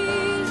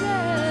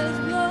breezes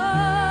blow,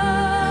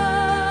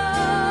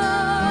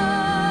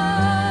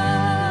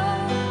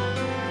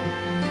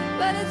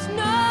 but it's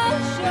no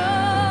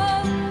show,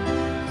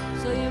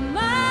 so you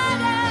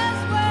might as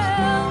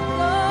well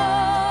go.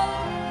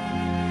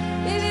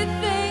 If you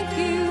think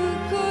you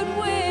could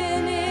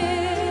win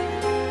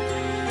it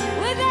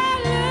without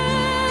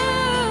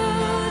losing,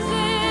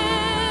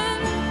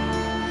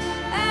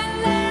 and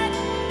let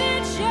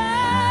it show.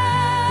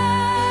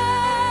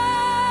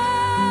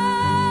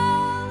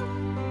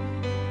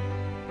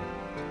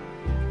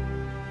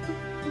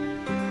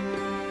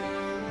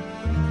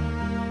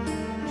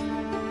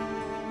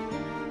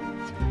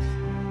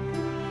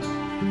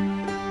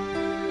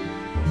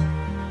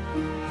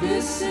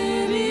 This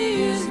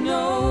city is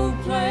no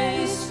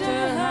place to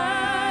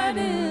hide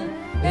in.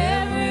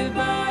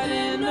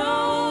 Everybody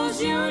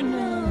knows your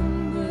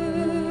number,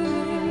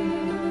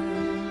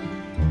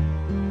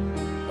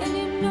 and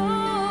you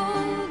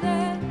know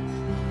that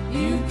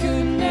you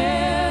could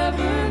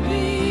never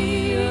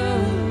be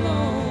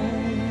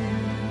alone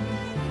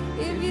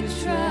if you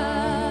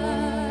tried.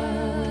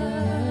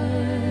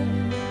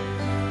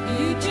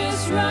 You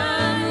just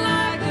run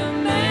like a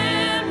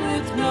man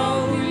with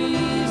no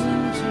reason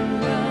to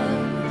run,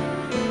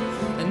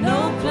 and no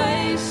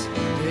place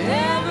to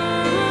ever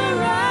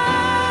arrive.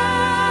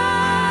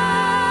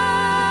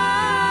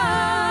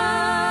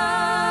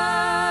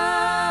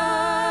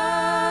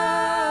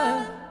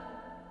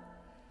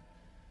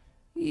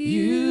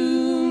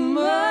 You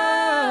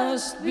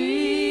must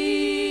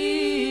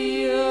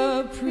be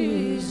a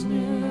prisoner.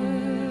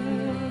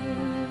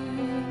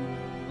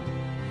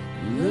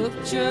 You look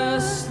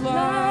just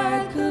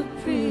like a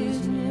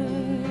prisoner.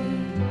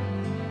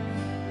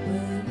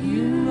 Well,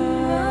 you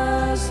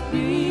must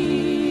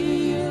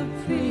be a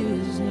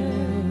prisoner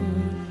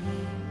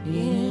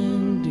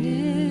in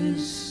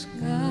disguise.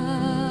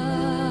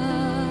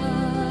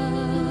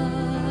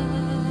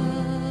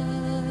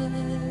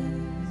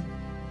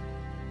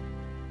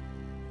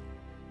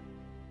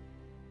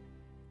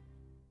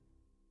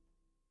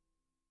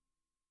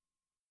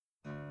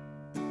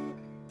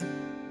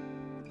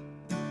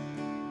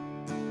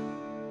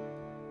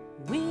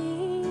 We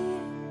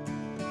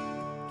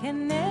can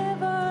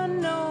never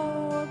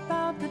know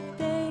about the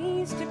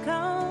days to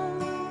come,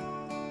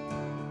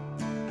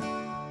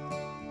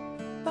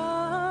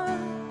 but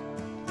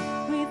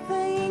we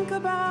think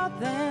about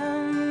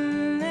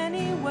them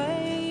anyway.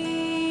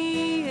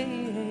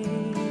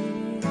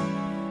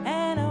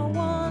 And I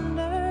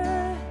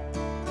wonder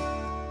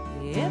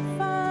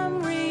if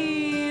I'm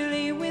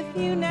really with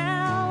you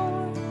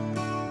now,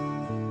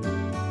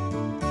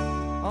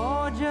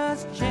 or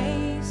just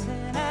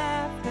chasing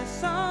after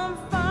some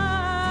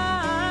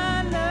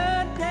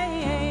finer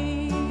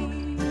day.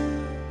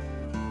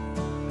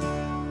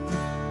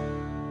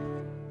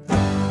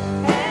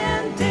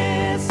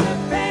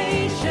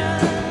 Anticipation,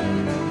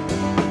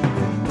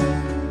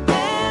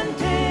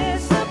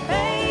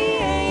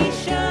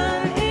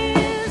 anticipation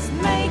is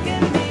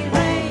making me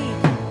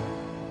late.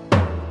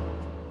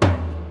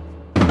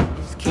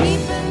 It's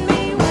keeping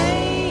me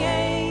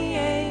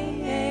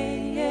waiting,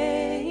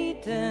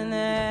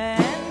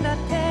 and I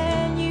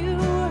tell you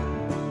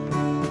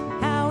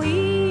how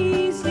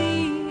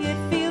easy it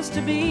feels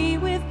to be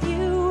with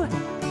you,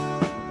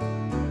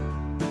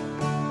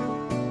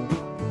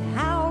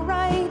 how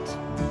right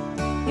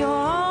your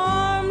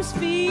arms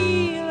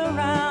feel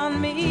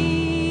around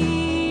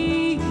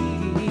me.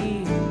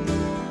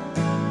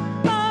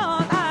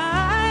 But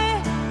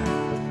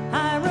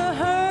I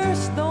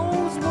rehearsed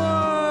those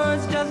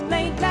words just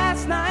late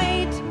last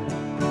night,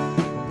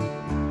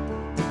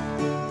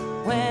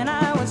 when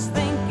I was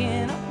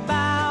thinking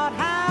about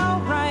how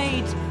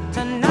right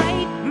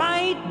tonight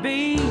might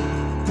be.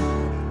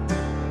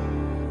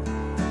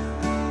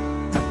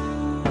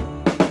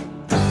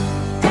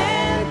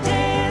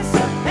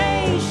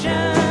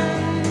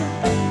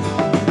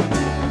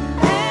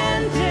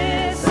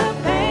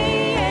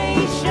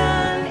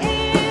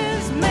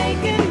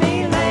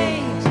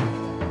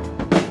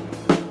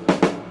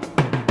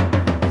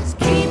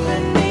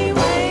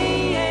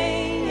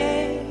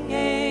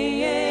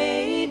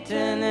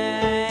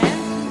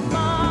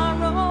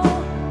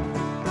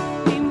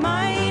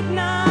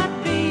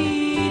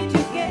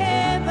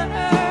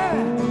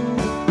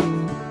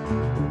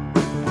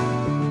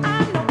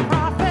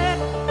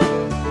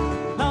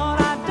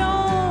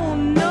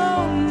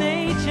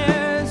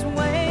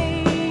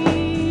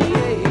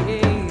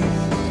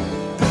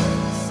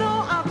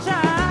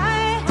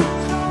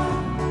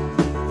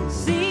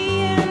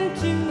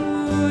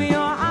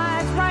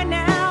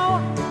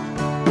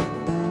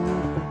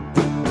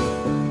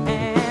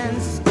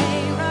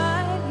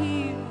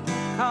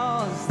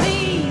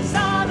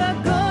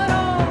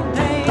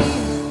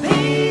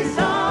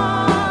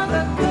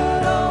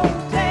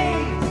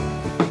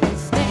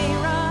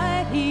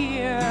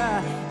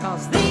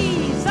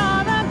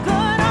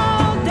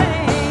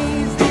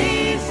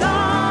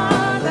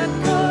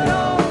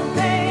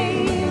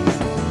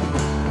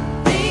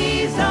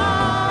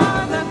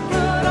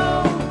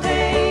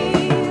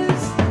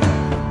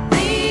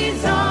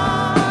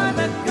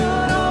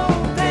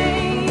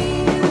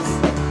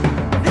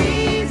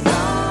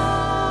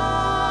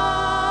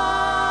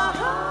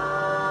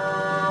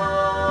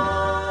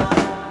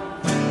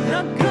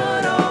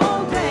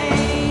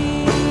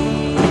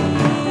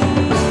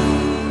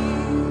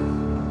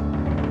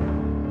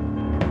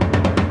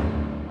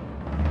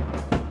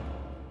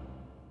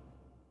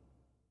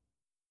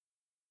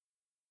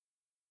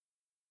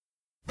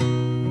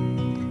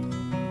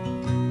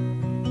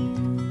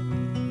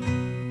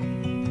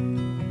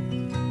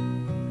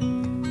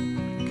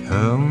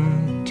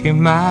 Come to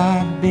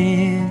my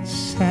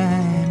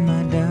bedside,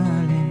 my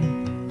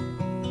darling.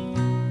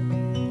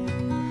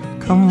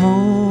 Come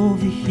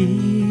over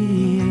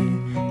here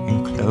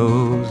and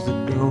close the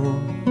door.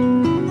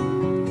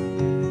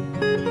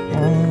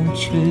 Won't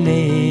you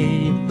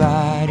lay your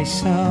body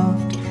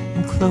soft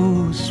and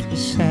close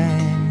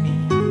beside me,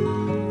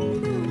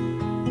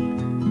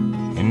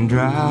 and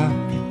drop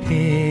your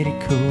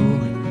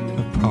petticoat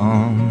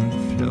upon the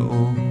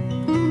floor.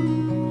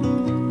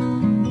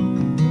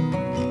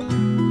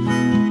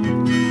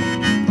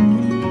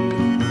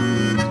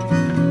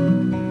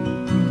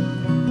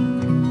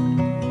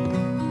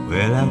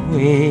 Well, I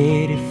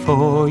waited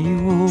for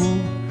you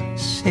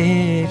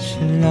such a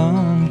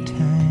long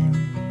time.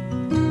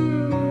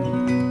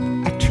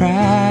 I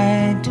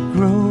tried to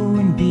grow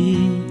and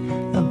be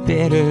a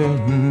better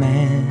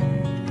man.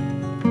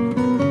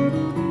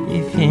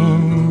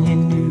 Even you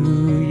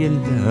knew your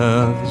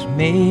love has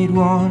made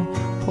one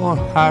poor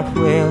heart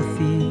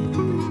wealthy,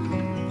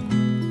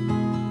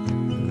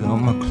 though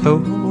my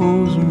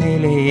clothes may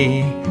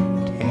lay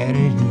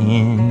tattered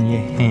in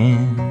your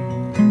hand.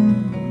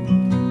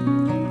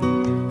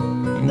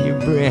 Your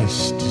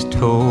breast has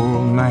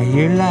told my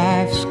your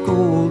life's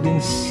golden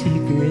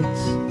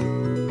secrets.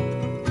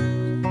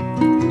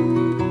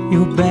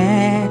 Your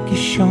back has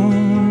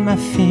shown my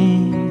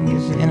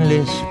fingers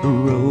endless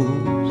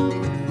rows,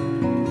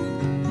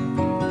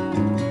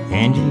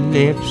 and your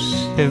lips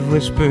have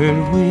whispered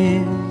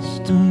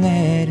wisdom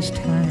that is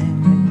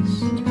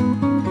timeless,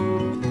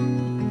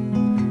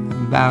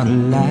 about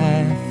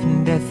life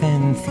and death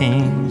and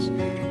things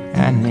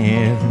I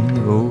never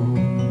know.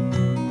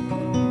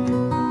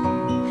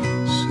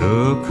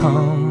 So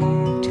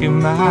come to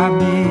my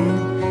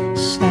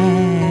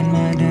bedside,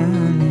 my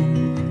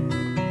darling.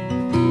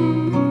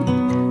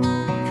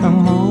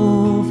 Come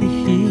over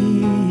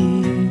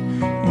here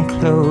and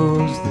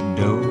close the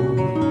door.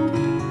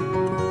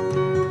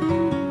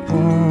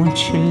 Won't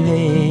you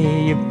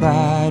lay your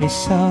body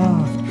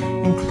soft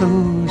and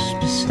close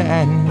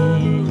beside me,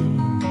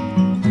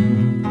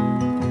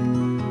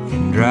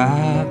 and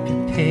drop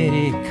your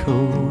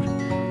petticoat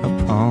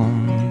upon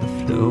the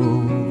floor.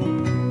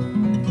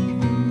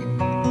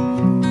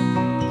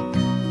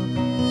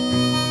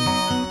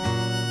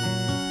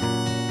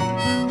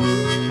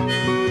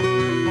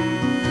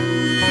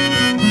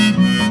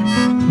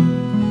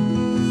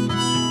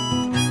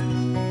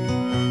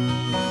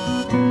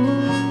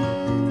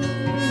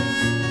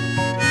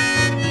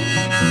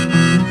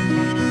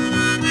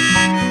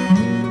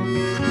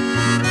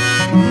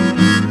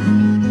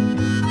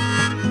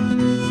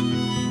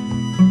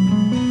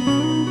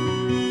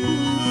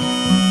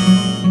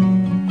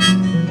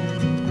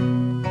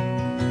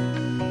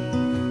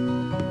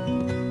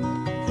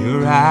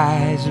 Your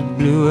eyes are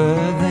bluer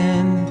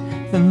than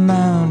the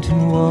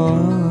mountain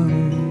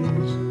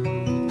waters.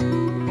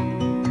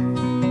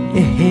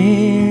 Your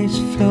hair's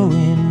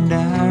flowing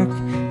dark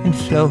and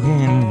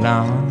flowing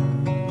long,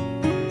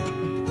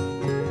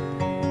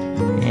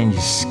 and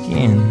your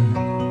skin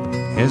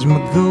has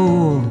more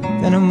gold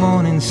than a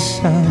morning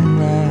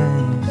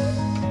sunrise.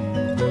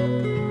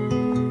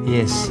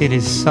 Yes, it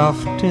is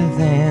softer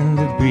than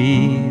the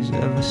breeze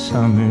of a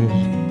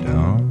summer's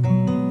dawn.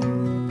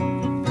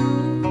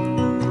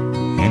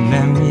 And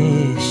I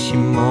miss you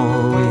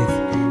more with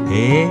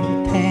every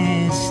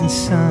passing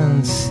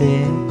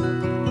sunset.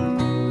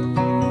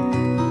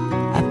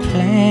 I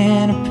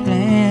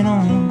plan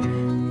on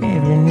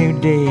every new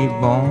day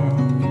born.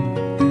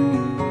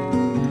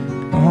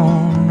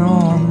 Oh no,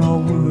 no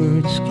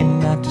words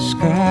cannot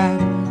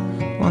describe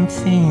one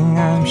thing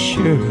I'm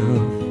sure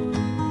of,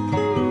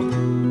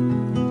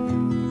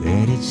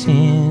 that it's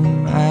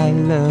in my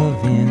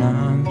loving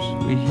arms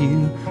where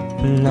you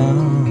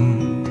belong.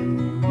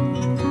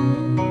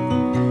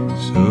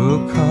 So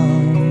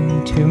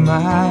come to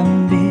my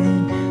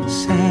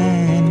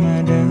bedside,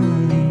 my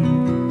darling.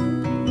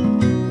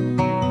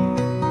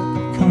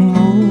 Come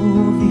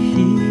over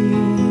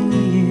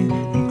here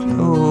and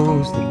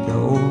close the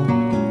door.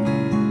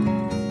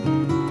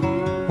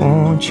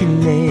 Won't you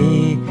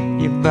lay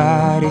your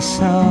body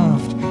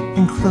soft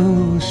and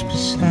close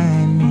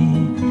beside me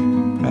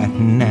right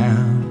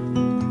now,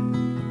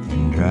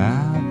 and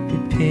drop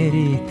your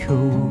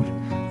petticoat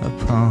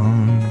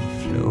upon the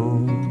floor.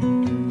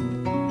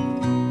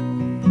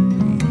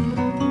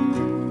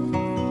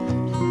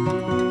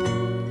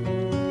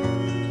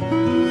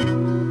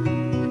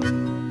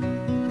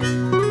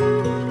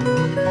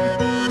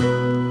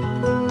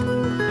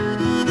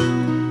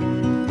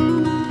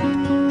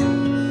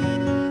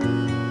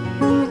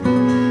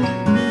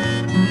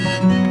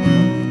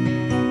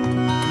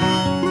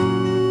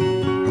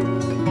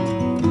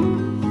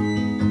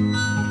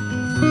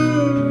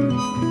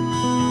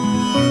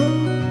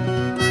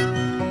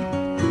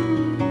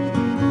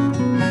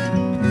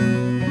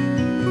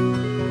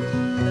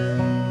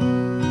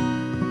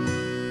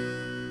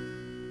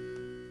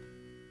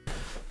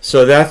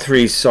 So that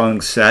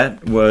 3-song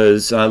set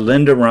was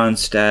Linda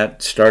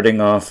Ronstadt starting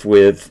off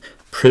with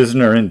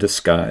Prisoner in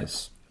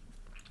Disguise.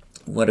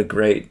 What a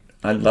great,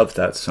 I love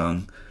that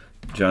song.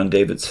 John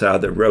David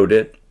Souther wrote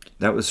it.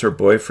 That was her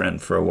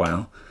boyfriend for a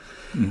while.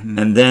 Mm-hmm.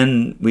 And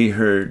then we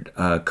heard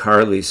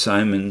Carly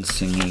Simon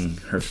singing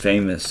her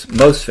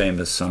most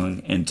famous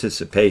song,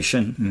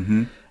 Anticipation.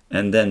 Mm-hmm.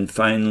 And then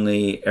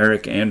finally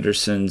Eric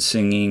Anderson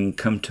singing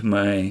Come to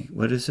My,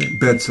 what is it?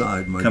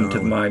 Bedside, My Come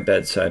Darling. to My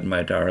Bedside,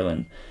 My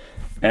Darling.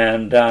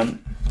 And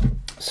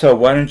so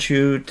why don't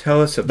you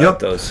tell us about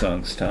those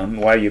songs, Tom,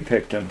 why you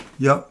picked them?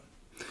 Yep.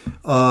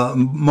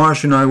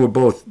 Marsh and I were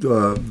both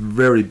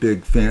very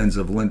big fans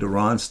of Linda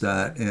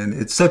Ronstadt, and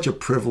it's such a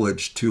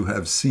privilege to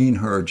have seen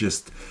her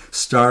just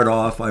start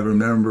off. I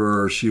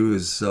remember she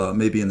was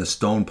maybe in the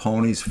Stone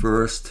Ponies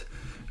first.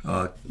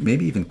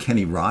 Maybe even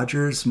Kenny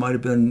Rogers might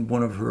have been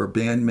one of her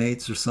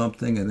bandmates or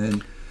something, and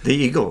then the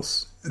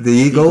Eagles. The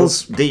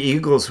Eagles? The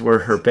Eagles were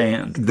her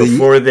band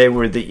before they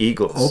were the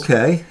Eagles.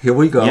 Okay, here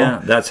we go. Yeah,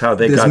 that's how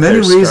they got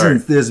their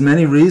start. There's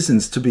many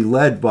reasons to be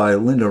led by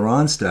Linda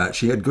Ronstadt.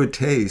 She had good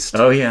taste.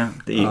 Oh, yeah,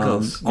 the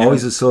Eagles.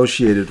 Always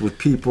associated with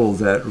people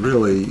that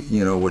really,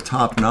 were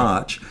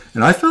top-notch.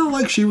 And I felt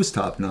like she was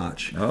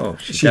top-notch. Oh,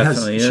 she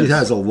definitely is. She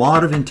has a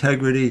lot of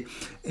integrity,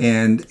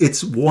 and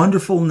it's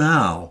wonderful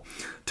now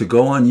to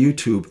go on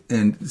YouTube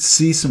and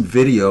see some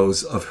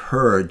videos of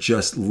her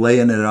just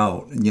laying it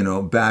out,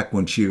 back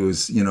when she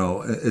was,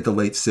 at the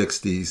late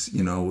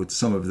 60s, with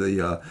some of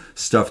the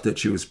stuff that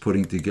she was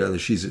putting together.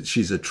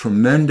 She's a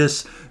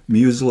tremendous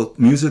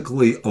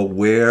musically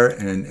aware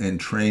and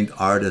trained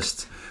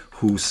artist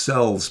who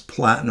sells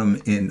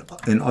platinum in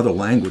other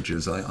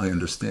languages, I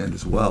understand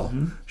as well.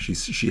 Mm-hmm.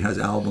 She has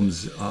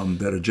albums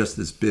that are just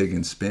as big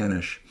in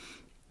Spanish.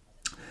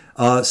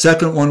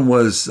 Second one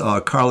was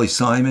Carly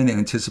Simon,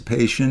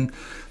 Anticipation.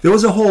 There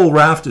was a whole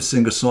raft of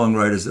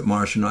singer-songwriters that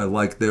Marsh and I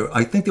liked.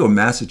 I think they were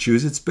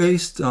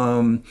Massachusetts-based.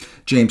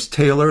 James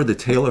Taylor, the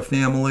Taylor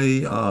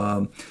family,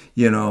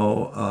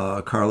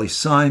 Carly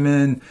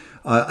Simon.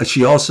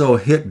 She also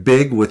hit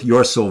big with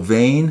You're So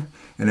Vain,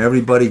 and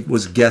everybody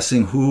was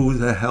guessing who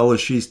the hell is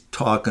she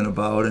talking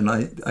about. And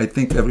I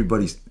think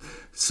everybody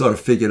sort of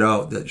figured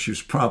out that she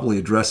was probably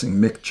addressing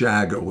Mick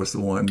Jagger was the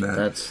one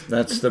that's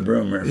the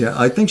rumor. Yeah,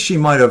 I think she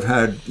might have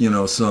had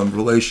some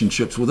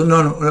relationships with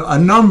a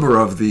number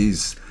of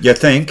these. You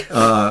think?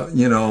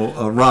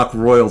 Rock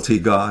royalty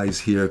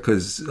guys here,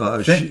 because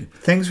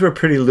things were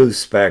pretty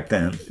loose back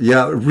then.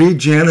 Yeah, read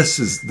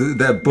Janis's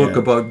that book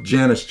about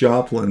Janis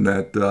Joplin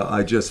that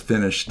I just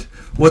finished.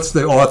 What's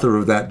the author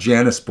of that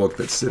Janis book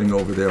that's sitting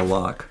over there,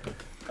 Locke?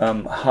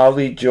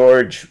 Holly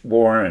George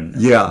Warren.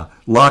 Yeah,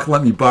 Locke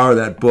let me borrow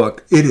that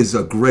book. It is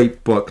a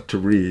great book to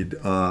read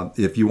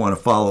if you want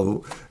to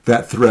follow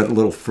that thread a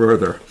little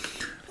further.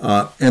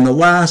 And the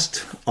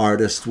last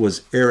artist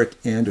was Eric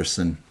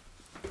Anderson.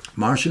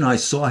 Marsh and I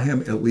saw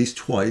him at least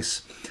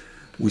twice.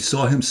 We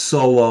saw him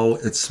solo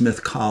at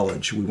Smith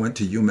College. We went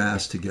to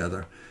UMass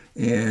together.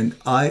 And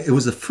it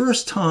was the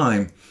first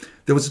time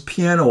there was a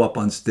piano up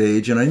on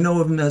stage, and I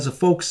know him as a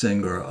folk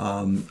singer.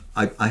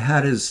 I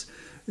had his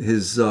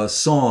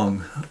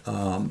song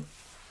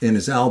in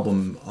his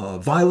album,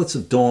 Violets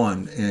of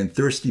Dawn and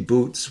Thirsty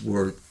Boots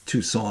were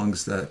two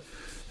songs that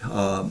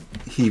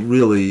he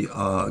really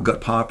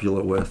got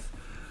popular with.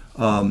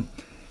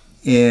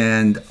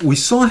 And we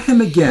saw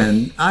him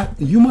again.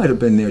 You might have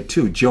been there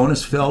too,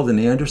 Jonas Feld and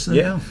Anderson.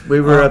 Yeah,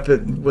 we were up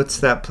at, what's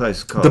that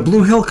place called? The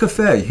Blue Hill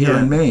Cafe here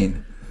in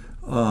Maine.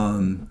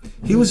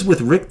 He was with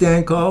Rick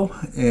Danko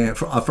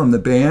from the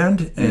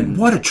band, and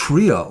what a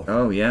trio!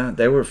 Oh yeah,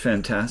 they were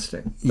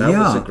fantastic. That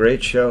was a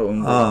great show.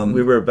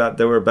 There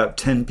were about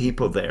 10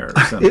 people there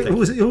or something.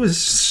 It was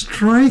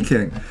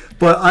striking.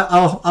 But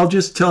I'll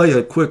just tell you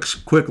a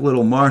quick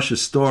little Marsha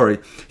story.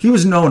 He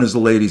was known as the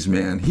ladies'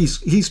 man.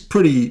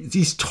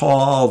 He's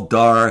tall,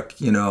 dark,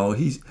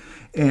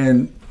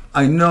 and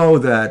I know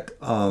that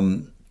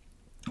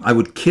I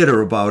would kid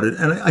her about it,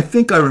 and I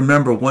think I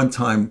remember one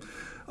time.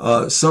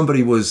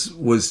 Somebody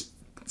was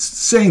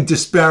saying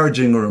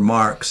disparaging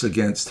remarks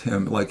against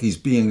him, like he's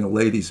being a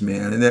ladies'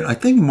 man. And then I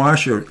think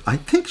Marsha,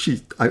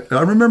 I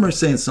remember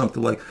saying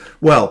something like,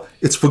 well,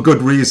 it's for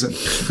good reason.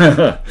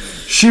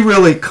 She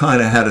really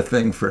kind of had a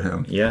thing for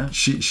him. Yeah.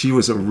 She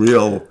was a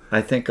real...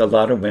 I think a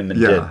lot of women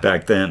did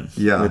back then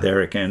with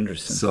Eric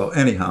Anderson. So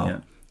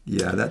anyhow,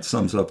 that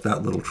sums up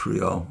that little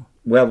trio.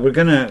 Well, we're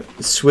going to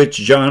switch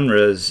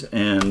genres,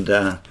 and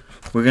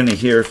we're going to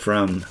hear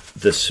from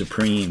the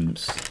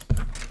Supremes.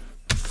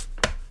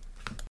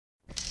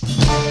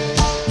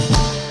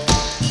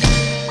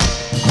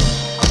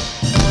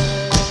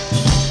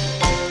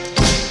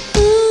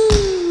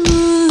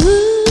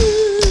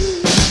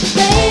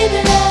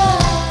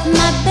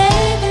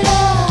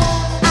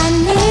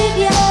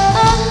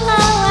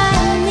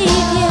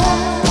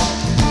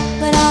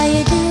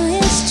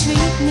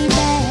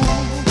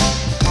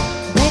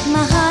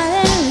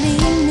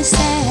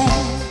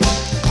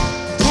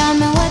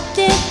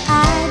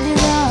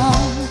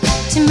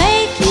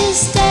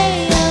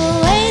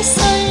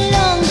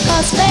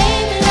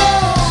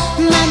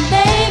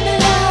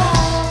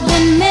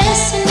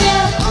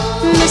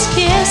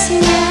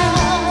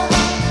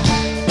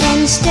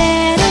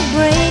 Instead of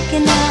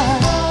breaking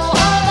up,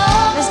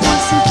 let's do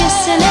some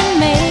kissing and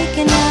making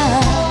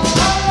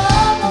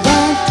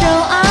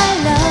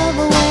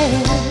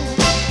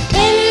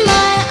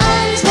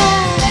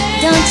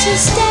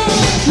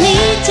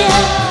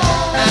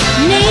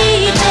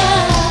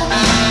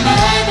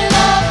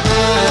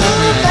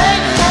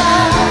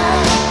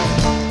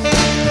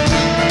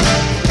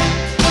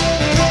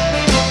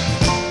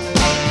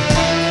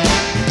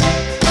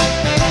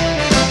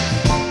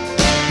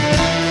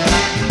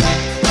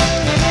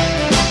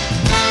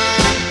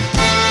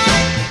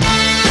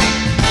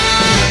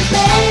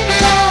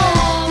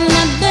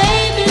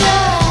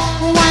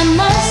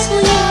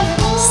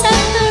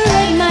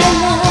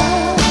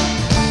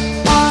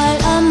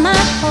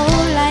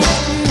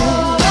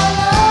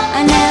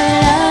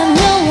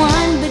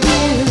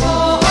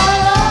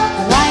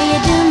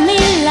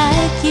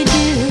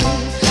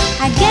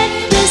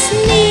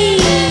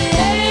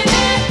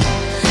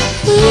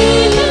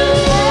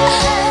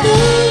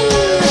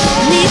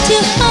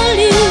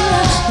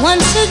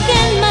once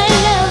again, my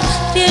love.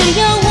 Feel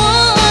your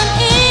warm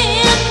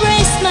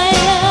embrace, my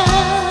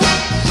love.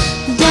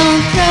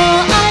 Don't throw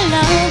our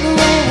love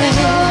away.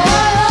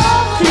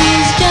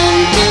 Please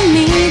don't do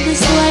me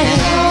this way.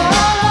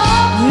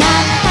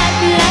 Not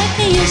happy like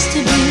I used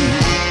to be.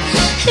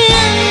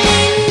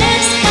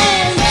 Loneliness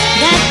has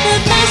got the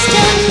best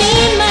of me,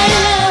 my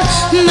love.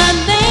 My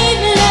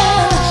baby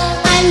love,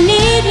 I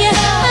need you.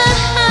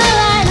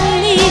 I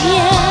need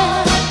you.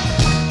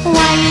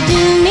 Why you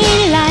do me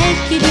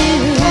like you do?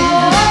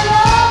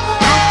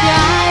 After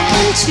I've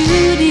been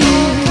true to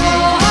you,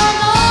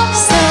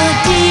 so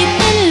deep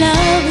in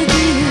love with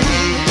you,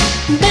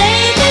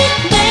 baby,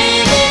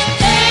 baby,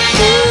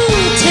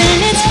 ooh, till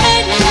it's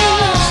hurt me,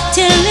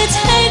 till it's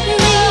hurt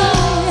me,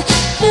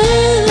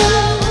 ooh.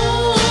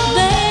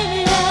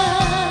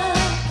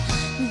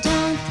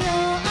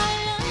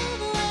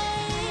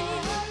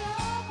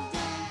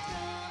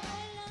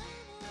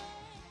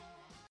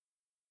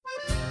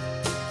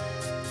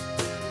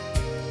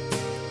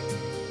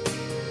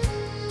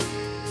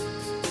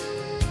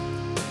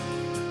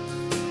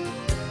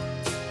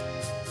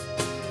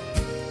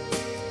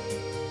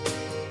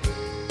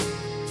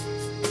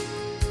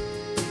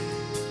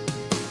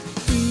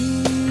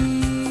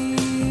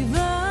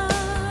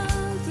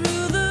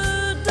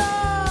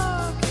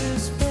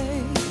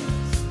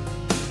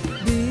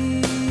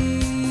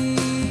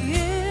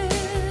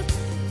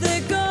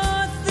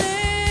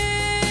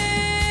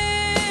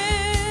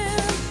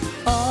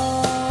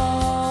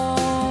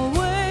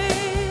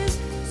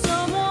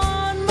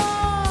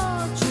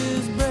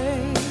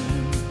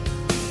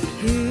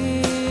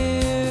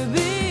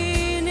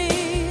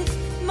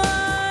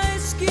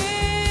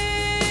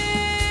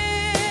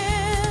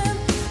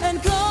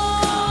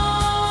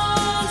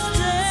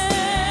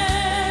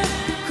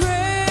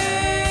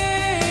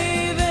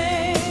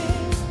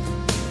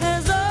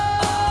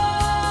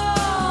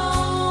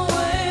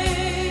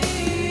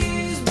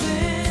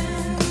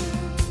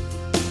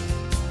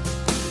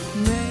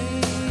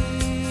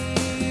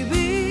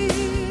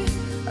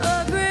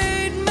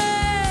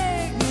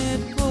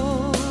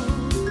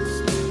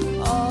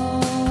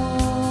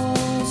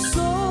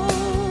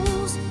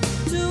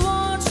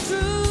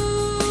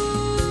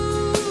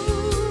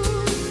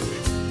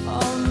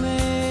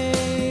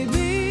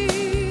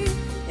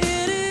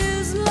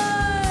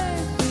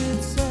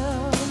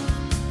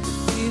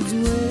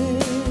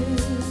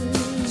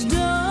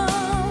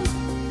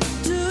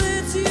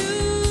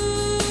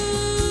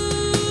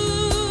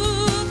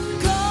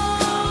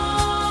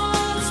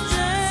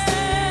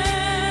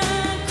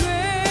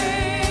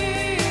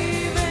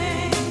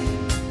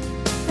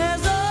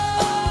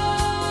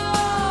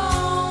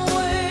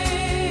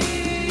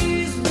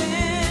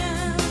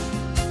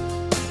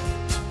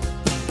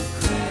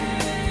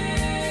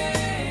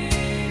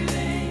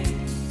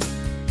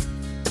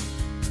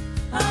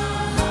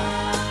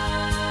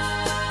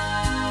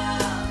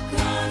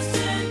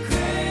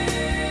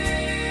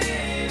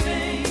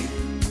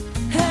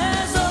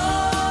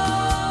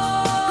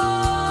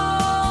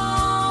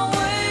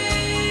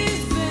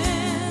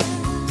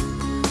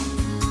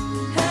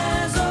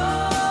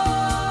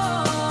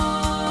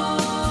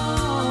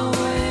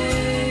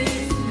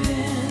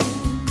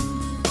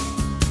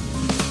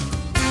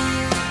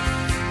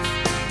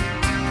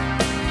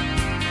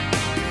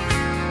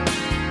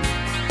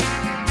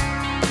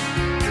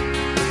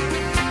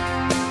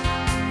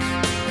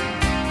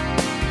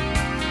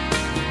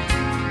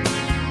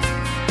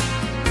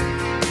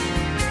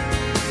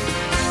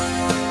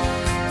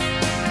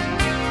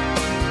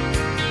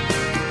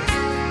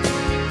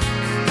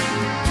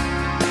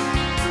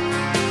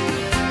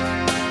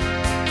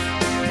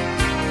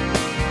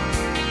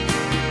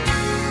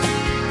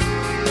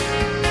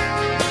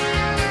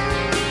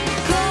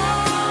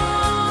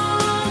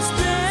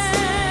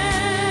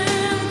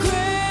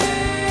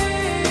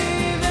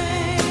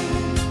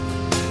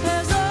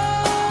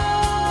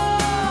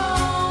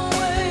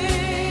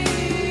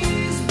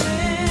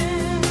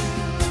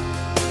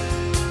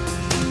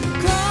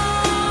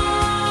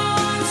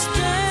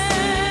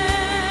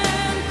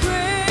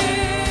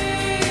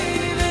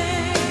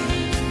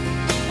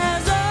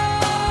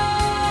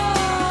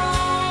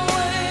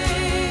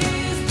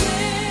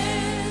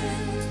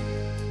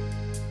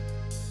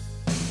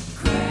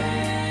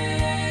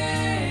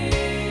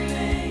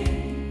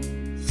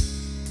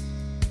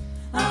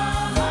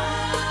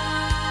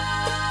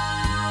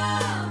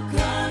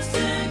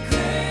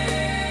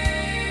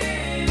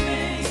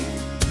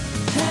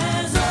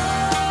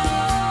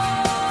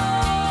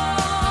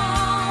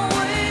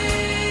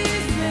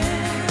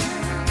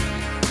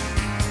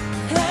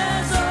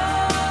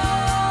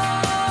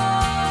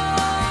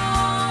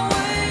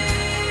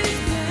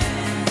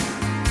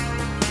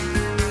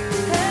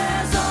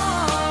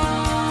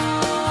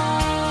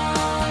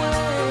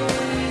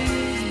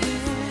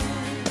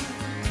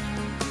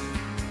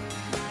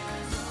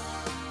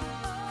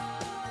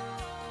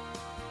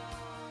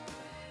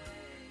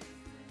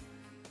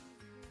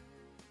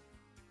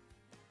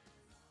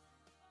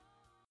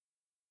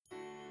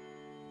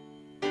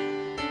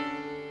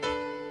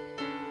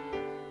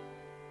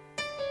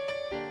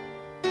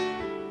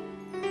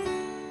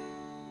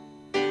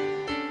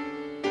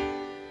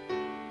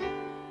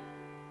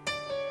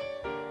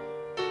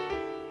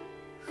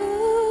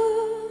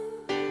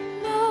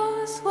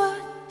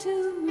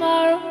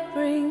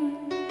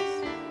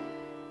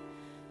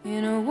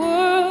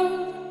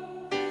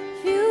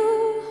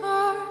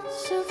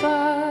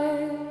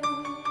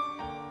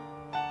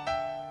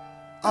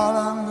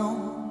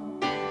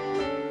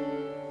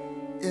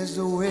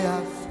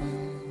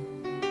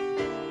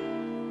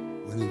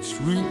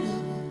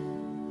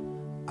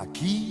 I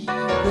keep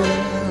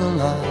it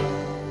alive.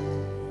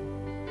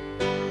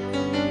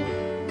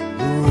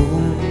 The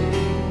road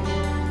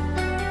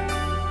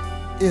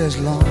is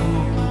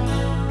long.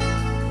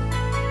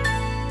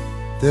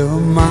 There are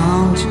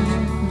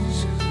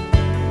mountains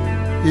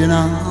in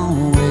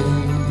our way,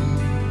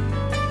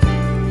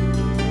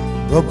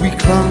 but we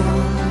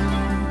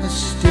climb a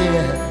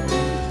stair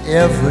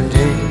every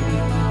day.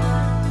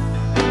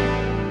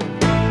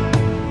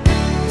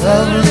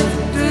 Love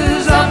lift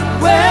us up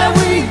where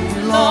we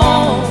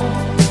belong,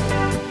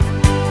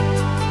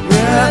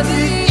 where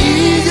the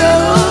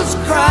eagles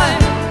cry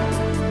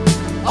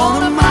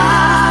on a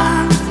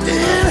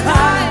mountain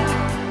high.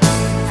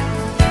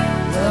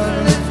 Love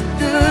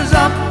lift us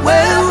up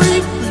where we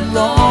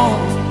belong,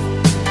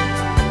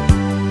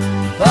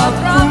 far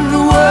from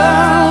the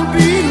world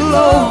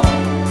below,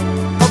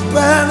 up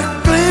where the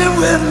clear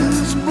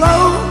winds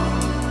blow.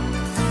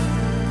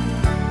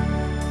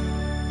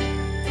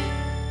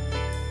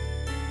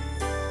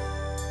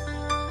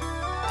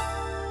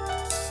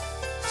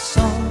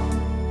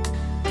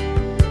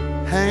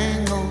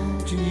 Hang on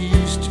to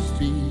used to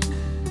be,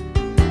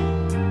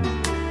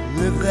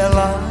 live their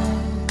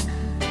lives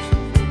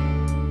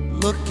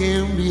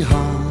looking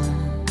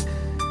behind.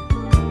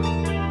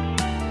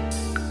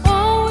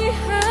 All we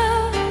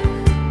have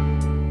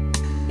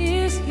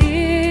is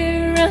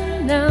here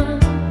and now.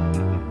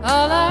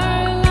 All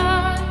our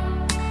lives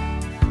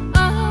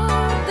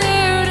are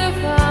there to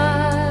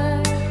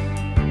find.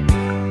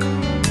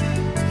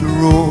 The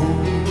road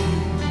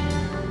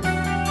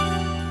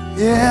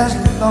is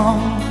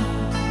long.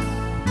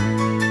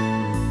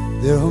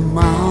 There are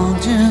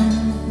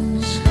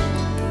mountains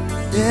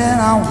in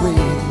our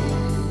way,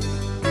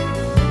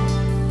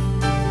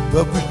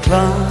 but we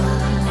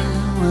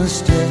climb a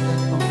step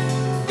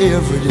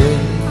every day.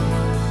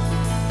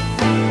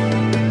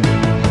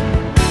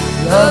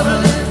 Love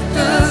lifts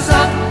us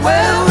up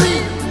where we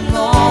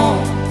belong,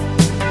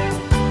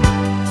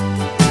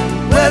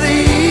 where the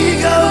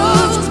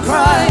eagles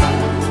cry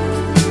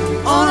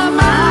on a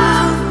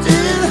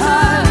mountain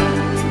high.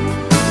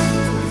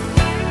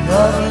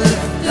 Love lifts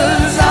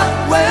us up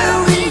where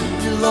we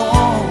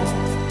belong,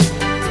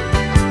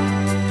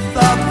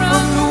 far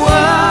from the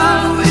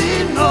world we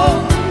know,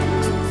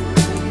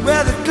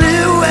 where the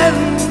clear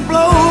wind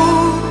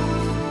blows.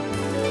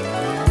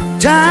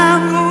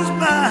 Time goes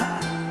by,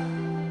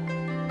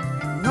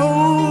 no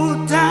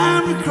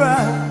time to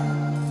cry.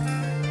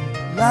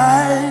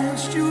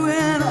 Life's you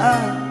and I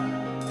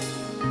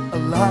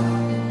alive.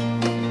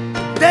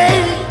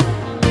 Day,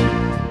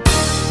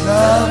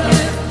 love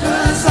lifts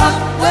us up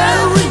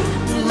where we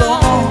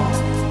belong,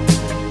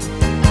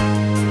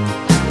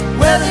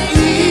 where the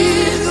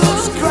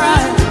eagles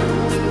cry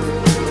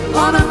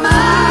on a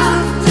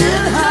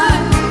mountain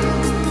high.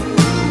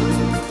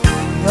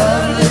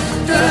 Love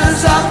lifts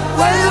us up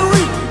where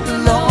we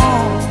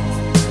belong,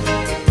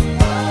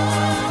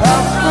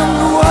 far from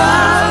the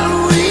world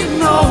we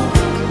know,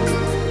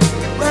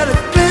 where the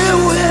clear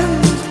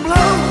winds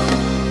blow.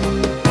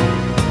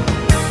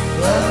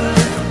 Love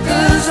lifts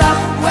us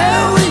up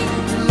where we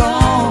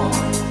belong,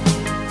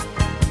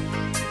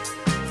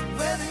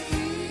 where the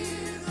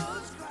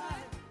eagles cry.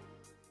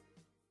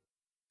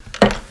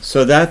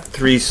 So that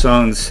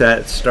 3-song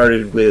set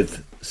started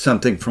with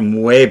something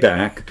from way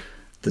back,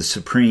 the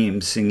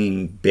Supremes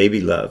singing Baby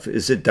Love.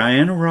 Is it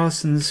Diana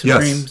Ross and the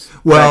Supremes? Yes.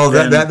 Well,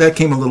 back then? that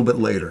came a little bit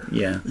later.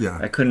 Yeah. Yeah.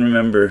 I couldn't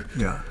remember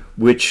Yeah.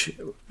 which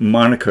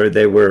moniker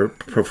they were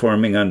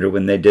performing under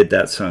when they did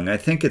that song. I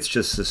think it's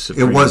just the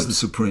Supremes. It was the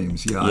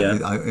Supremes, yeah.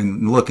 Yeah.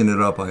 And looking it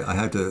up, I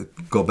had to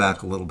go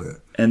back a little bit.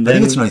 And I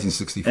then, think it's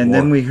 1964. And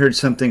then we heard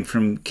something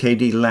from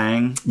Katie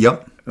Lang.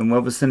 Yep. And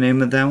what was the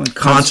name of that one?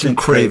 Constant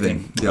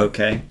Craving. Yep.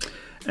 Okay.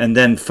 And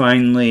then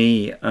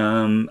finally,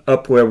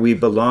 Up Where We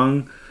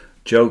Belong,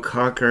 Joe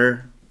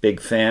Cocker,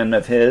 big fan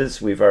of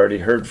his. We've already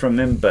heard from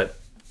him, but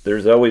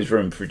there's always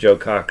room for Joe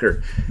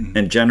Cocker.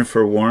 And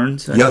Jennifer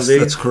Warnes, I Yes,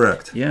 believe. that's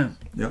correct. Yeah.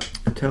 Yep.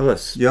 Tell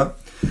us. Yep.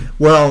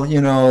 Well,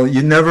 you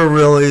never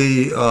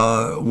really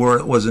were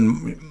in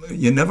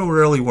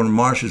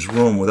Marsha's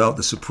room without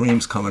the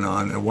Supremes coming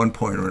on at one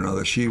point or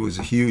another. She was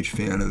a huge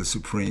fan of the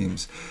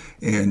Supremes,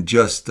 and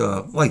just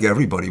like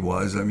everybody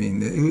was. I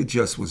mean, it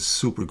just was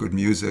super good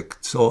music,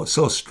 so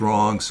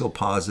strong, so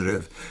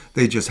positive.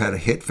 They just had a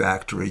hit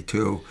factory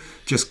too,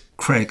 just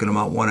cranking them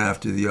out one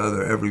after the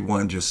other. Every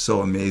one just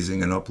so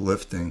amazing and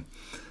uplifting.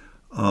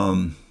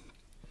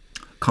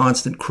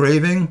 Constant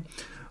Craving.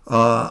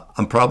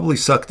 I'm probably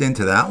sucked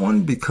into that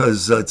one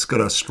because it's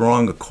got a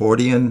strong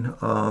accordion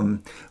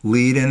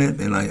lead in it,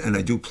 and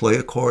I do play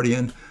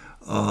accordion.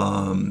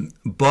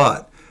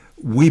 But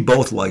we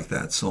both like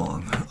that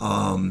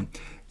song,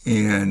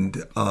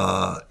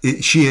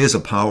 she is a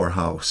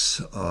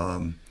powerhouse.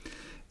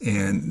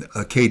 And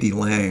Katie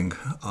Lang,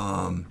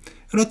 and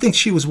I think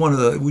she was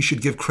we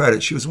should give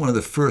credit, she was one of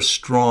the first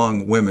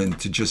strong women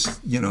to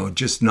just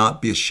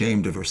not be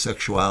ashamed of her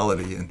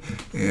sexuality,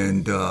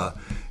 and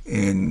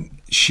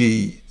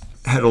she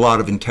had a lot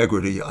of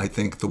integrity, I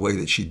think, the way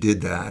that she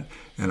did that,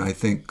 and I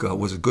think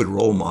was a good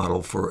role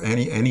model for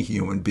any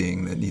human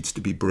being that needs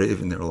to be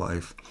brave in their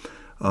life.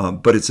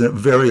 But it's a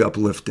very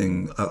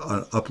uplifting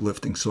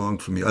song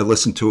for me. I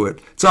listen to it.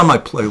 It's on my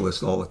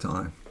playlist all the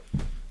time.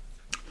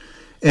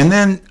 And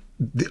then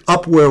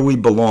Up Where We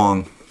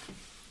Belong.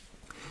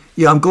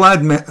 Yeah, I'm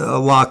glad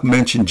Locke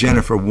mentioned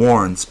Jennifer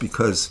Warnes,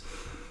 because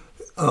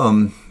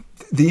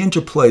the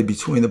interplay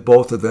between the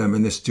both of them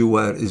in this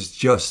duet is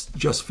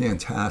just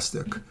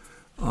fantastic.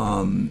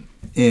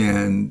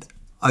 And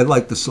I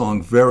like the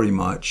song very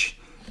much.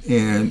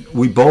 And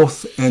we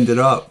both ended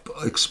up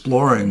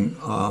exploring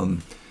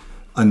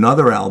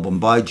another album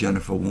by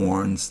Jennifer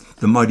Warnes,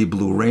 The Mighty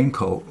Blue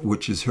Raincoat,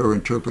 which is her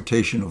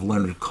interpretation of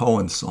Leonard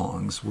Cohen's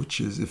songs, which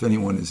is, if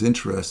anyone is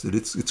interested,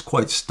 it's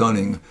quite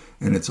stunning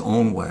in its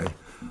own way.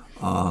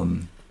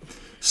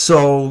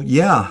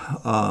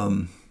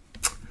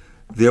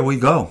 There we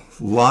go.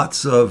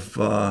 Lots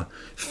of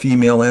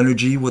female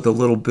energy with a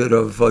little bit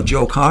of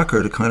Joe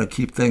Cocker to kind of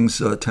keep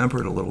things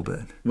tempered a little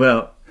bit.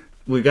 Well,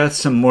 we got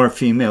some more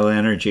female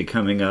energy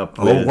coming up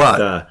with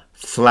what?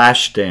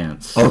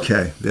 Flashdance.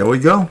 Okay, there we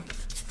go.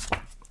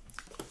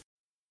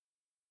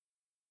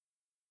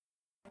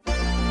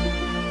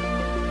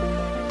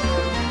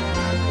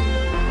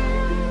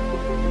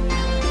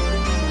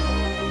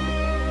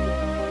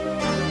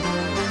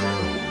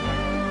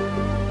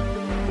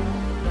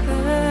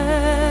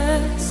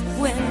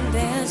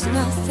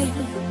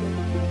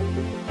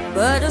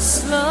 But a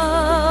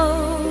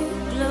slow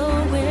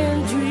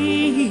glowing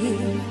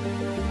dream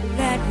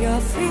that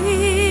your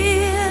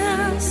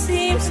fear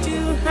seems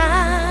to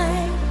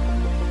hide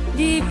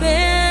deep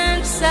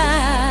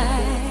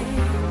inside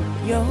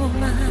your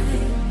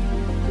mind.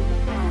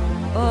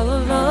 All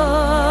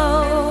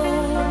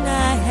alone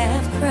I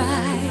have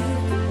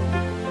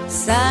cried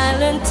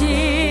silent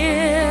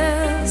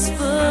tears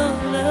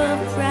full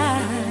of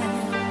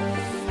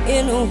pride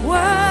in a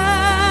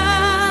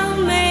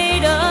world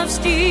made of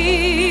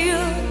steel,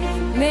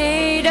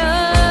 made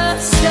of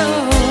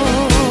stone.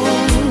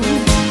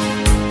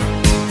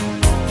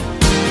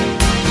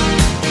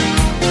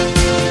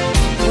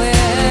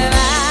 Where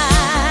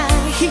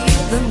I hear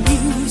the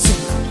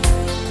music,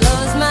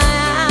 close my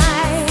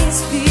eyes,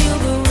 feel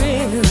the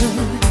rhythm,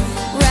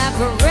 wrap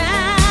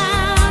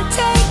around,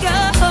 take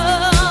a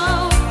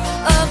hold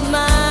of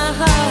my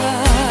heart.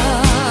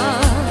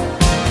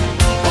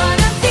 What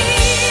a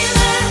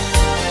feeling,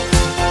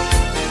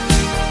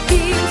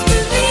 feels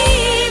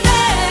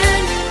believing.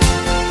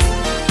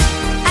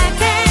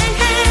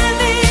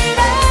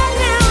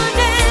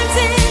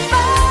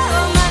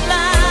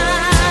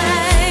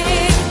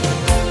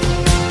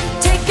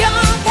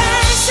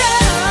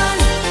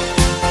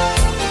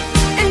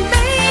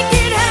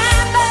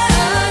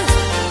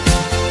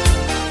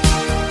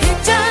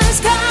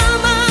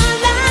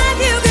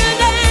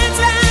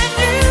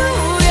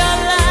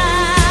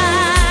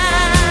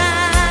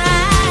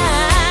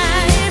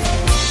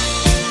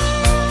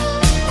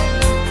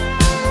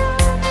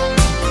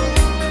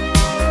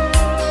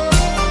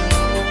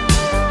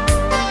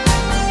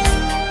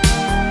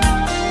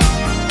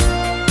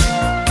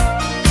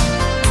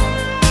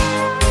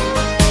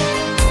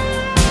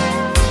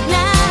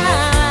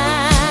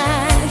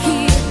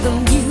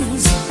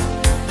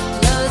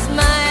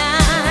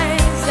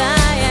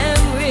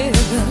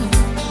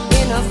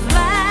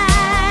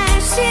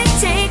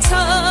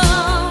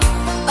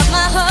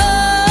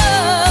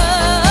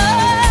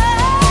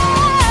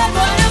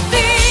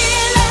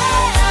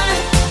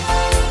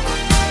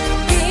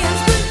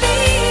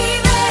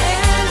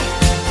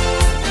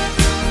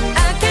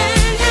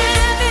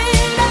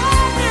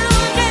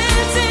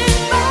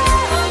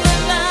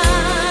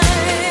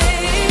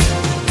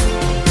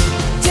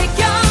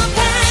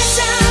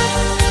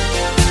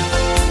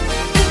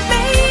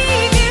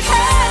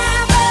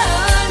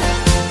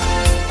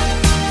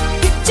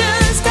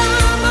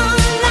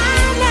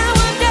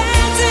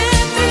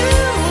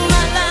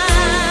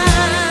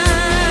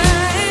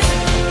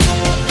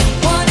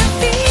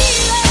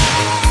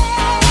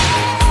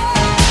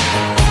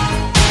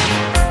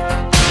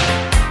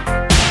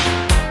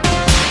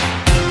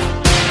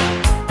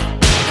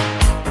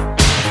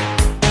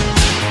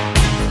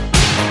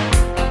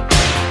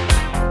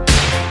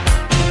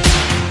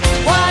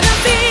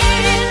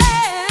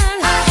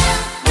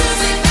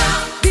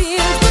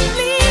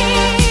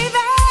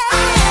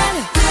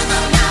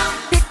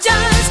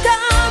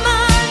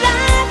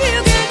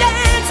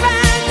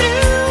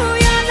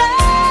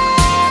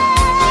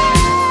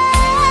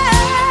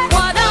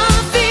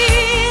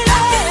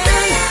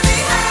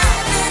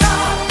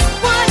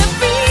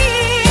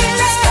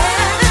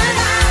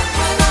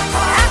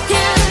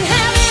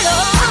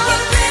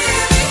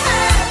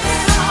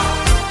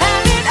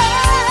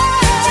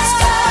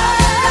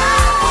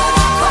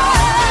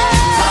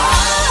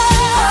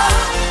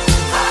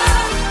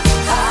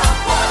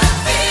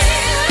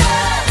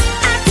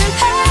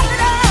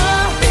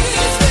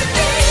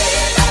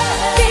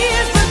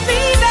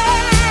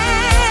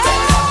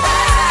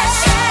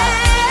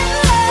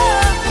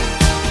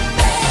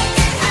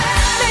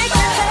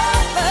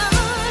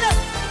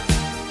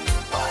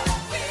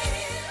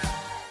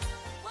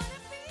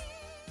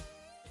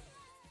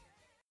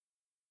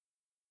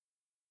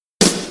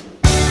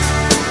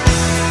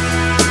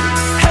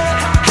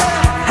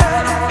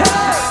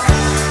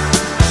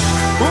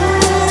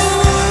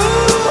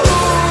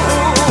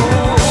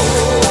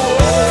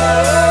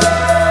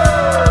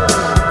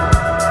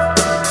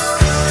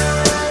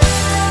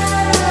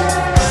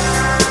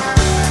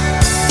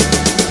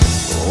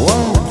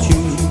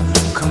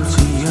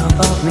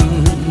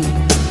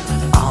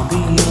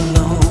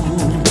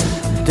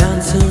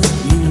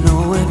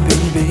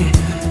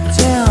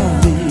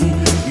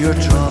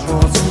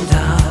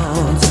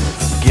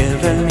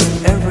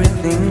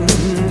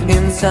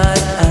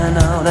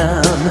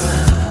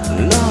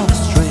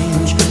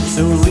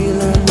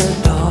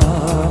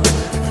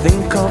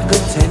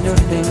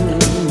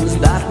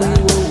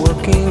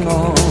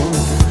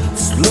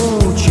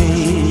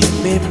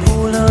 can't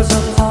pull us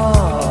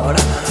apart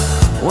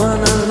when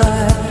the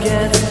light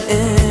gets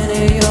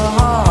into your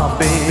heart,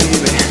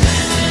 baby.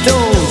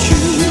 Don't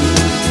you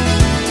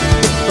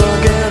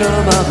forget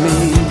about me.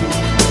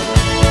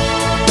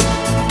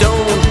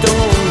 Don't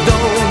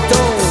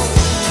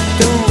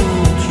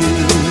you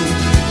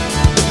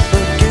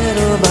forget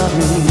about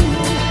me.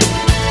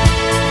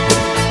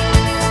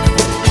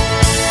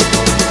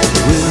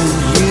 Will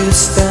you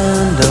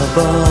stand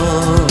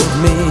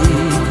above me?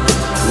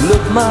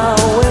 Look my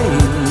way,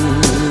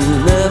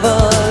 never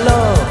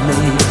love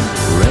me.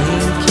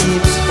 Rain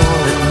keeps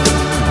falling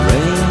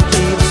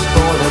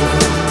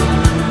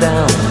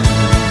down,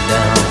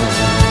 down,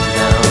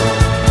 down.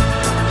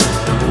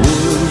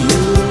 Will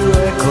you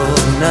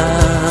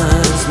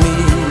recognize me?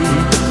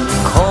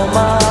 Call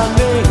my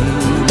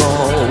name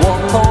or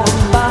walk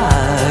on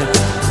by.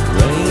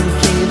 Rain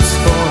keeps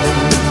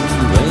falling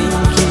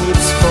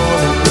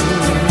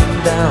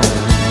down,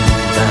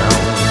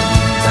 down,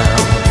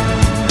 down,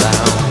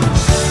 down.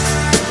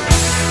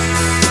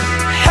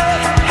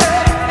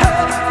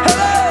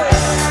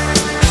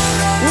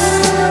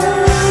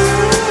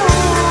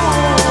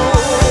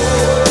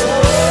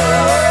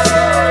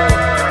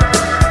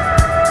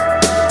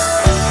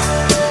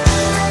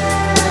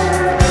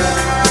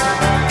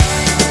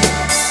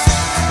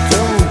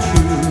 Don't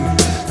you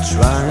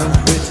try and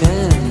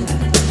pretend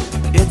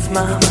it's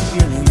my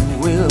feeling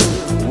will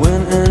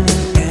win in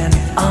the end.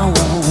 I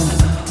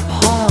won't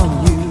harm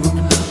you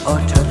or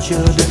touch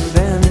your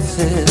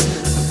defenses.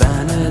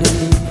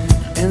 Vanity,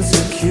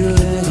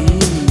 insecurity.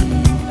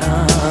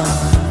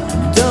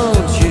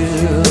 Don't you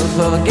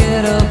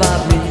forget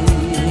about me.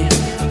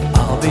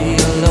 I'll be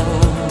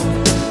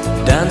alone,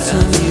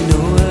 dancing, you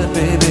know it,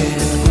 baby.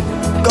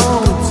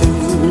 Going to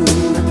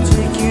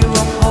take you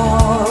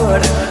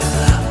apart.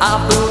 I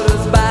put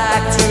us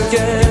back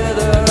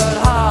together at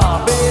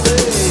heart,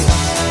 baby.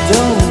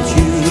 Don't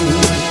you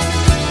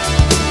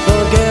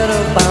forget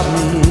about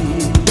me.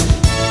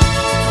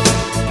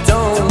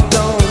 Don't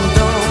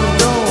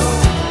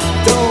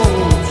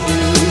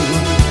you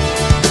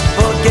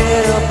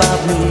forget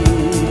about me.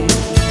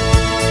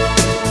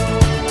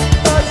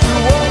 As you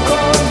walk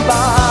on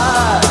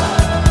by,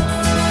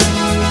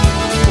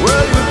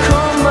 will you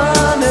call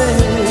my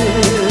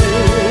name?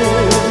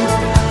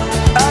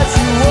 As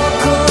you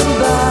walk on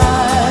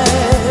by,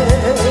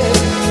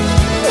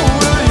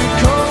 will you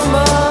call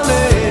my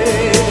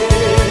name?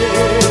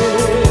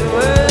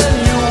 When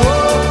you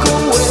walk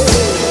away,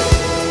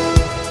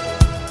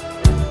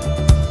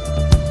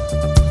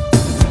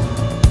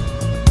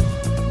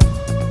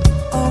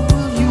 or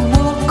will you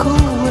walk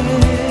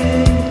away?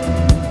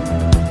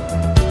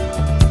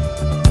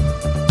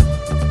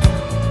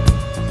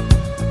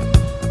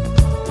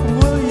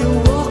 Will you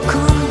walk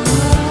on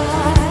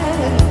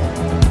by?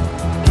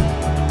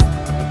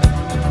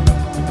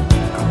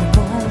 Come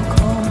on,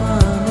 call my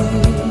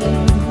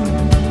name.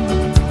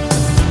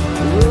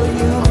 Will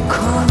you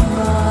call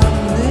my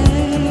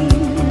name?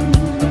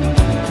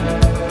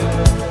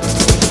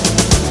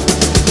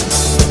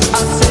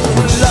 I say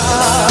la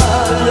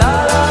la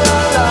la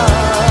la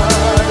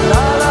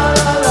la la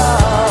la la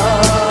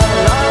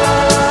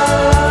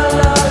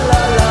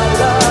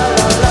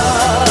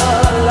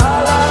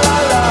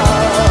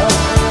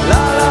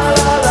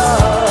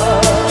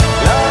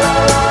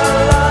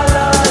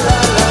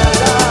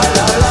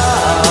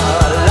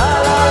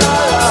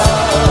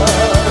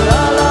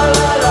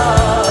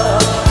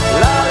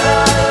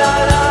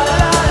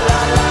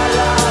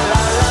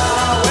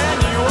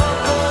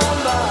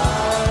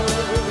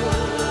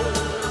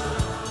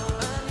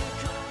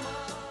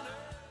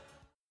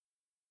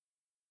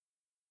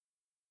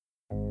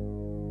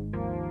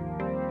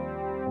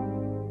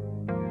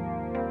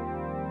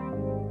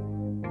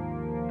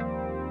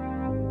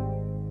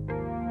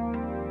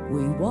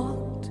We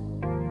walked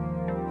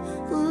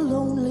the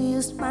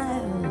loneliest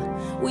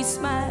mile. We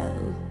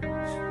smiled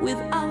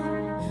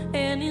without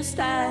any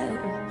style.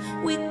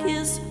 We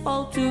kissed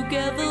all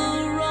together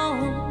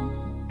wrong,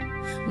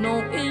 no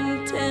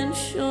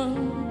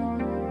intention.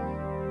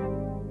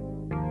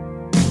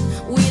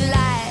 We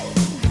lied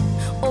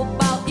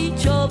about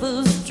each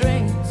other's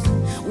strengths.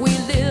 We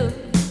lived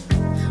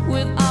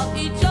without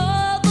each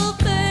other,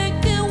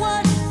 thinking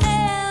what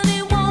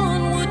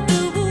anyone would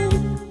do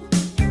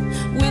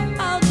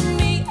without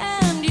me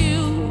and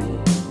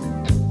you.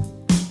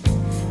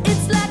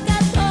 It's like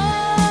I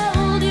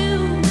told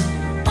you,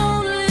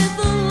 only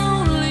the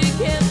lonely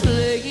can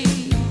play.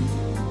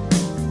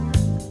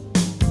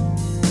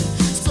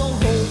 So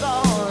hold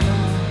on,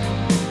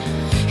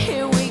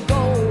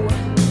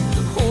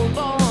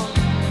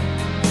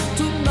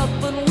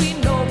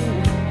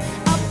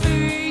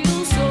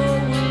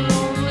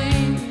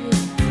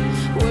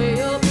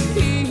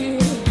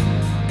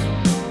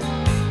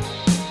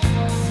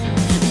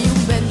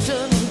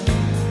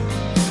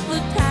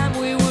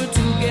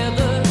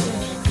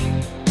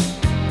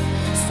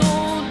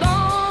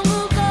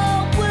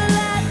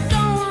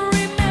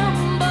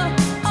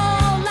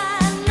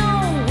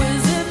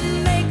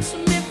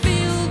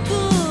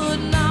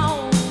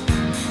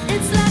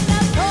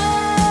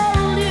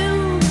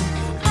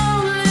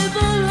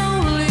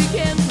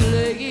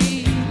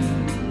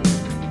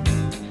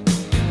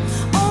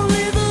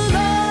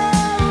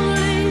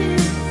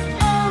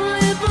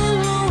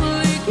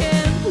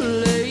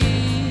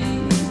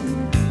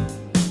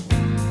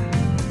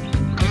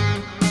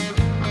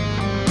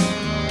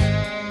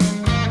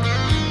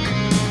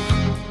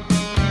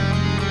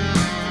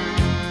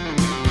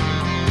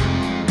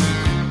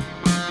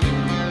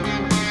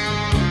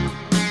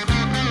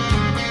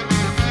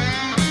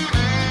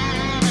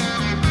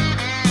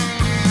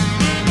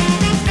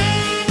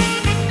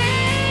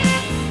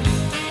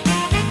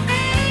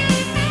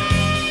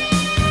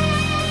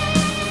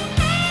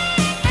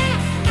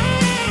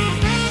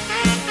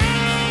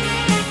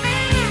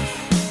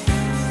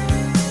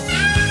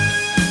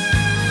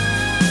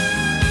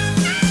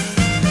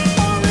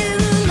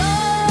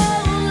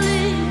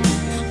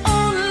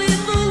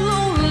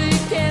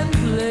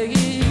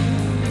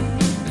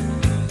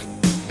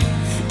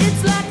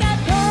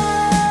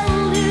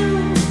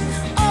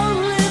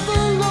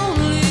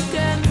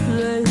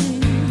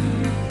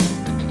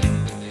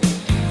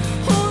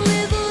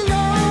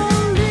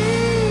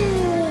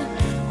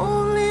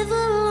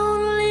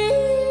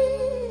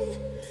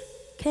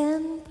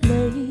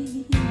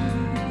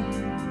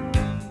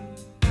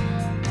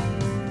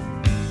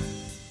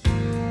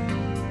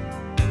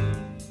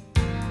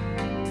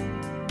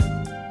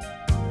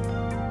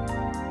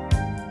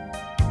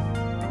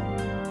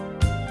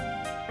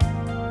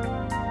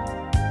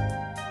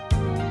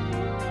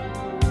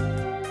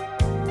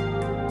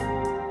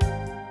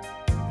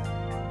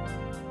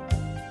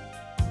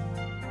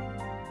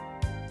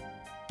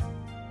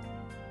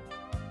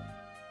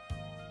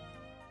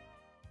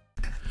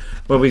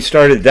 Well, we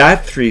started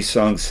that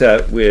 3-song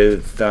set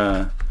with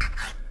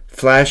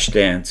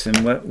Flashdance, and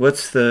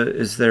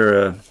is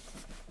there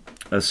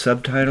a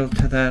subtitle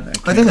to that?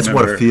 I think it's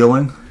What a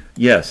Feeling.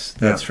 Yes,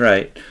 that's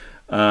right.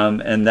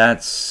 And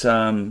that's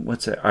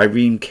what's it?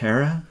 Irene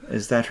Cara?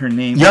 Is that her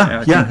name?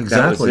 Yeah,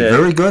 exactly.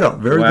 Very good,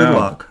 good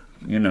luck.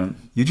 You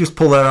just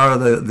pull that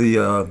out of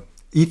the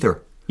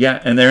ether.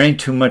 Yeah, and there ain't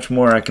too much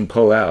more I can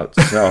pull out,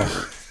 so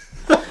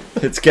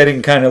it's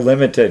getting kind of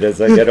limited as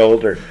I get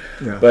older.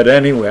 Yeah. But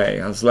anyway,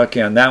 I was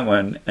lucky on that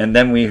one. And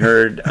then we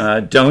heard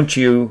 "Don't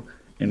You,"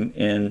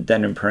 and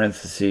then in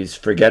parentheses,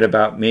 "Forget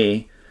About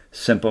Me,"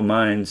 "Simple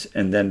Minds,"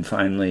 and then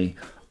finally,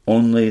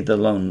 "Only the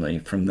Lonely"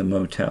 from the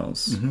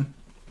Motels. Mm-hmm.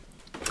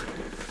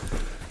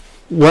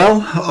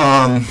 Well,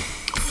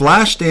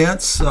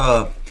 Flashdance,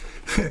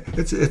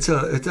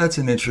 that's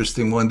an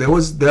interesting one. That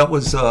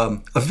was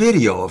a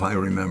video, if I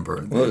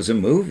remember. Well, it was a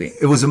movie.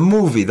 It was a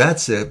movie.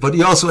 That's it. But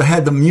he also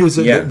had the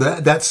music. Yeah.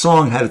 That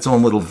song had its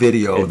own little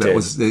video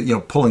was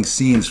pulling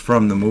scenes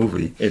from the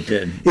movie. It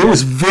did. It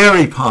was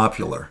very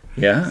popular.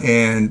 Yeah.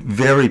 And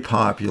very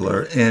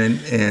popular, and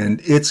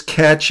it's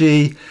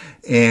catchy.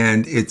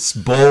 And it's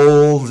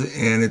bold,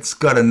 and it's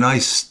got a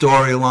nice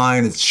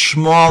storyline. It's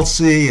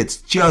schmaltzy. It's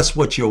just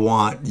what you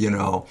want, in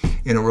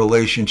a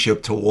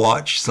relationship to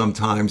watch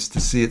sometimes, to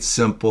see it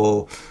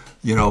simple,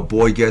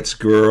 boy gets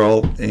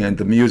girl, and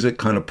the music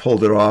kind of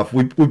pulled it off.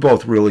 We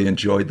both really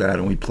enjoyed that,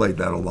 and we played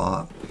that a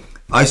lot.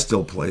 I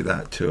still play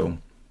that too.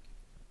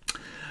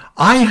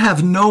 I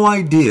have no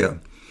idea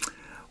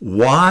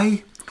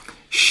why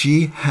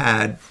she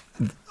had...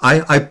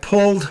 I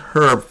pulled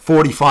her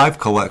 45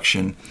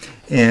 collection,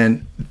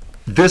 and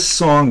this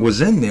song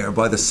was in there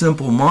by the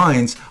Simple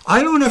Minds.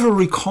 I don't ever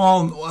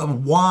recall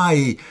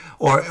why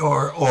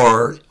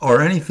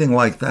or anything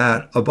like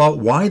that about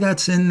why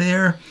that's in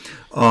there.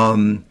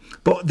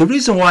 But the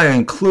reason why I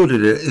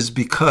included it is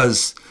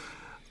because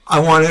I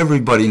want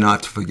everybody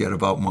not to forget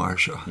about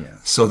Marsha. Yeah.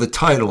 So the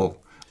title,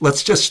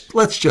 let's just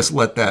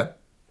let that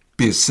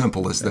be as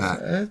simple as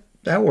that.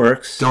 That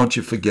works. Don't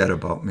you forget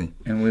about me.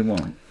 And we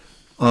won't.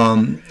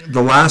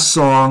 The last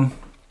song,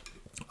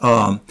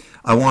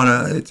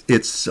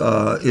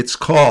 it's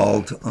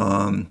called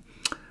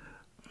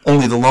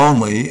Only the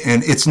Lonely,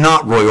 and it's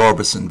not Roy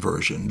Orbison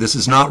version. This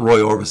is not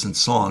Roy Orbison's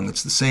song.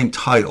 It's the same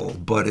title,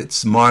 but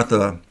it's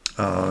Martha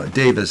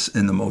Davis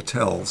in the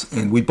Motels,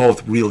 and we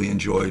both really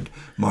enjoyed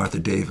Martha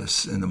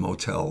Davis in the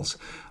Motels.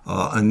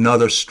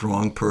 Another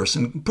strong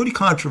person, pretty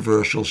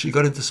controversial. She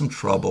got into some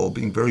trouble,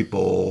 being very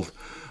bold.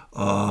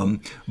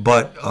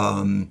 But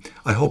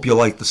I hope you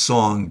like the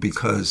song,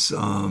 because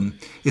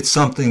it's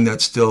something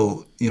that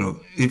still,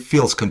 it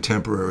feels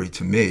contemporary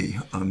to me.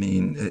 I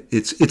mean,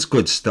 it's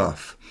good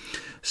stuff.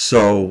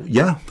 So,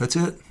 yeah, that's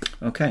it.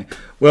 Okay.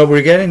 Well,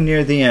 we're getting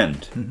near the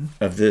end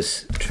of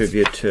this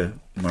tribute to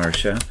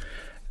Marsha.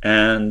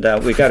 And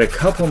we got a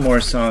couple more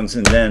songs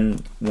and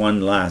then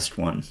one last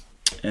one.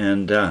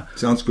 And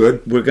sounds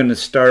good. We're going to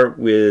start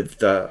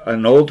with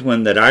an old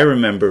one that I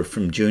remember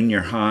from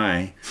junior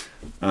high.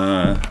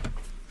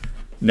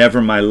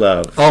 Never My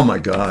Love. Oh my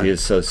God. The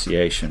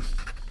Association.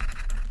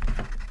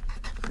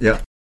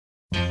 Yeah.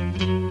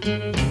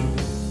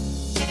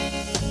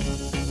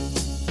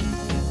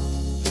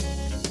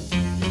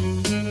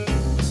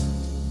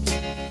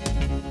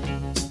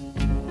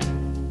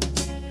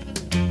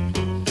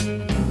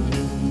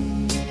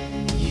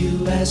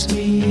 You ask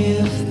me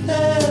if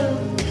there'll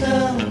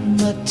come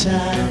a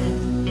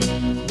time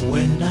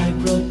when I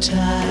grow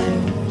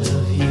tired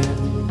of you.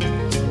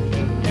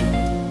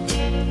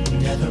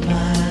 Never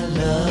my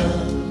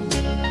love,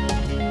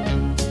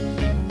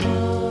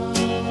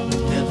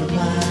 never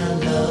my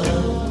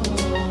love.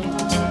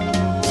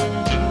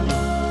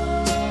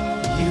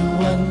 You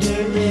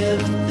wonder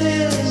if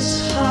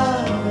this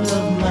heart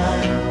of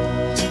mine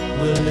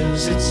will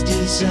lose its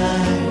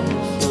desire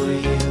for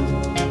you.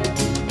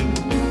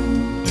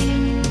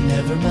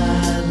 Never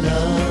my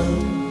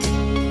love,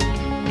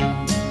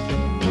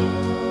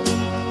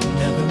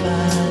 never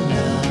my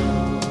love.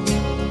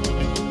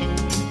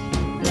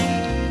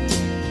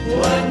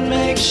 What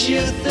makes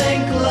you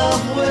think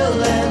love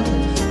will end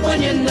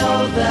when you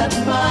know that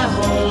my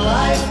whole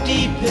life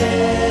depends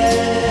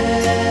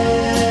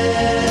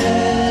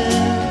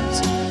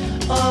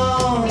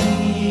on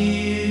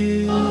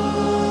you?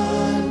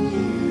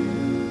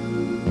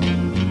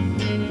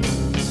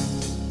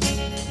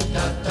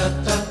 Da, da,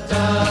 da,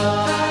 da.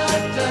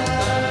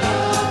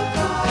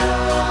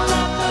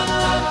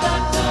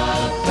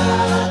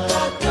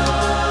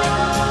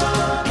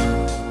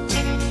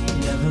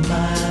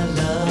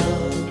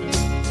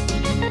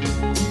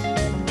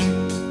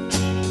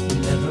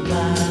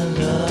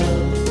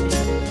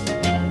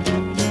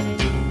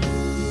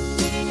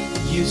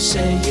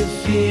 Say you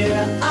fear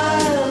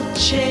I'll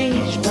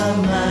change my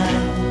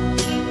mind,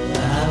 I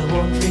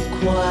won't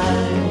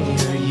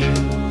require you.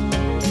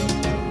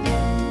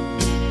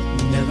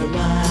 Never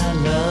my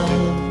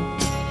love,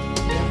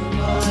 never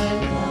my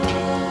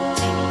love,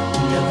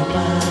 never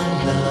my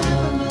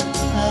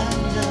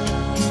love.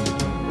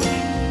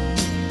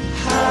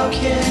 How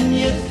can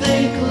you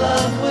think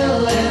love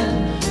will end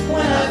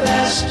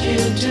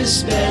to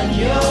spend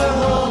your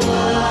whole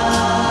life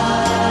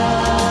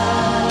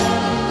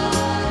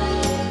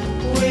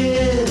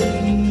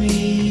with me.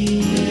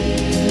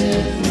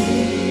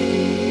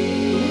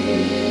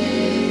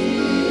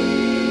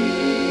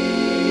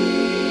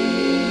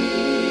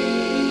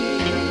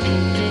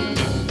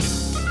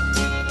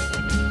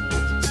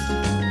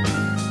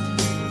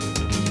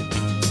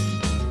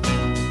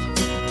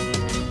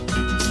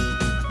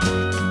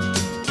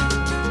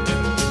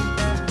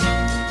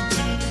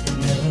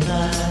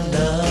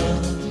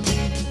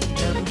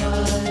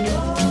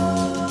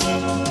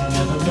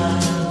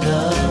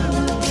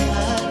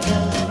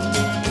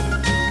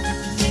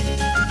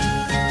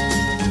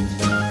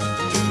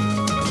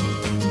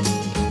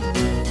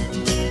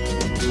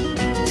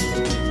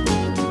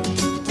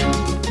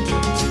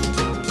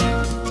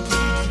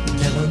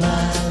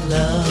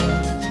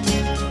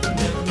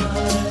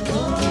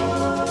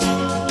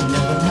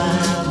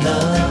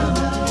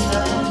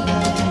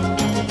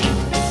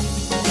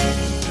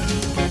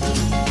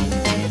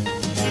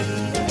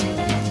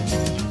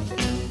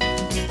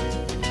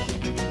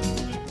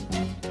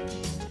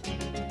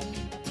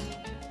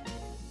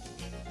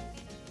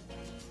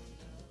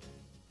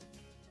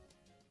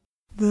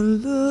 The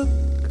look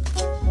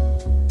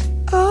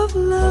of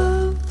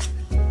love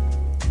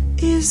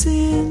is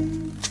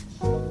in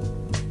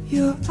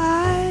your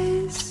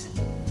eyes,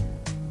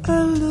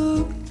 a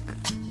look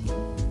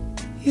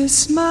your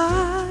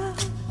smile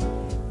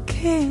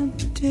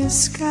can't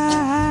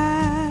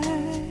disguise.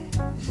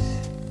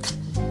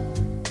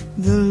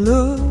 The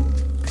look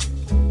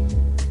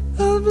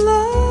of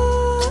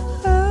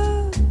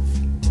love,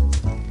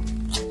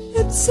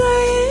 it's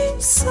saying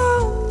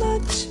so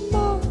much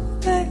more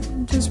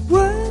than just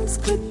words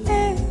could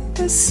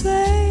ever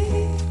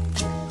say.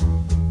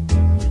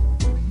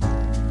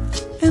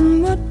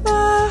 And what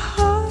my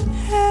heart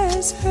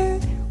has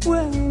heard,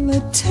 well,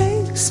 it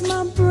takes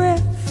my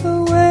breath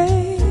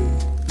away.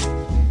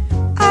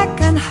 I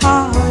can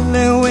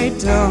hardly wait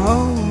to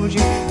hold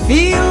you,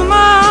 feel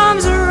my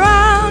arms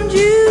around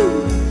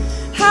you.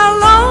 How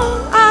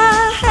long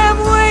I have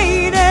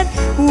waited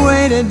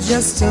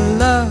just to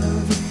love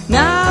you.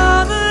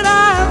 Now that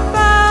I've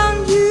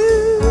found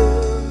you,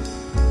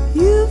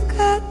 you've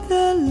got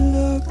the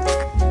look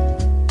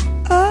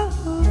of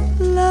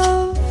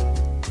love.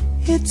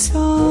 It's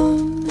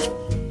on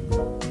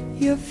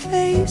your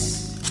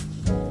face,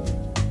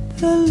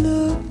 the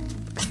look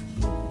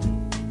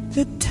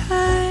that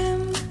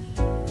time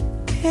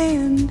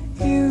can't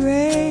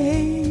erase.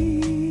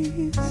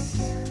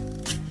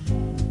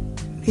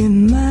 Be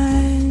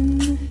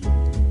mine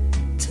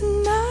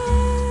tonight.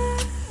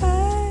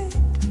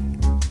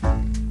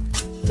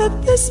 Let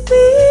this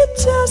be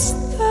just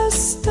the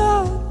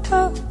start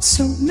of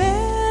so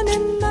many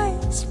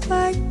nights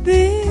like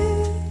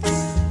this.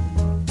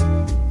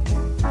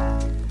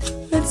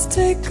 Let's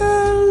take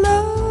a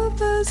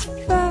lover's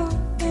vow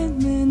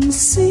and then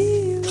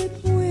seal it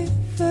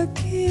with a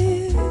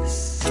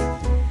kiss.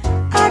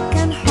 I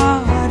can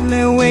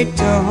hardly wait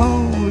to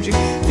hold you,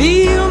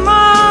 feel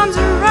my arms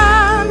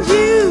around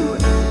you.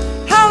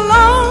 How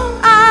long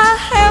I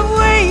have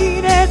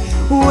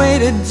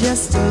waited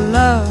just to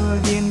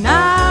love you.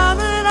 Now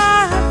that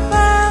I have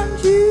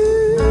found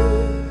you,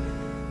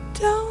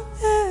 don't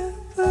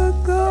ever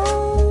go.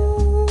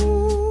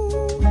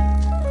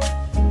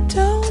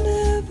 Don't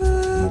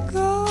ever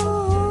go.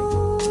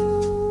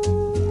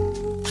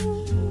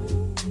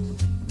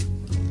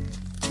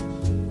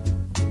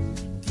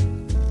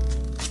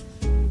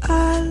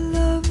 I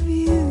love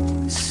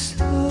you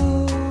so.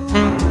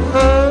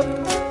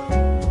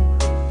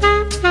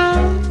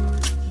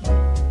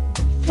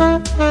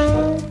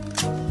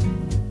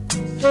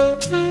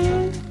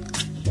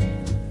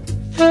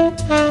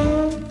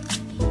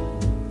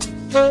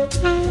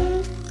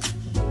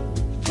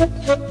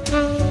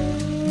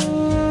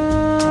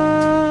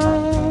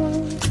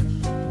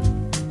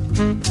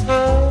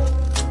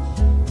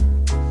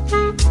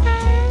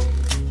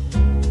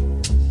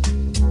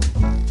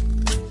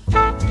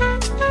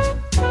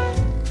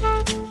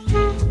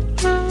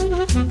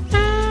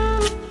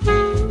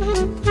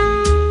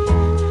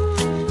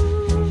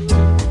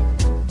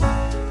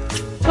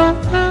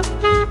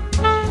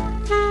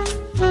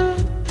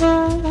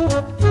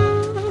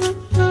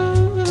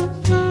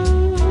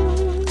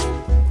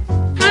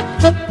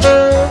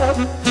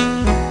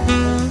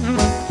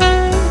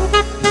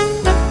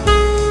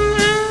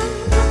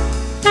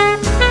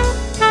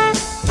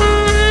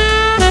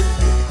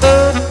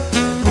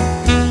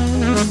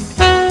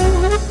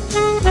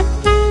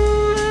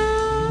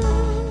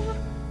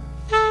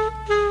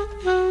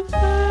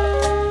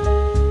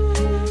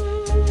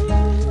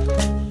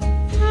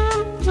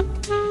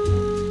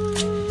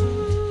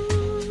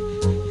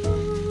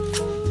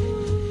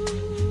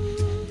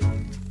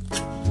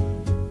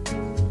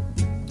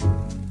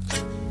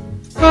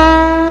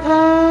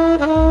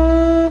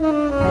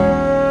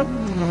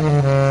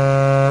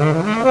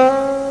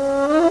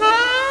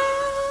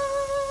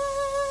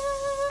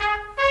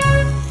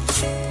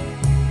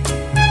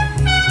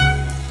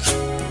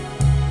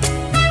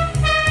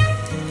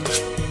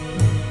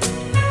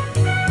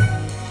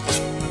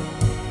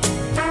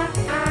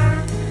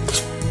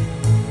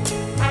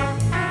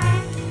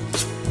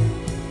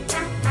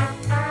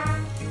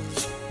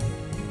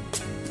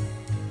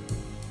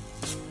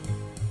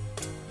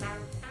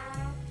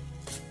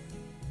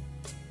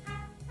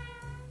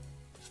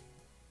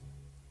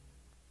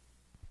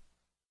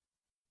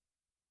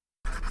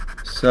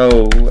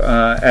 So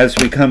as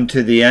we come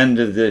to the end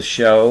of this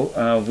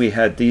show, we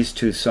had these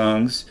two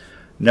songs,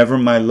 Never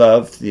My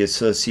Love, The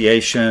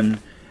Association,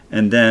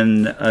 and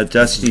then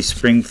Dusty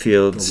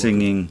Springfield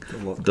singing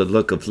The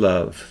Look of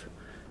Love.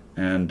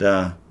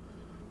 And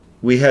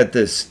we had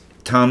this,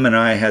 Tom and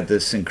I had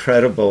this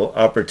incredible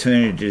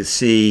opportunity to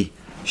see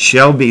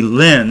Shelby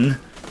Lynn,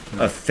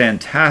 a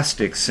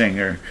fantastic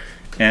singer.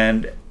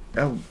 And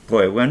oh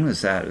boy, when was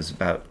that? It was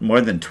about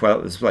more than 12,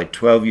 it was like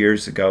 12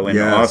 years ago in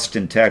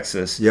Austin,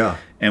 Texas. Yeah.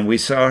 And we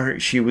saw her,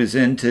 she was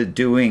into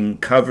doing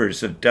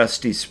covers of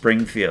Dusty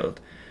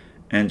Springfield,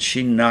 and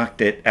she knocked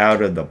it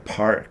out of the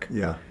park.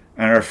 Yeah.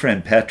 And our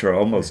friend Petro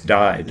almost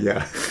died.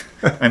 Yeah.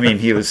 I mean,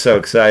 he was so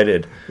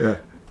excited. Yeah.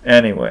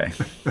 Anyway,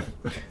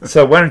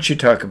 so why don't you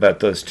talk about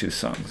those two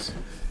songs?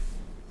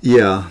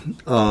 Yeah.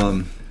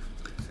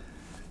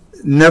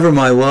 Never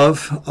My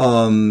Love.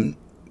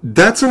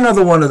 That's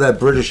another one of that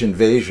British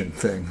invasion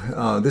thing.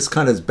 This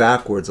kind of is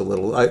backwards a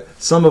little.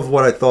 Some of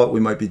what I thought we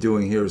might be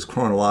doing here is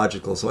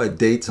chronological, so I had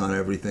dates on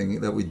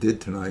everything that we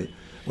did tonight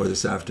or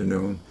this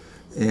afternoon.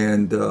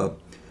 And I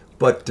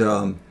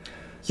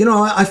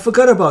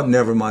forgot about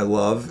Never My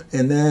Love,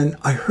 and then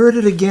I heard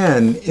it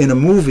again in a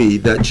movie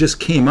that just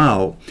came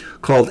out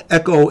called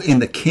Echo in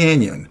the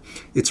Canyon.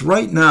 It's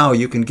right now,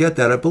 you can get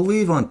that, I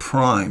believe, on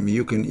Prime.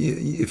 You can,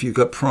 if you've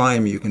got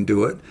Prime, you can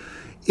do it.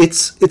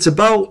 It's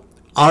about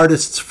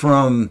artists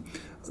from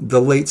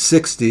the late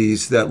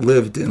 60s that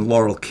lived in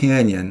Laurel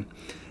Canyon,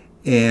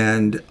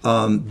 and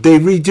they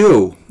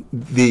redo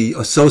the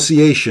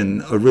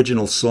Association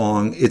original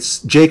song. It's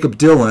Jacob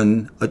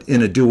Dylan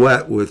in a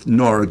duet with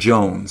Norah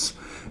Jones,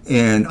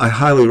 and I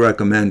highly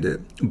recommend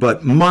it.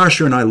 But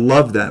Marsha and I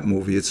love that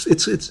movie.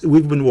 It's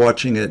we've been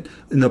watching it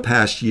in the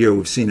past year.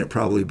 We've seen it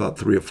probably about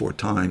 3 or 4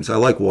 times. I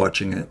like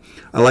watching it.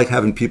 I like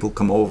having people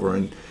come over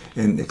and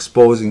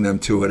exposing them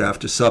to it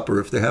after supper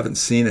if they haven't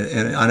seen it.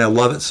 And I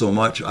love it so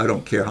much, I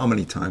don't care how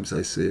many times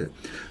I see it.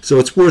 So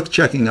it's worth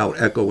checking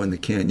out Echo in the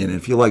Canyon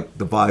if you like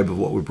the vibe of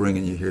what we're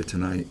bringing you here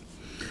tonight.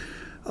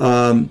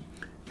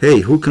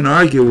 Hey, who can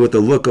argue with The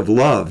Look of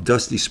Love,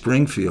 Dusty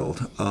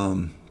Springfield?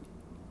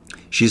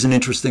 She's an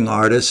interesting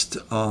artist.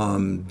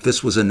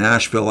 This was a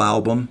Nashville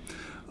album.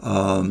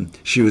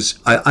 She was.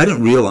 I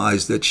didn't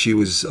realize that she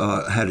was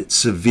had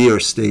severe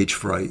stage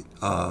fright,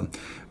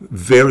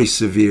 very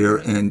severe,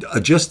 and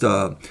just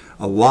a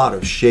lot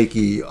of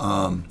shaky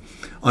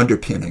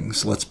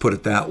underpinnings. Let's put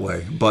it that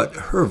way. But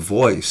her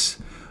voice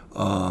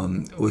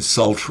was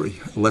sultry.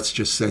 Let's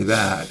just say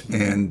that,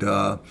 and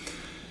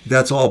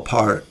that's all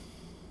part.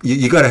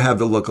 You got to have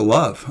the look of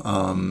love,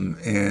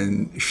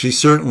 and she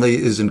certainly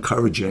is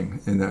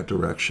encouraging in that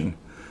direction.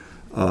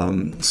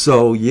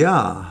 So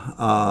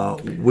yeah,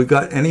 we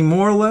got any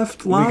more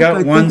left? Locke? We got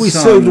I one think we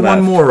song saved left.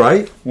 one more,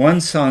 right?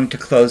 One song to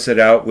close it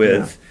out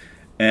with,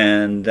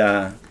 and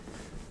well,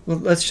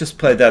 let's just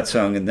play that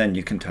song, and then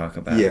you can talk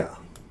about it. Yeah.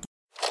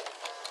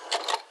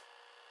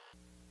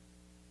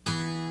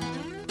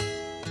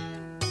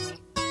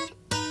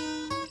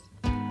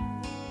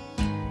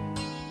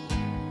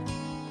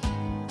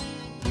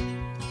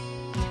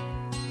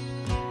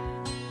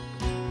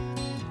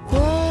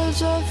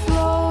 Words are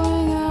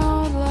flowing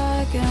out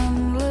like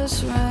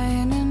endless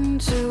rain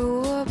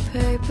into a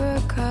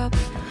paper cup.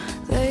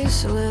 They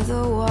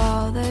slither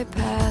while they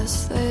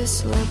pass, they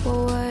slip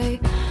away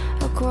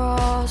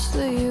across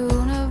the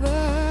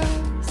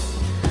universe.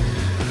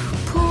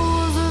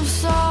 Pools of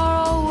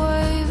sorrow,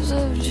 waves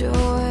of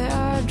joy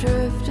are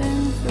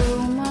drifting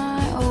through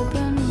my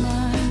open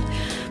mind,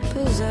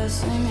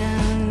 possessing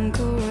and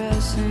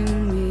caressing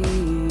me.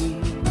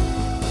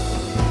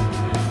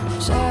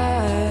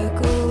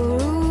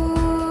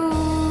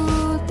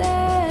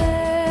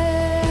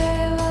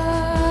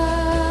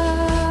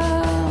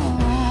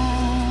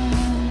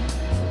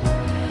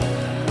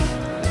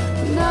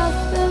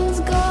 Nothing's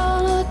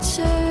gonna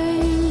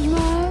change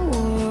my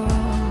world.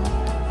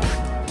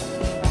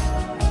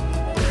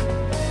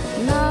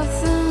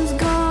 Nothing's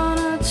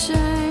gonna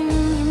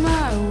change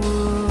my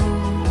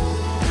world.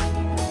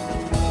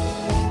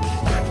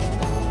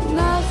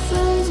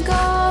 Nothing's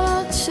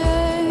gonna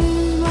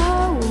change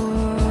my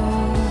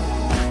world.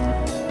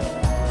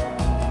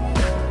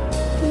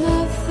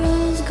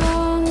 Nothing's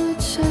gonna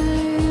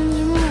change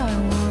my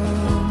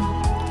world.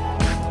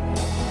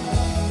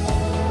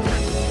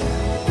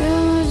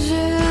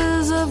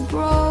 Images of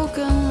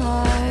broken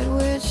light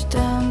which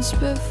dance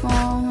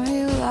before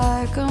me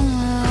like a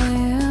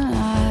million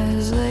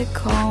eyes. They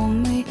call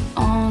me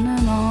on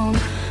and on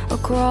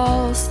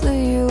across the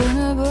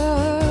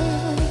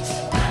universe.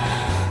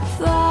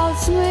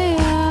 Thoughts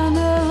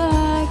meander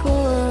like a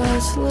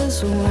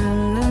restless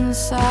wind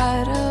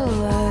inside a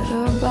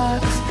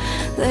letterbox.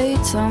 They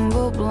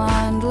tumble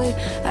blindly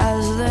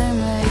as they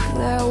make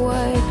their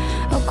way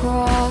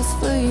across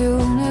the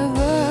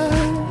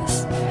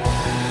universe.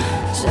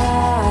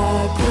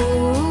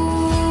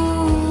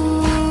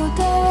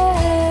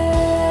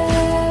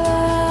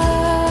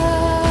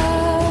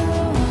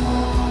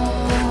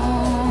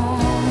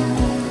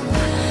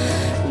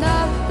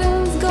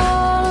 Nothing's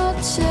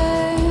gonna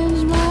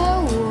change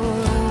my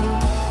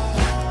world.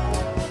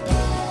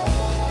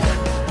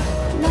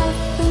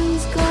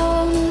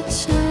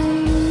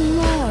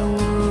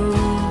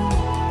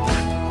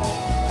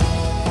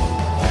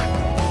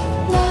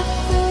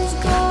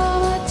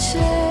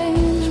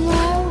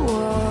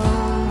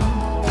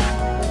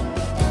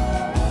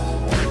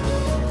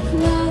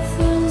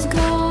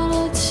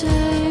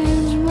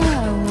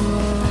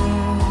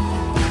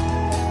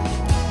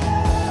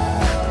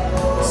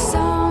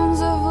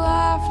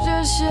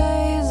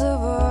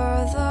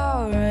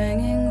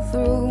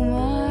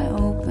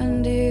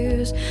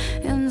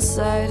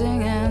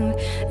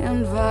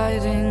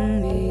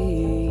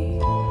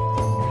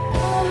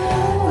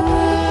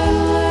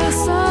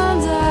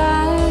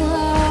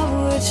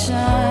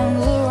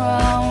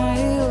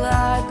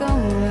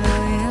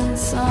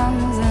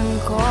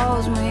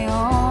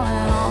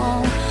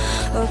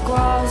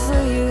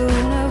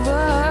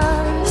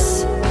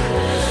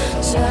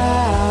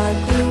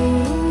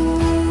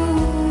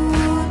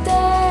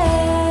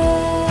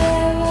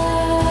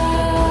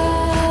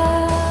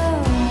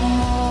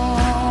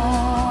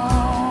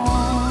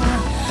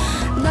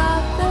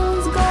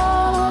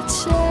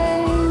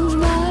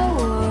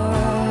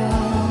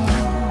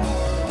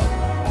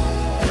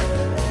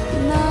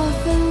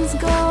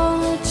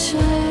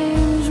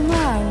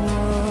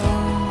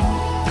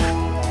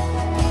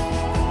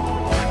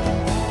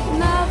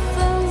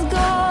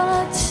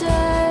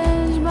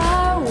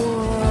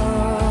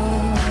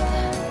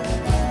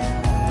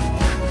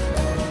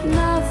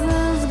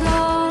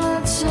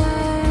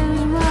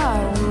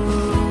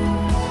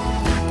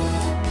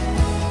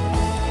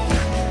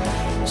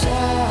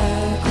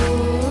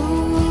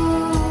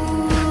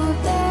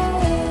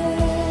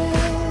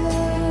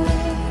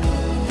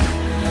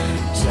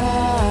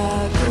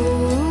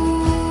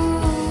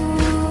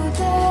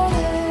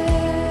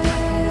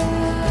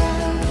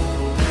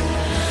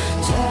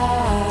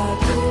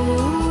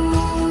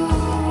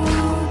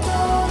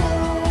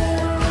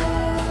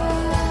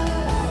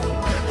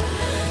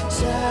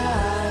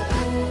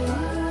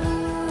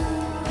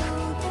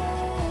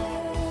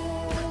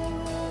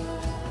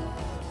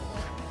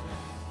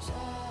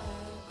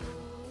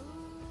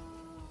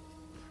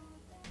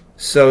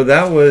 So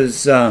that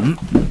was the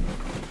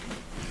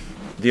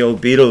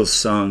old Beatles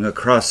song,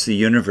 Across the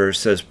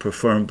Universe, as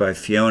performed by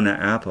Fiona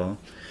Apple.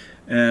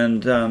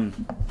 And,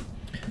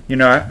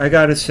 I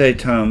got to say,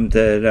 Tom,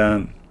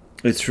 that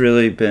it's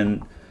really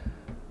been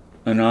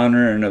an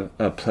honor and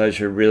a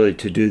pleasure, really,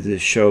 to do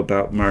this show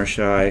about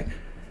Marcia.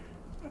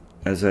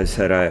 As I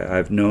said,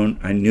 I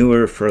knew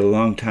her for a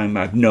long time.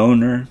 I've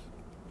known her.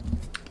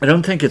 I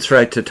don't think it's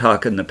right to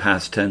talk in the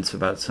past tense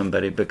about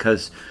somebody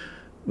because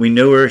we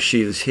knew her,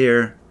 she was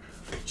here,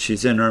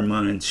 she's in our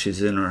minds,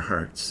 she's in our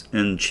hearts,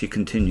 and she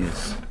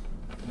continues.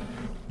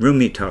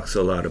 Rumi talks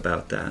a lot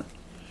about that.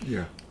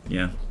 Yeah.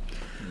 Yeah.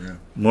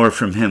 More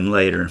from him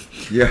later.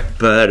 Yeah.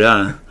 But,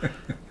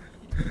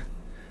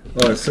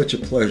 it's such a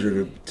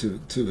pleasure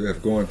to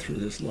have gone through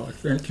this, Locke.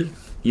 Thank you.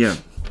 Yeah.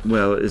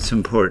 Well, it's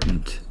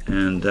important.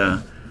 And,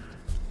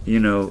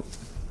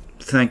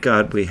 thank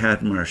God we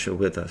had Marcia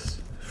with us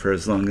for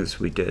as long as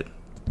we did.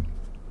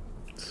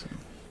 So.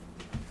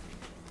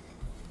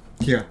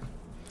 Yeah.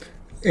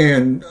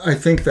 And I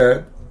think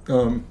that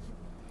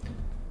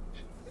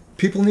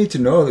people need to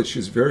know that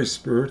she's very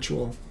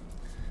spiritual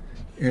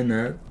and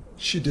that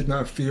she did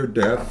not fear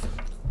death.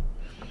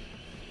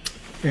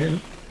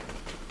 And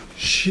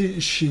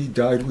she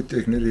died with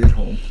dignity at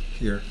home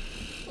here,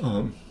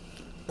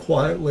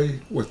 quietly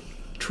with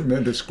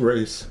tremendous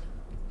grace.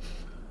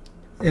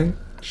 And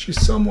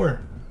she's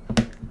somewhere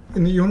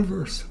in the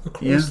universe,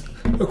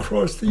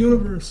 across the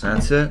universe.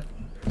 That's it.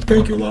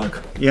 Thank you,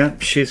 Locke. Yeah,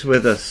 she's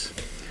with us.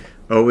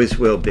 Always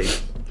will be.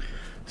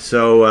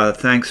 So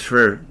thanks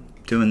for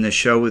doing this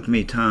show with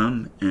me,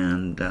 Tom.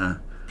 And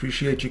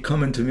appreciate you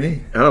coming to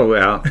me. Oh,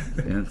 well,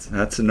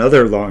 that's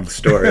another long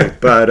story.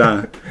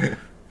 But,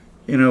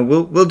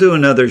 we'll do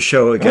another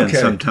show again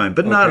sometime.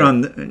 But not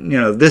on,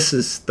 this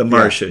is the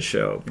Marcia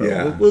show.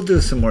 But we'll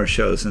do some more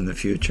shows in the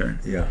future.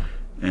 Yeah.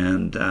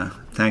 And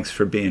thanks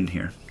for being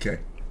here. Okay.